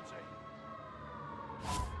point for your team.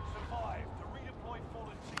 Survive to redeploy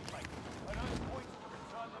fallen teammates and earn points to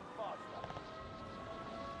return them faster.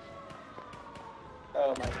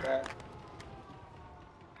 Oh my god.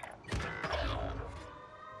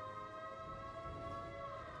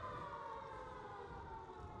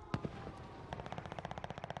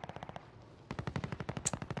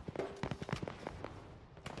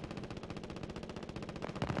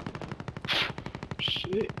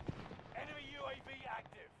 Shit. Enemy UAV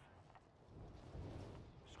active.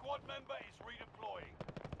 Squad member is redeploying.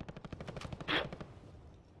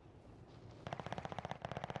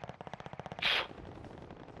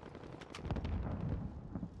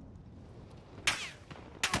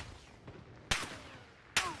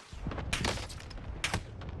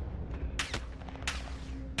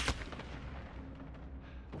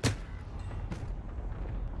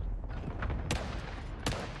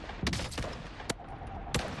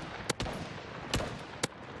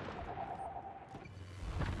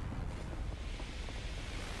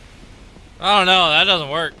 I don't know, that doesn't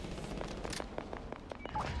work.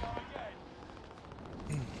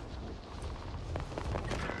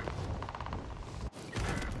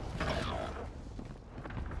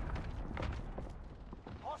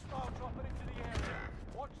 Hostile dropping into the area.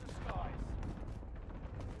 Watch the skies.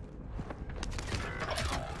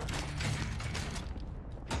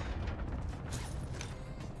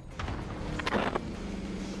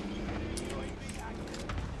 UAV active.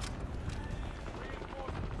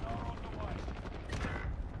 Reinforcements are on the way.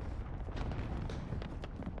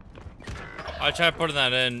 I tried putting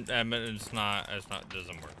that in, and it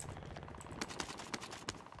doesn't work.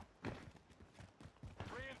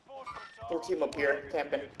 Full team up here,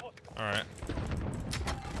 camping. Alright.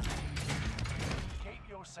 Keep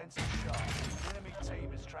your senses sharp. The enemy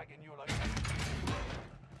team is tracking your location.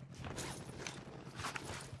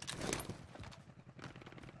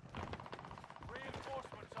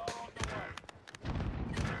 Reinforcements are on the way.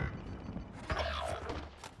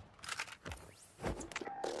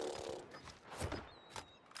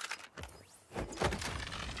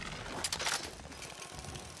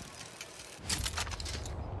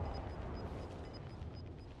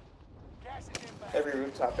 Gas is inbound. Every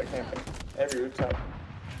rooftop they're camping. Every rooftop.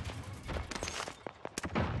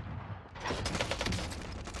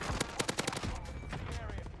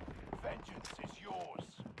 Vengeance is yours.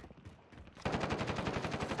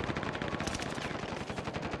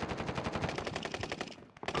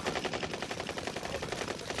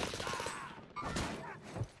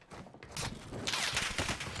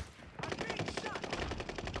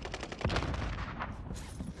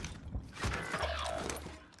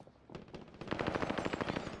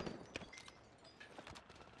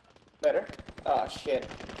 Better? Oh shit.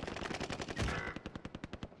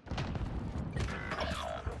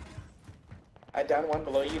 I downed one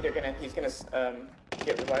below you. He's gonna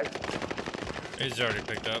get revived. He's already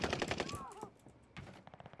picked up.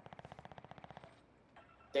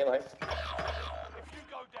 Stay alive. If you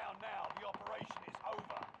go down now, the operation is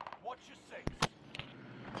over. Watch your six.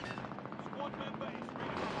 Squad member is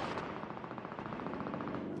redeployed.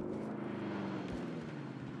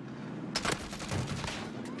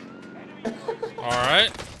 All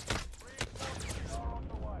right.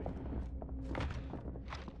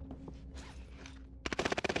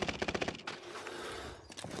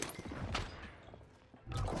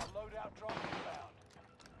 Loadout drop inbound.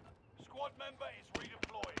 Squad member is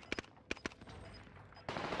redeploying.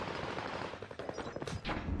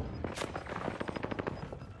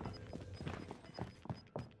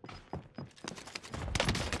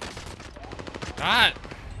 God.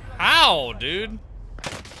 How, dude?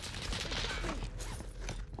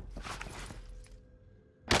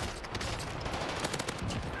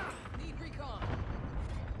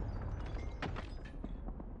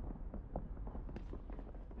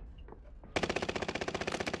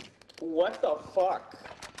 What the fuck?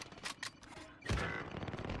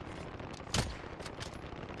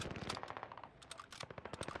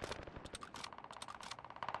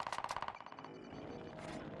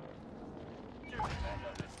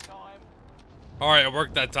 All right, it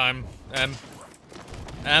worked that time.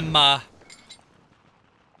 Emma.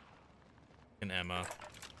 And Emma.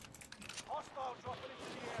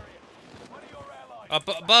 Up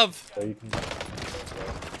above. So you can go.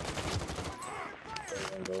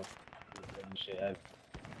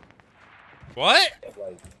 What?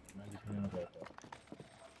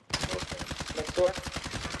 Next door.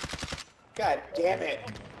 God damn it.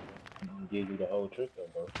 Give you the whole trick though,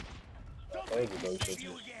 bro.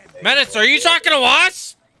 Menace, are you talking to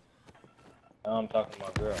us? No, I'm talking to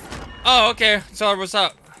my girl. Oh, okay. So what's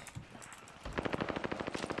up?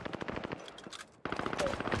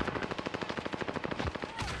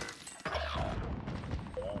 I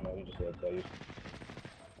don't know, he just gotta tell you.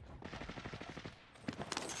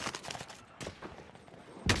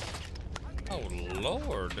 Oh,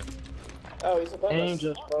 Lord. Oh, he's above Aim us.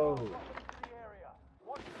 just froze.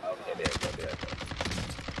 Okay, there, there.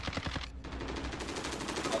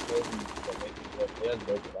 I told him to make me go upstairs,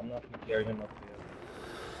 bro, but I'm not gonna carry him upstairs.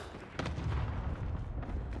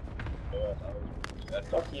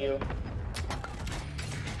 Fuck you.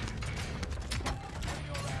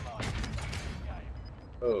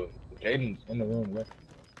 Oh, Jaden's in the room with me.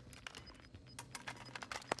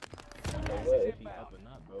 So what if he up or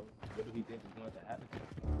not, bro? What do he think is going to happen? I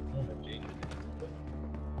don't know if Jaden is in the room with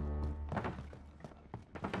him.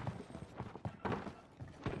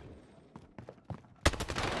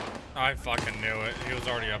 I fucking knew it. He was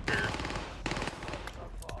already up here.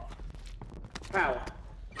 How?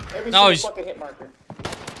 Every No, single he's- fucking hit marker.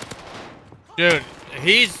 Dude,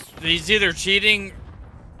 he's either cheating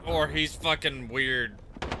or he's fucking weird.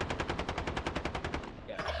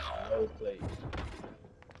 Yeah, no place.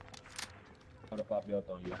 I'm gonna pop you up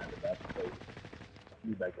on you. I have the back place.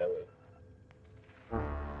 You back that way.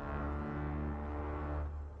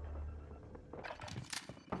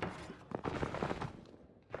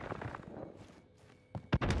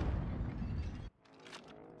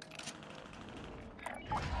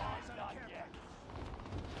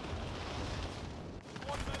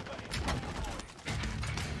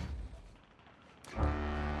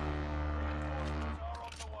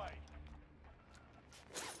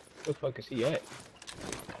 Where the fuck is he at?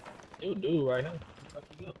 Dude, right now. Where the fuck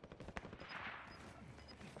he go?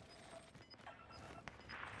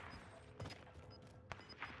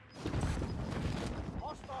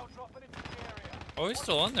 Oh, he's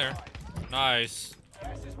still on there. Nice.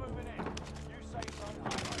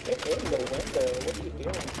 Get in the window. What are you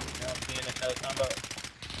doing? I'm seeing that kind of combo.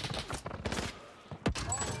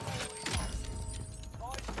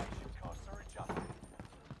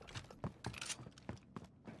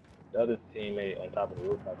 The other teammate on top of the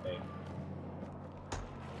roof, I think.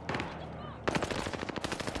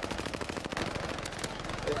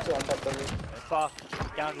 There's two on top of the roof. Fuck.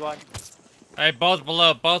 Down one. Hey, both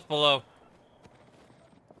below, both below.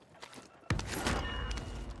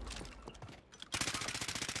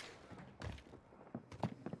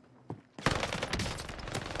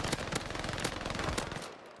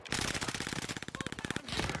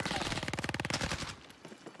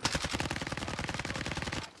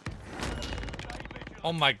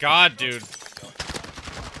 Oh my god, dude.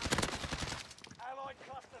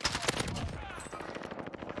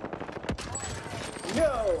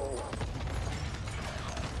 No!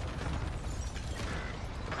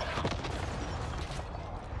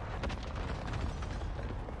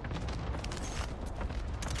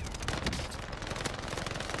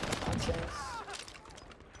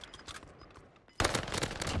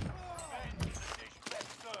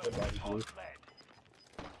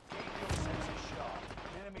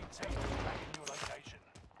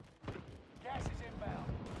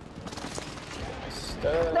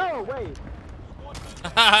 stuff. No, wait.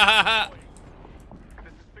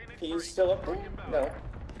 He's still up there? No.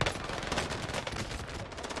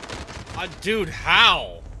 Dude,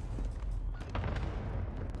 how?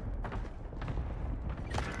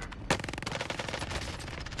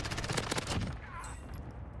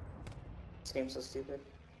 This game's so stupid.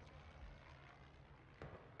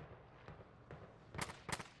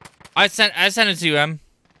 I sent it to you,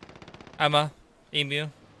 Emma, Emu.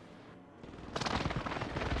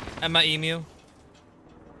 Emma, Emu.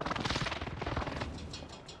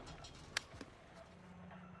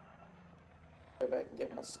 Go back and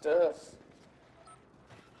get my stuff.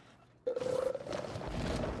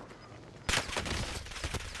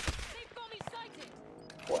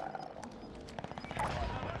 Wow.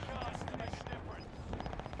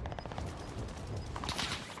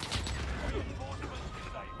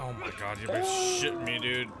 Oh my god, you've been shitting me,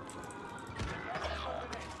 dude.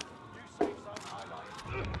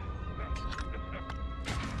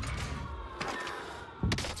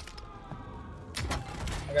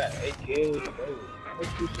 I got 8 kills, bro. This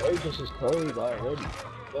resurgence is closed already.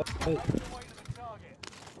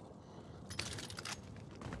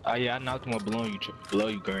 Oh yeah, I knocked one below you,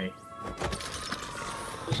 Green.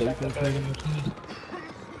 So you can carry him, please?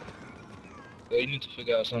 Yeah, you need to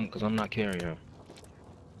figure out something, cause I'm not carrying him.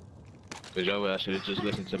 Cause your ass should have just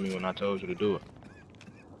listened to me when I told you to do it.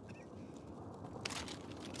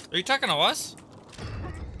 Are you talking to us?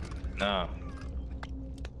 Nah.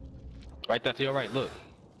 Right there to your right, look.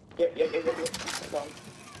 Yeah. I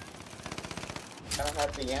don't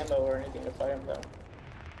have the ammo or anything to fight him though.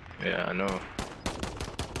 Yeah, I know.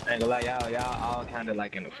 I ain't gonna lie, y'all all kinda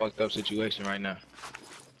like in a fucked up situation right now.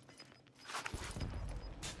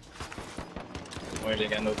 Orange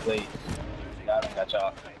ain't got no plate. Y'all don't got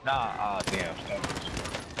y'all. Nah, damn.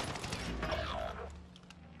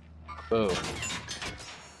 Oh.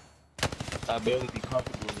 I barely be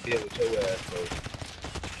comfortable to deal with your ass, bro.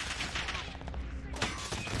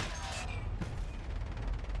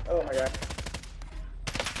 Oh my god.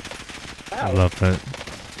 Ow. I love that.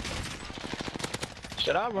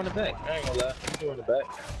 Should I run it back? I ain't gonna lie. You can run it back.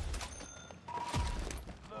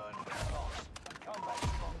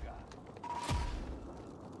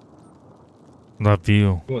 Love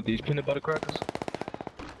you. You want these peanut butter crackers?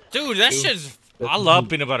 Dude, that shit's... I love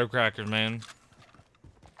peanut butter crackers, man.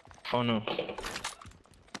 Oh no.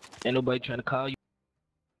 Ain't nobody trying to call you.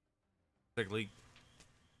 Big league.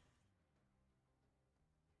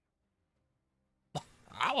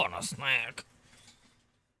 I want a snack.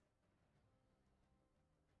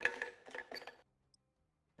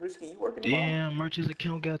 Bruski, you working Damn, Merch's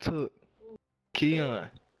account got took. Keon.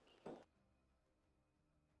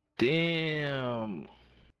 Damn.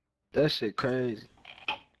 That shit crazy.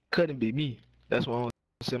 Couldn't be me. That's why I don't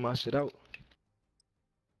send my shit out.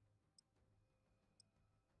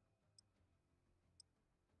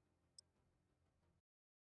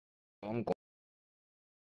 I'm going.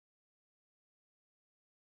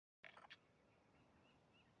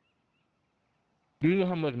 Do you know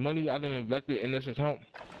how much money I done invested in this account?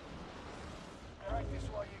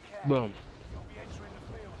 Boom.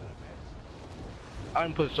 I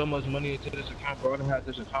done put so much money into this account, bro. I done had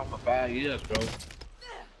this account for 5 years, bro.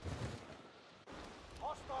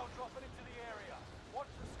 Hostile dropping into the area. Watch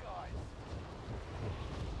the skies.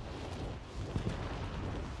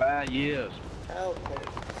 5 years.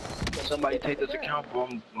 Okay. Somebody take this account, bro.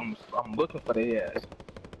 I'm looking for their ass.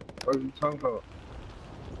 What are you talking about?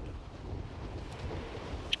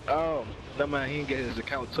 Oh, no man, he didn't get his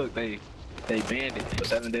account took. They banned it for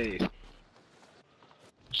 7 days.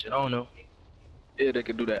 Shit, I don't know. Yeah, they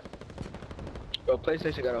could do that. Bro,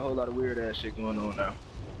 PlayStation got a whole lot of weird ass shit going on now.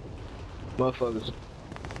 Motherfuckers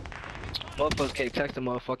can't text a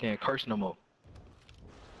motherfucker and curse no more.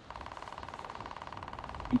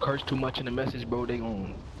 You curse too much in the message, bro, they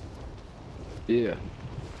gon'... Yeah.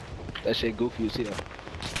 That shit goofy as hell.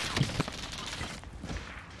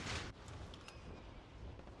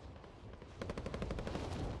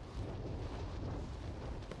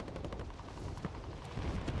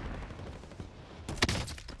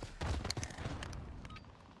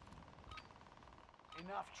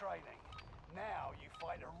 Enough training. Now you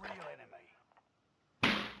fight a real enemy.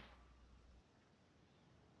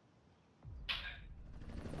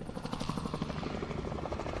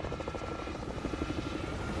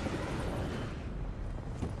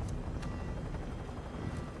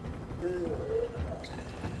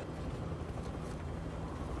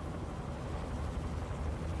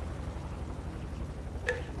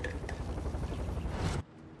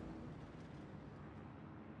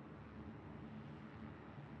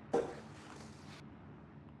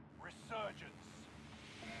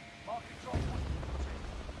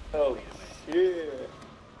 Oh, shit. The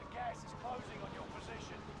gas is closing on your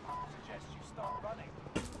position. Suggest you start running.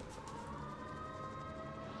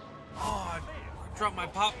 Oh, I dropped my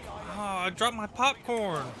pop. Oh, I dropped my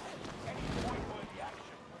popcorn.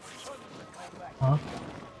 Huh?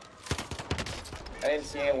 I didn't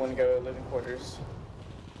see anyone go living quarters.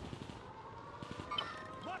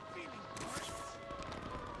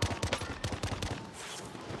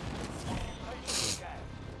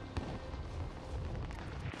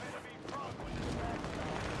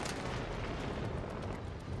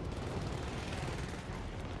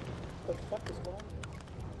 What the fuck is going on?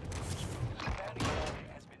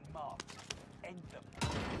 Has been marked. End them.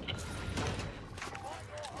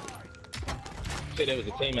 Said there was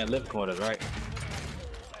a team at living quarters, right?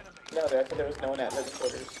 No, I said there was no one at living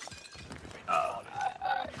quarters. Oh,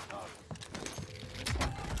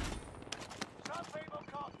 Some people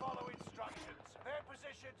can't follow instructions. Their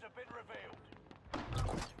positions have been revealed.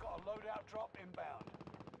 You've got a loadout drop inbound.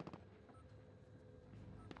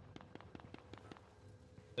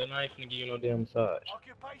 then I ain't finna give you no damn massage.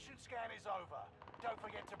 Occupation scan is over. Don't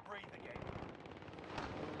forget to breathe again.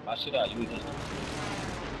 Why should I use this?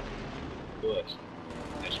 Good.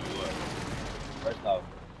 Yes, you would.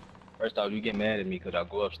 First off, you get mad at me because I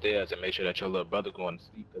go upstairs and make sure that your little brother going to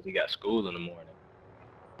sleep because he got school in the morning.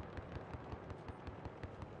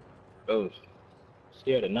 Bro,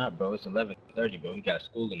 scared or not, bro, it's 11:30, bro. He got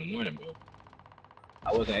school in the morning, bro.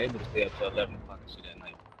 I wasn't able to stay up till 11 o'clock and shit at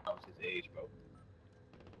night. I was his age, bro.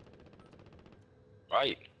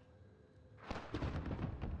 Right.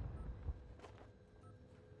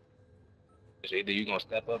 It's either you gonna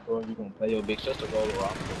step up, bro, or you gonna play your big sister role, or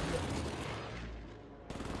I'm gonna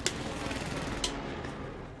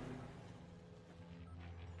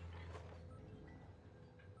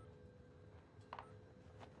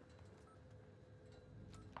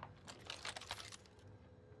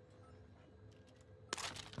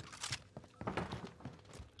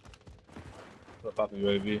What Papa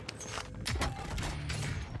UAV?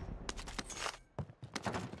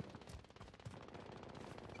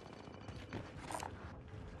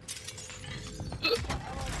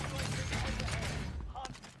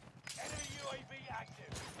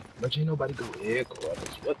 But ain't nobody go air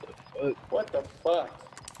quarters. What the fuck? What the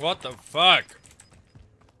fuck? What the fuck?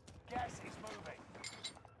 Gas is moving.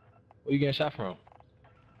 Where you getting shot from?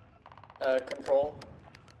 Control.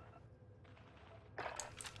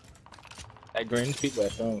 Hey, Green, these people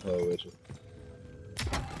at phone call with you.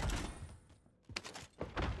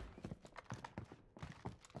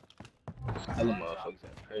 Tell them motherfuckers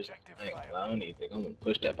at prison. I don't even think I'm gonna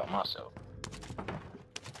push that by myself.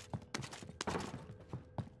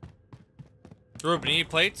 Ruben, you need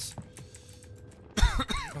plates?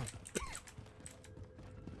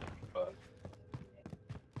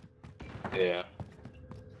 Yeah.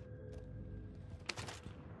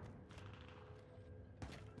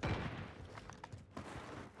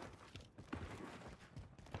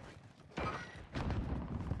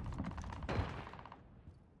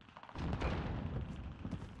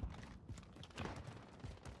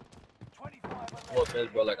 Well,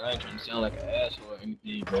 bro, like, I ain't trying to sound like an asshole or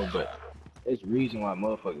anything, bro, but there's a reason why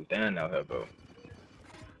motherfuckers down out here, bro.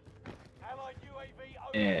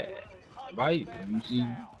 And, right, you see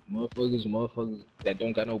motherfuckers that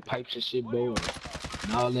don't got no pipes and shit, bro,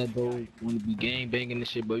 and all that, bro, wanna be gang banging and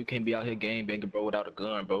shit, bro. You can't be out here gang banging, bro, without a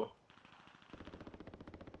gun, bro.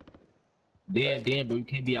 Then, bro, you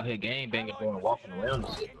can't be out here gang banging, bro, and walking around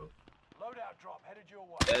and shit, bro.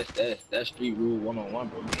 That's street rule 101,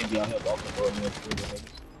 bro. You can't be out here walking, bro, and niggas.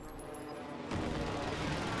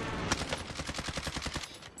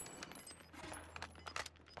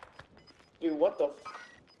 Dude, what the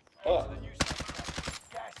fuck?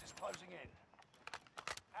 Gas is closing in.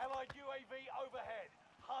 Allied UAV overhead.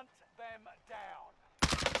 Hunt them down.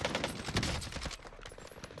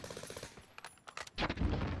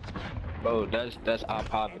 Bro, that's our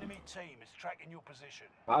poverty. Enemy team is tracking your position.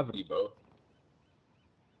 Poverty, bro.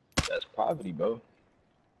 That's poverty, bro.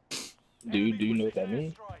 Do you know what that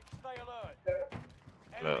means?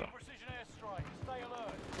 No.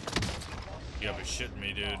 You gotta be shitting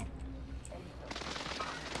me, dude.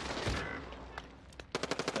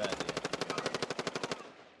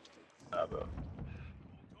 Nah, bro.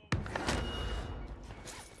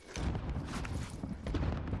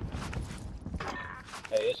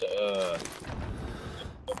 Hey, it's a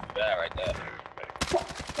bad right there.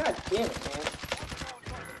 God damn it, man.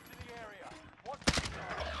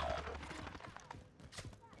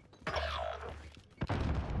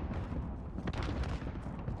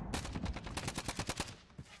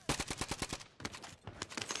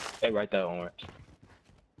 Hey, right there, Orange.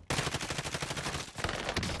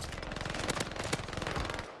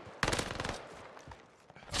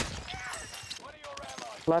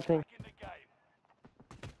 Latte.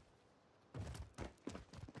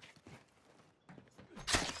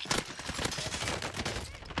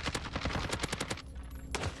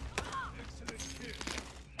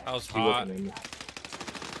 That was hot.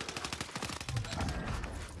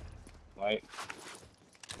 Right.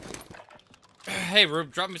 Hey,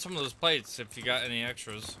 Rube, drop me some of those plates if you got any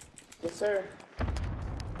extras. Yes, sir.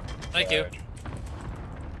 Thank you.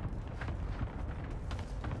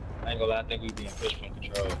 I ain't gonna lie, I think we being pushed from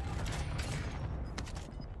control.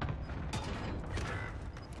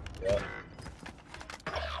 Yeah.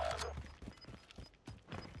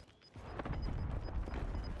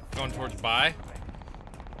 Going towards buy.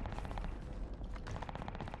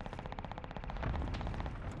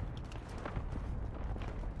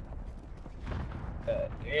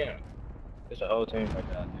 God damn. There's a whole team right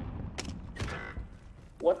now, I think.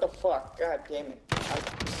 What the fuck? God damn it. I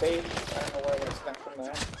saved. I don't know where I got stuck from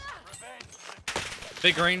there.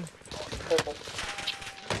 Big green. Purple.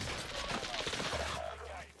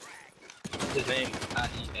 His name is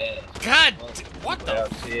IES. God, what the?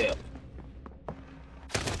 Yeah.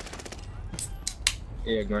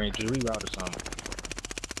 Yeah, green. Just reroute or something.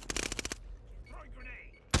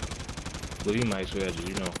 Well, you might as well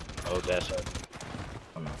just, hold that up.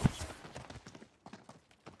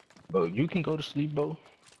 Bro, you can go to sleep, bro.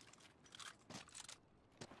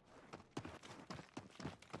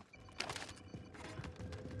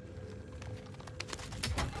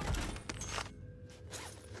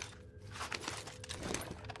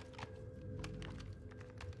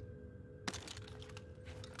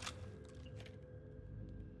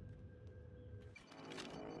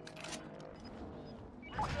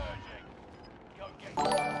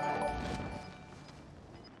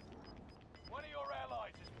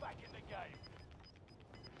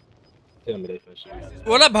 Tell me they finna shoot me.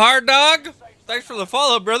 What up, hard dog? Thanks for the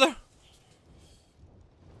follow, brother.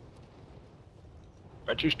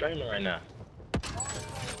 Aren't you streaming right now?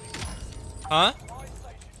 Huh?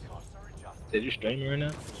 Said you streaming right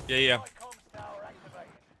now? Yeah, yeah.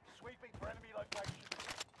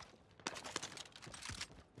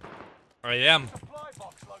 I am.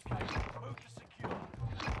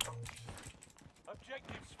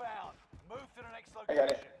 Objectives found. Move to the next I location.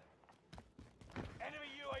 got it. Enemy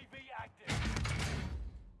UAV active.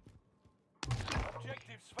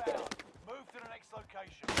 Objectives found. Move to the next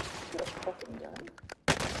location. What a fucking gun.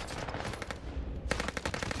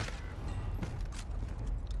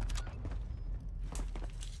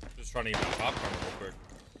 Just trying to eat my popcorn real quick.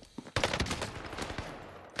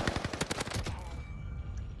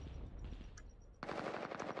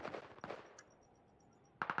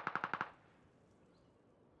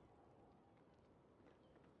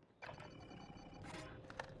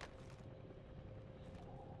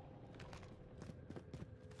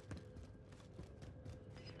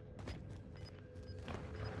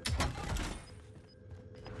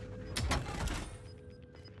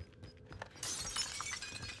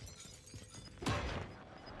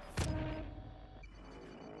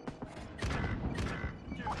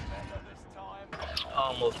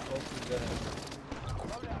 Almost focused that.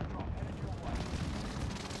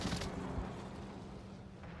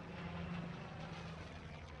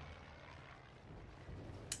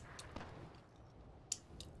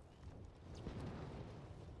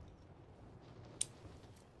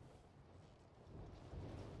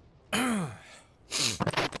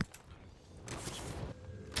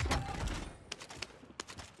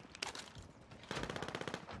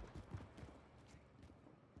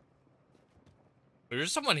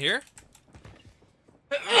 There's someone here?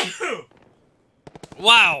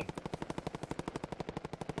 Wow.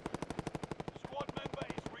 Squad member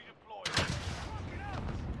is redeployed.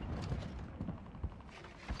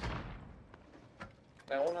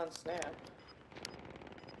 That one on snap.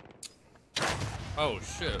 Oh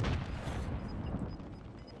shit.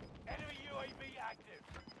 Enemy UAV active.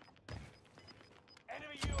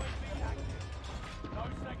 Enemy UAV active. No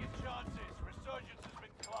second chances. Resurgence has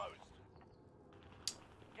been closed.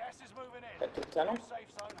 Gas is moving in. Head to the tunnel. New safe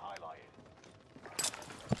zone highlighted.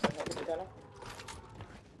 Head to the tunnel.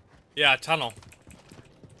 Yeah, tunnel.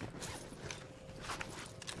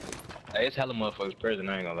 Hey, it's hella motherfuckers present,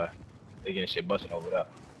 I ain't gonna lie. They getting shit busting over there.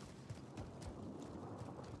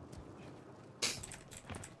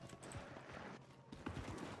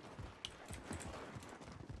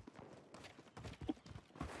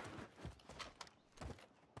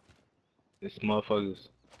 This motherfuckers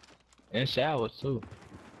in showers too.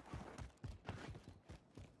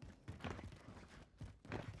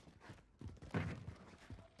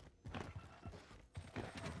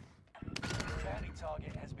 Bounty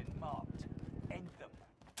target has been marked. End them.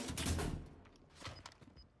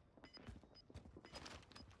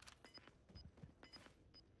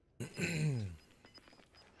 Gas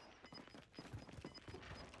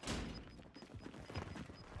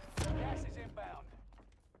is inbound.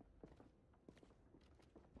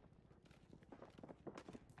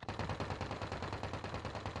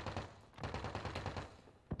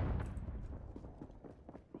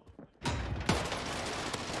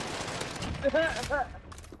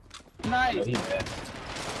 Nice. Oh, he's bad.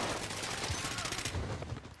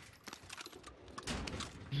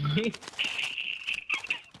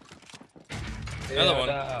 Another one.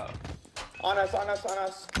 On us, on us, on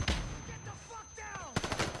us.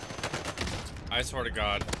 I swear to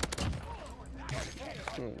God.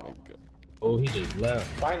 Oh my god. Oh, he just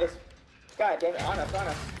left. Behind us. God damn it, on us, on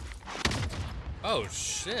us. Oh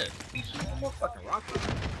shit. Fucking rocket.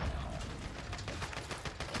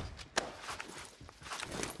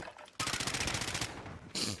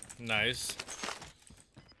 Nice.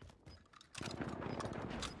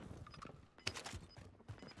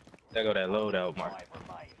 There go that loadout, Mark.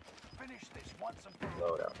 Finish this once and for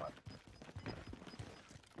all. Loadout, Mark.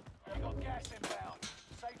 We got gas inbound.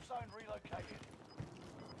 Safe zone relocated.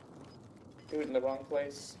 Do it in the wrong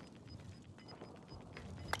place.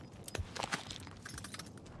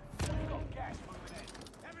 We got gas moving in.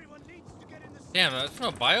 Everyone needs to get in the. Damn, there's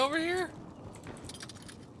no buy over here?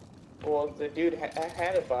 Well, the dude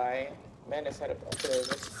had it by. Menace had it by. There it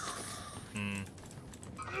is. Hmm.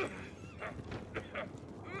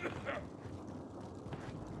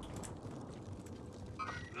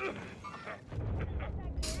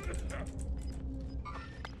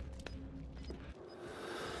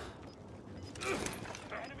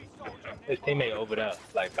 His teammate over there,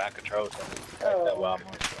 like back control something. Oh. That wild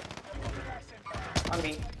one. On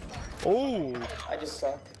me. Oh! I just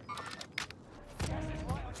suck.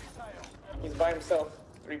 He's by himself.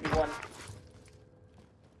 3v1.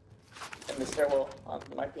 In the stairwell on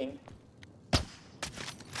my ping.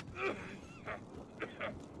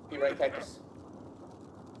 Be right, Cactus.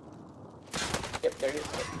 Yep, there he is.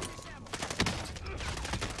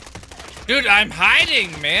 Dude, I'm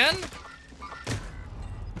hiding, man!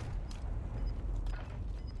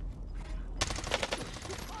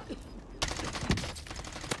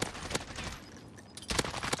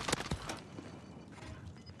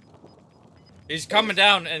 He's coming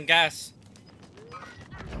down in gas.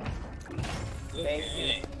 Thank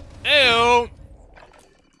you. Ew!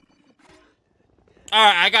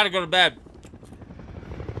 Alright, I gotta go to bed.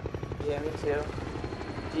 Yeah, me too.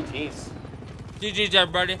 GG's. GG's,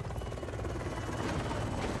 everybody.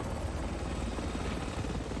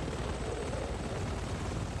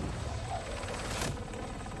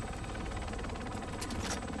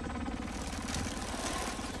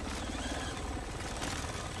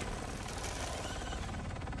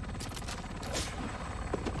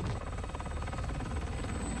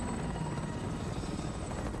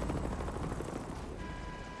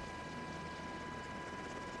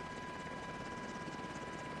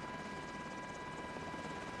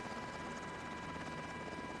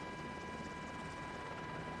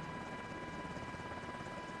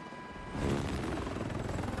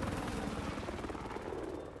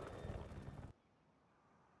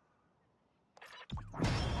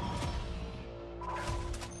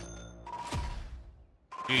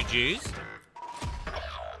 GG's.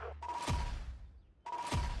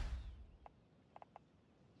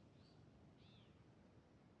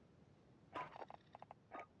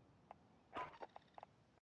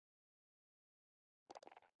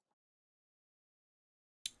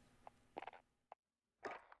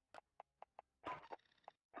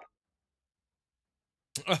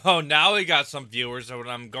 Oh, now we got some viewers when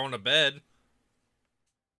I'm going to bed.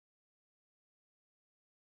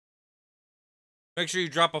 Make sure you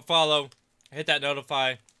drop a follow, hit that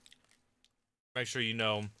notify. Make sure you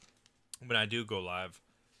know when I do go live.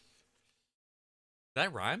 Did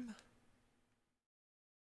that rhyme?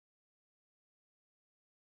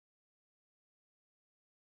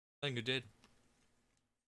 I think it did.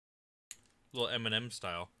 A little Eminem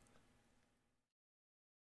style.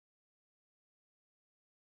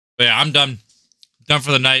 But yeah, I'm done. Done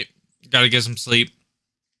for the night. Gotta get some sleep.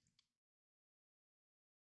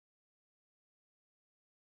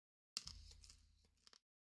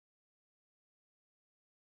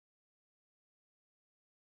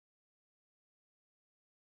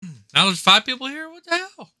 Now there's 5 people here? What the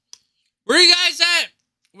hell? Where are you guys at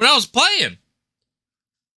when I was playing?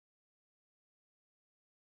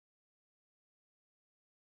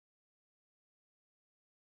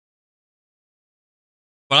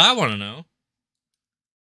 But I want to know.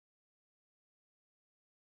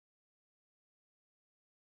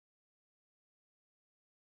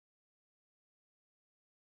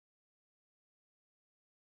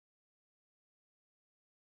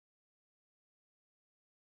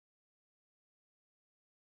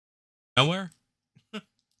 Nowhere?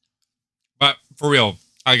 But for real,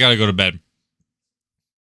 I gotta go to bed.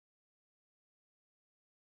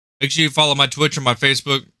 Make sure you follow my Twitch and my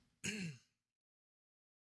Facebook. You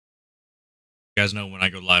guys know when I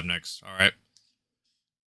go live next. All right.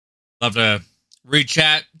 Love to read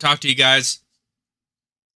chat, talk to you guys.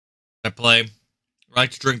 I play. I like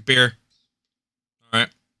to drink beer. All right.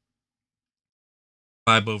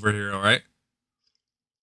 Vibe over here. All right.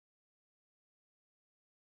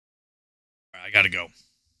 I gotta go.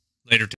 Later.